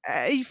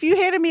 if you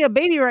handed me a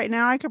baby right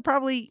now, I could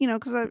probably,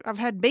 because I've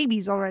had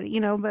babies already,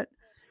 but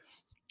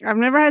I've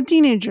never had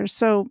teenagers.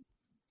 So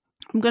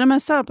I'm going to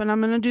mess up, and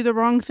I'm going to do the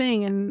wrong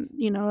thing, and,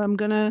 I'm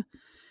going to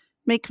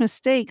make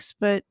mistakes,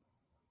 but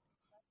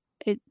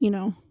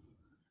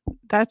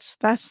that's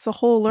the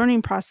whole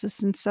learning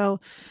process. And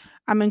so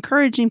I'm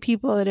encouraging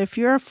people that if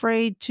you're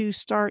afraid to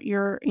start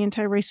your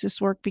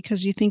anti-racist work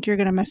because you think you're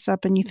going to mess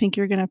up and you think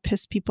you're going to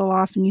piss people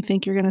off and you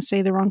think you're going to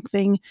say the wrong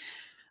thing,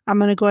 I'm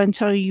going to go ahead and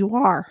tell you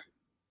are.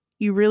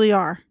 You really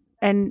are.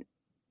 And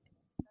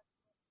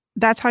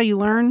that's how you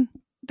learn.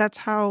 That's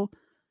how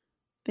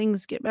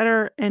things get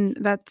better. And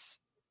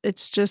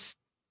it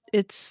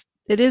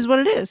is what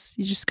it is.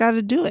 You just got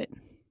to do it.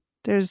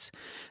 There's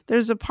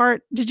a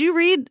part. Did you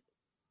read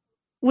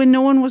When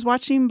No One Was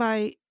Watching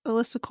by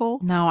Alyssa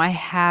Cole? No, I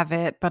have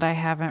it, but I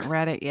haven't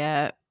read it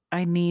yet.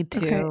 I need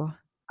to. Okay.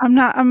 I'm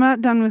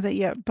not done with it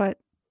yet, but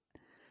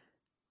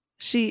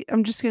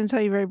I'm just going to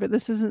tell you but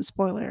this isn't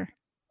spoiler.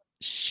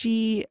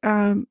 She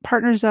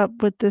partners up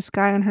with this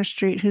guy on her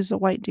street who's a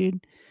white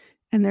dude,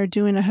 and they're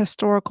doing a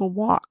historical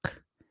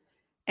walk,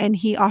 and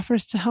he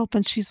offers to help,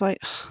 and she's like,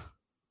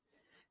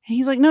 and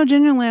he's like, no,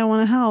 genuinely, I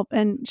want to help.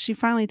 And she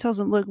finally tells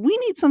him, look, we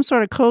need some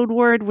sort of code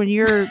word when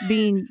you're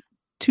being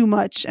too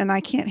much and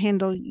I can't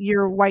handle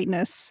your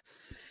whiteness.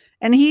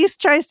 And he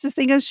tries to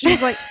think of,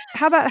 she's like,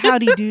 how about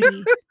howdy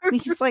doody?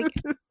 And he's like,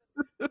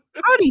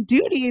 howdy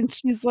doody. And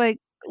she's like,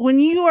 when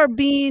you are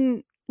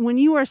being when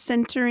you are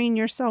centering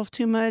yourself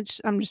too much,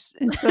 and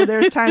so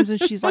there's times when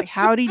she's like,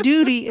 howdy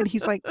doody. And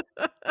he's like,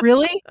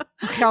 really?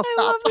 Okay, I'll I stop.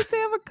 love that they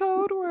have a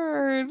code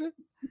word.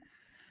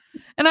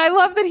 And I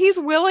love that he's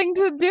willing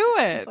to do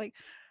it. She's like,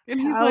 and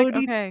he's like,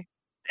 howdy. okay.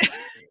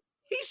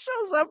 He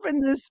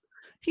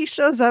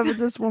shows up at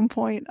this one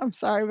point. I'm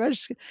sorry, but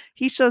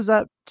he shows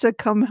up to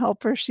come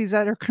help her. She's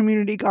at her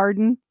community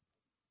garden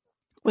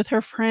with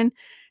her friend,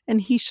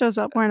 and he shows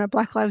up wearing a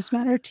Black Lives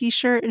Matter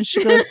t-shirt, and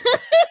she goes,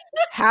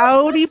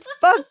 howdy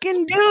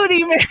fucking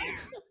doody, man.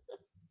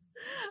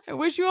 I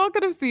wish you all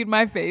could have seen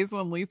my face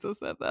when Lisa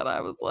said that.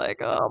 I was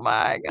like, oh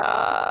my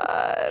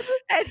God.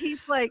 And he's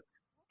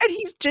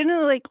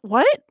genuinely like,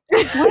 what?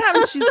 What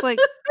happened? She's like,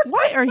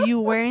 why are you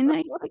wearing that?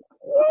 He's like,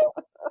 well,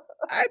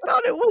 I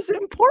thought it was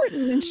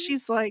important. And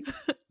she's like,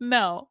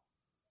 no.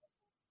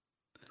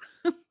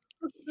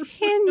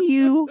 Can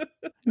you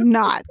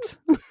not?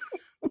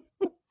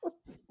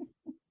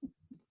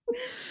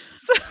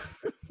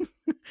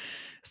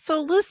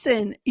 So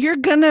listen, you're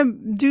gonna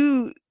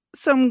do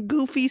some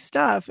goofy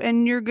stuff,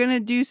 and you're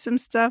gonna do some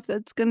stuff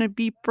that's gonna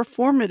be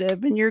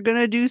performative, and you're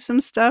gonna do some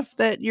stuff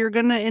that you're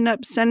gonna end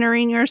up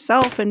centering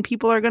yourself, and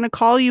people are gonna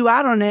call you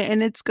out on it,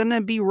 and it's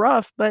gonna be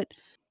rough, but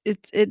it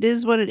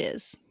is what it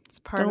is. It's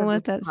part Don't of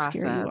let the that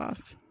process. scare you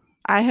off.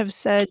 I have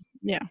said,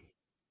 yeah,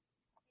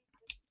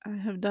 I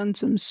have done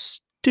some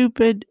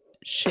stupid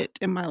shit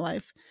in my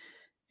life,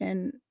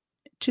 and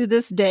to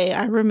this day,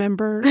 I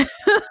remember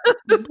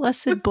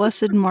blessed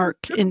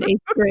Mark in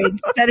 8th grade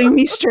setting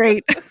me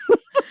straight.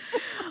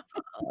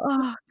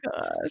 Oh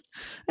gosh.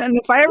 And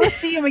if I ever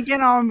see him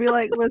again, I'll be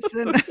like,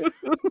 listen,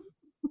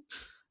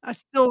 I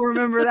still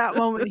remember that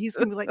moment. He's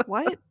gonna be like,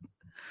 what?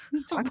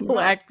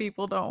 Black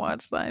people don't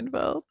watch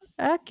Seinfeld.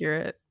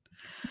 Accurate.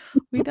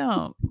 We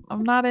don't.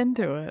 I'm not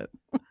into it.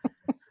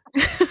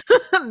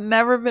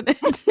 Never been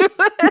into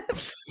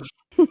it.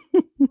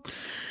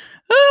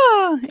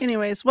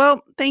 Anyways,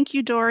 well, thank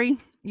you, Dory.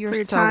 You're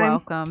your so time.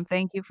 welcome.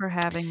 Thank you for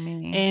having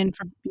me. And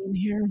for being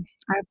here.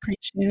 I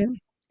appreciate it.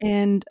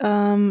 And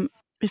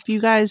if you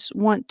guys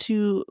want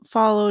to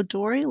follow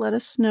Dory, let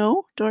us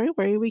know, Dory,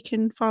 where we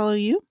can follow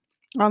you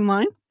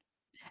online.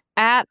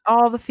 At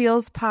All the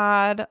Feels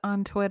Pod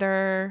on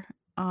Twitter,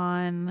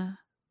 on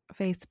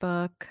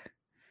Facebook.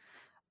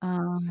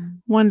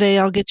 One day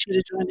I'll get you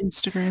to join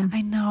Instagram.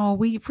 I know,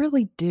 we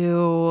really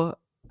do.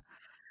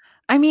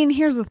 I mean,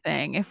 here's the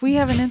thing. If we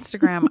have an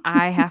Instagram,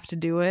 I have to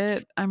do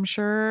it, I'm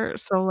sure.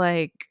 So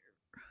like,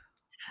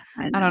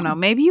 I don't know.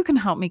 Maybe you can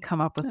help me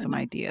come up with some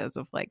ideas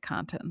of like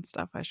content and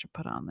stuff I should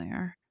put on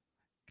there.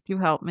 Could you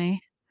help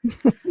me?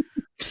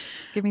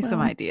 Give me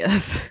some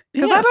ideas.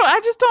 Because yes.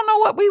 I just don't know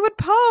what we would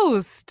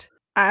post.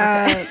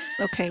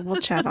 Okay, we'll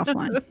chat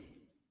offline.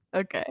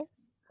 Okay.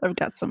 I've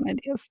got some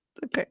ideas.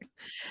 Okay.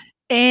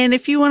 And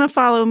if you want to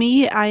follow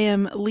me, I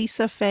am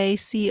Lisa Faye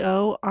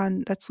CO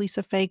that's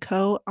Lisa Faye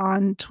Co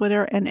on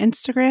Twitter and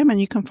Instagram. And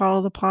you can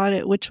follow the pod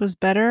at Which Was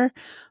Better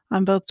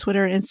on both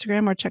Twitter and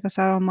Instagram, or check us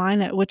out online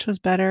at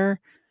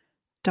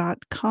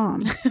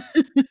whichwasbetter.com.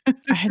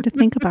 I had to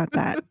think about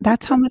that.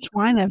 That's how much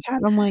wine I've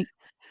had. I'm like,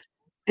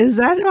 is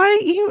that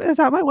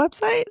my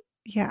website?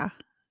 Yeah.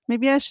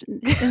 Maybe I should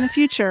in the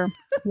future.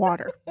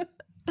 Water.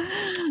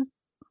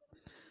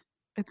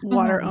 It's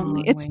water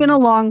only. It's been a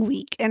long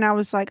week, and I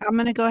was like, I'm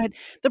gonna go ahead.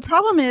 The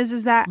problem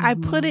is that I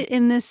put it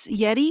in this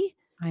Yeti,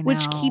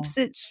 which keeps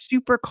it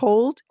super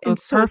cold, so and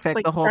so it's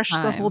like fresh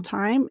time. the whole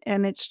time,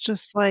 and it's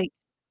just like,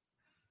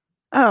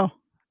 oh,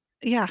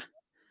 yeah,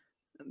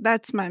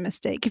 that's my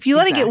mistake. If you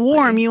let it get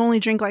warm, you only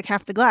drink like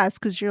half the glass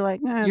because you're like,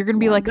 you're gonna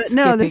be like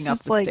skipping up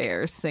the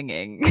stairs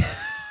singing.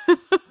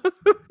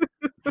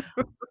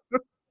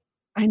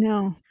 I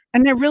know.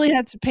 And I really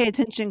had to pay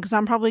attention because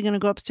I'm probably going to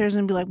go upstairs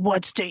and be like,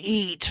 what's to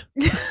eat?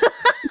 Are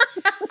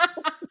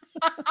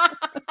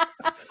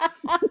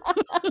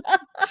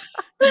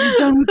you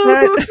done with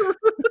that?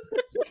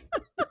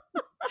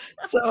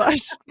 So I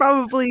should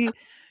probably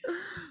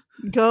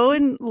go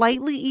and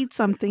lightly eat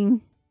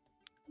something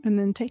and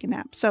then take a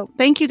nap. So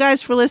thank you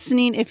guys for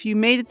listening. If you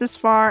made it this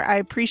far, I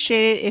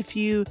appreciate it. If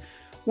you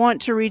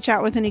want to reach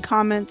out with any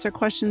comments or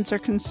questions or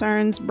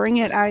concerns, bring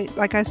it.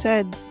 Like I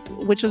said,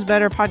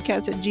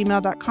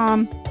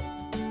 whichwasbetterpodcast@gmail.com.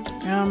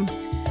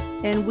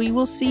 And we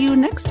will see you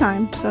next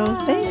time. So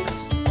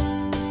thanks.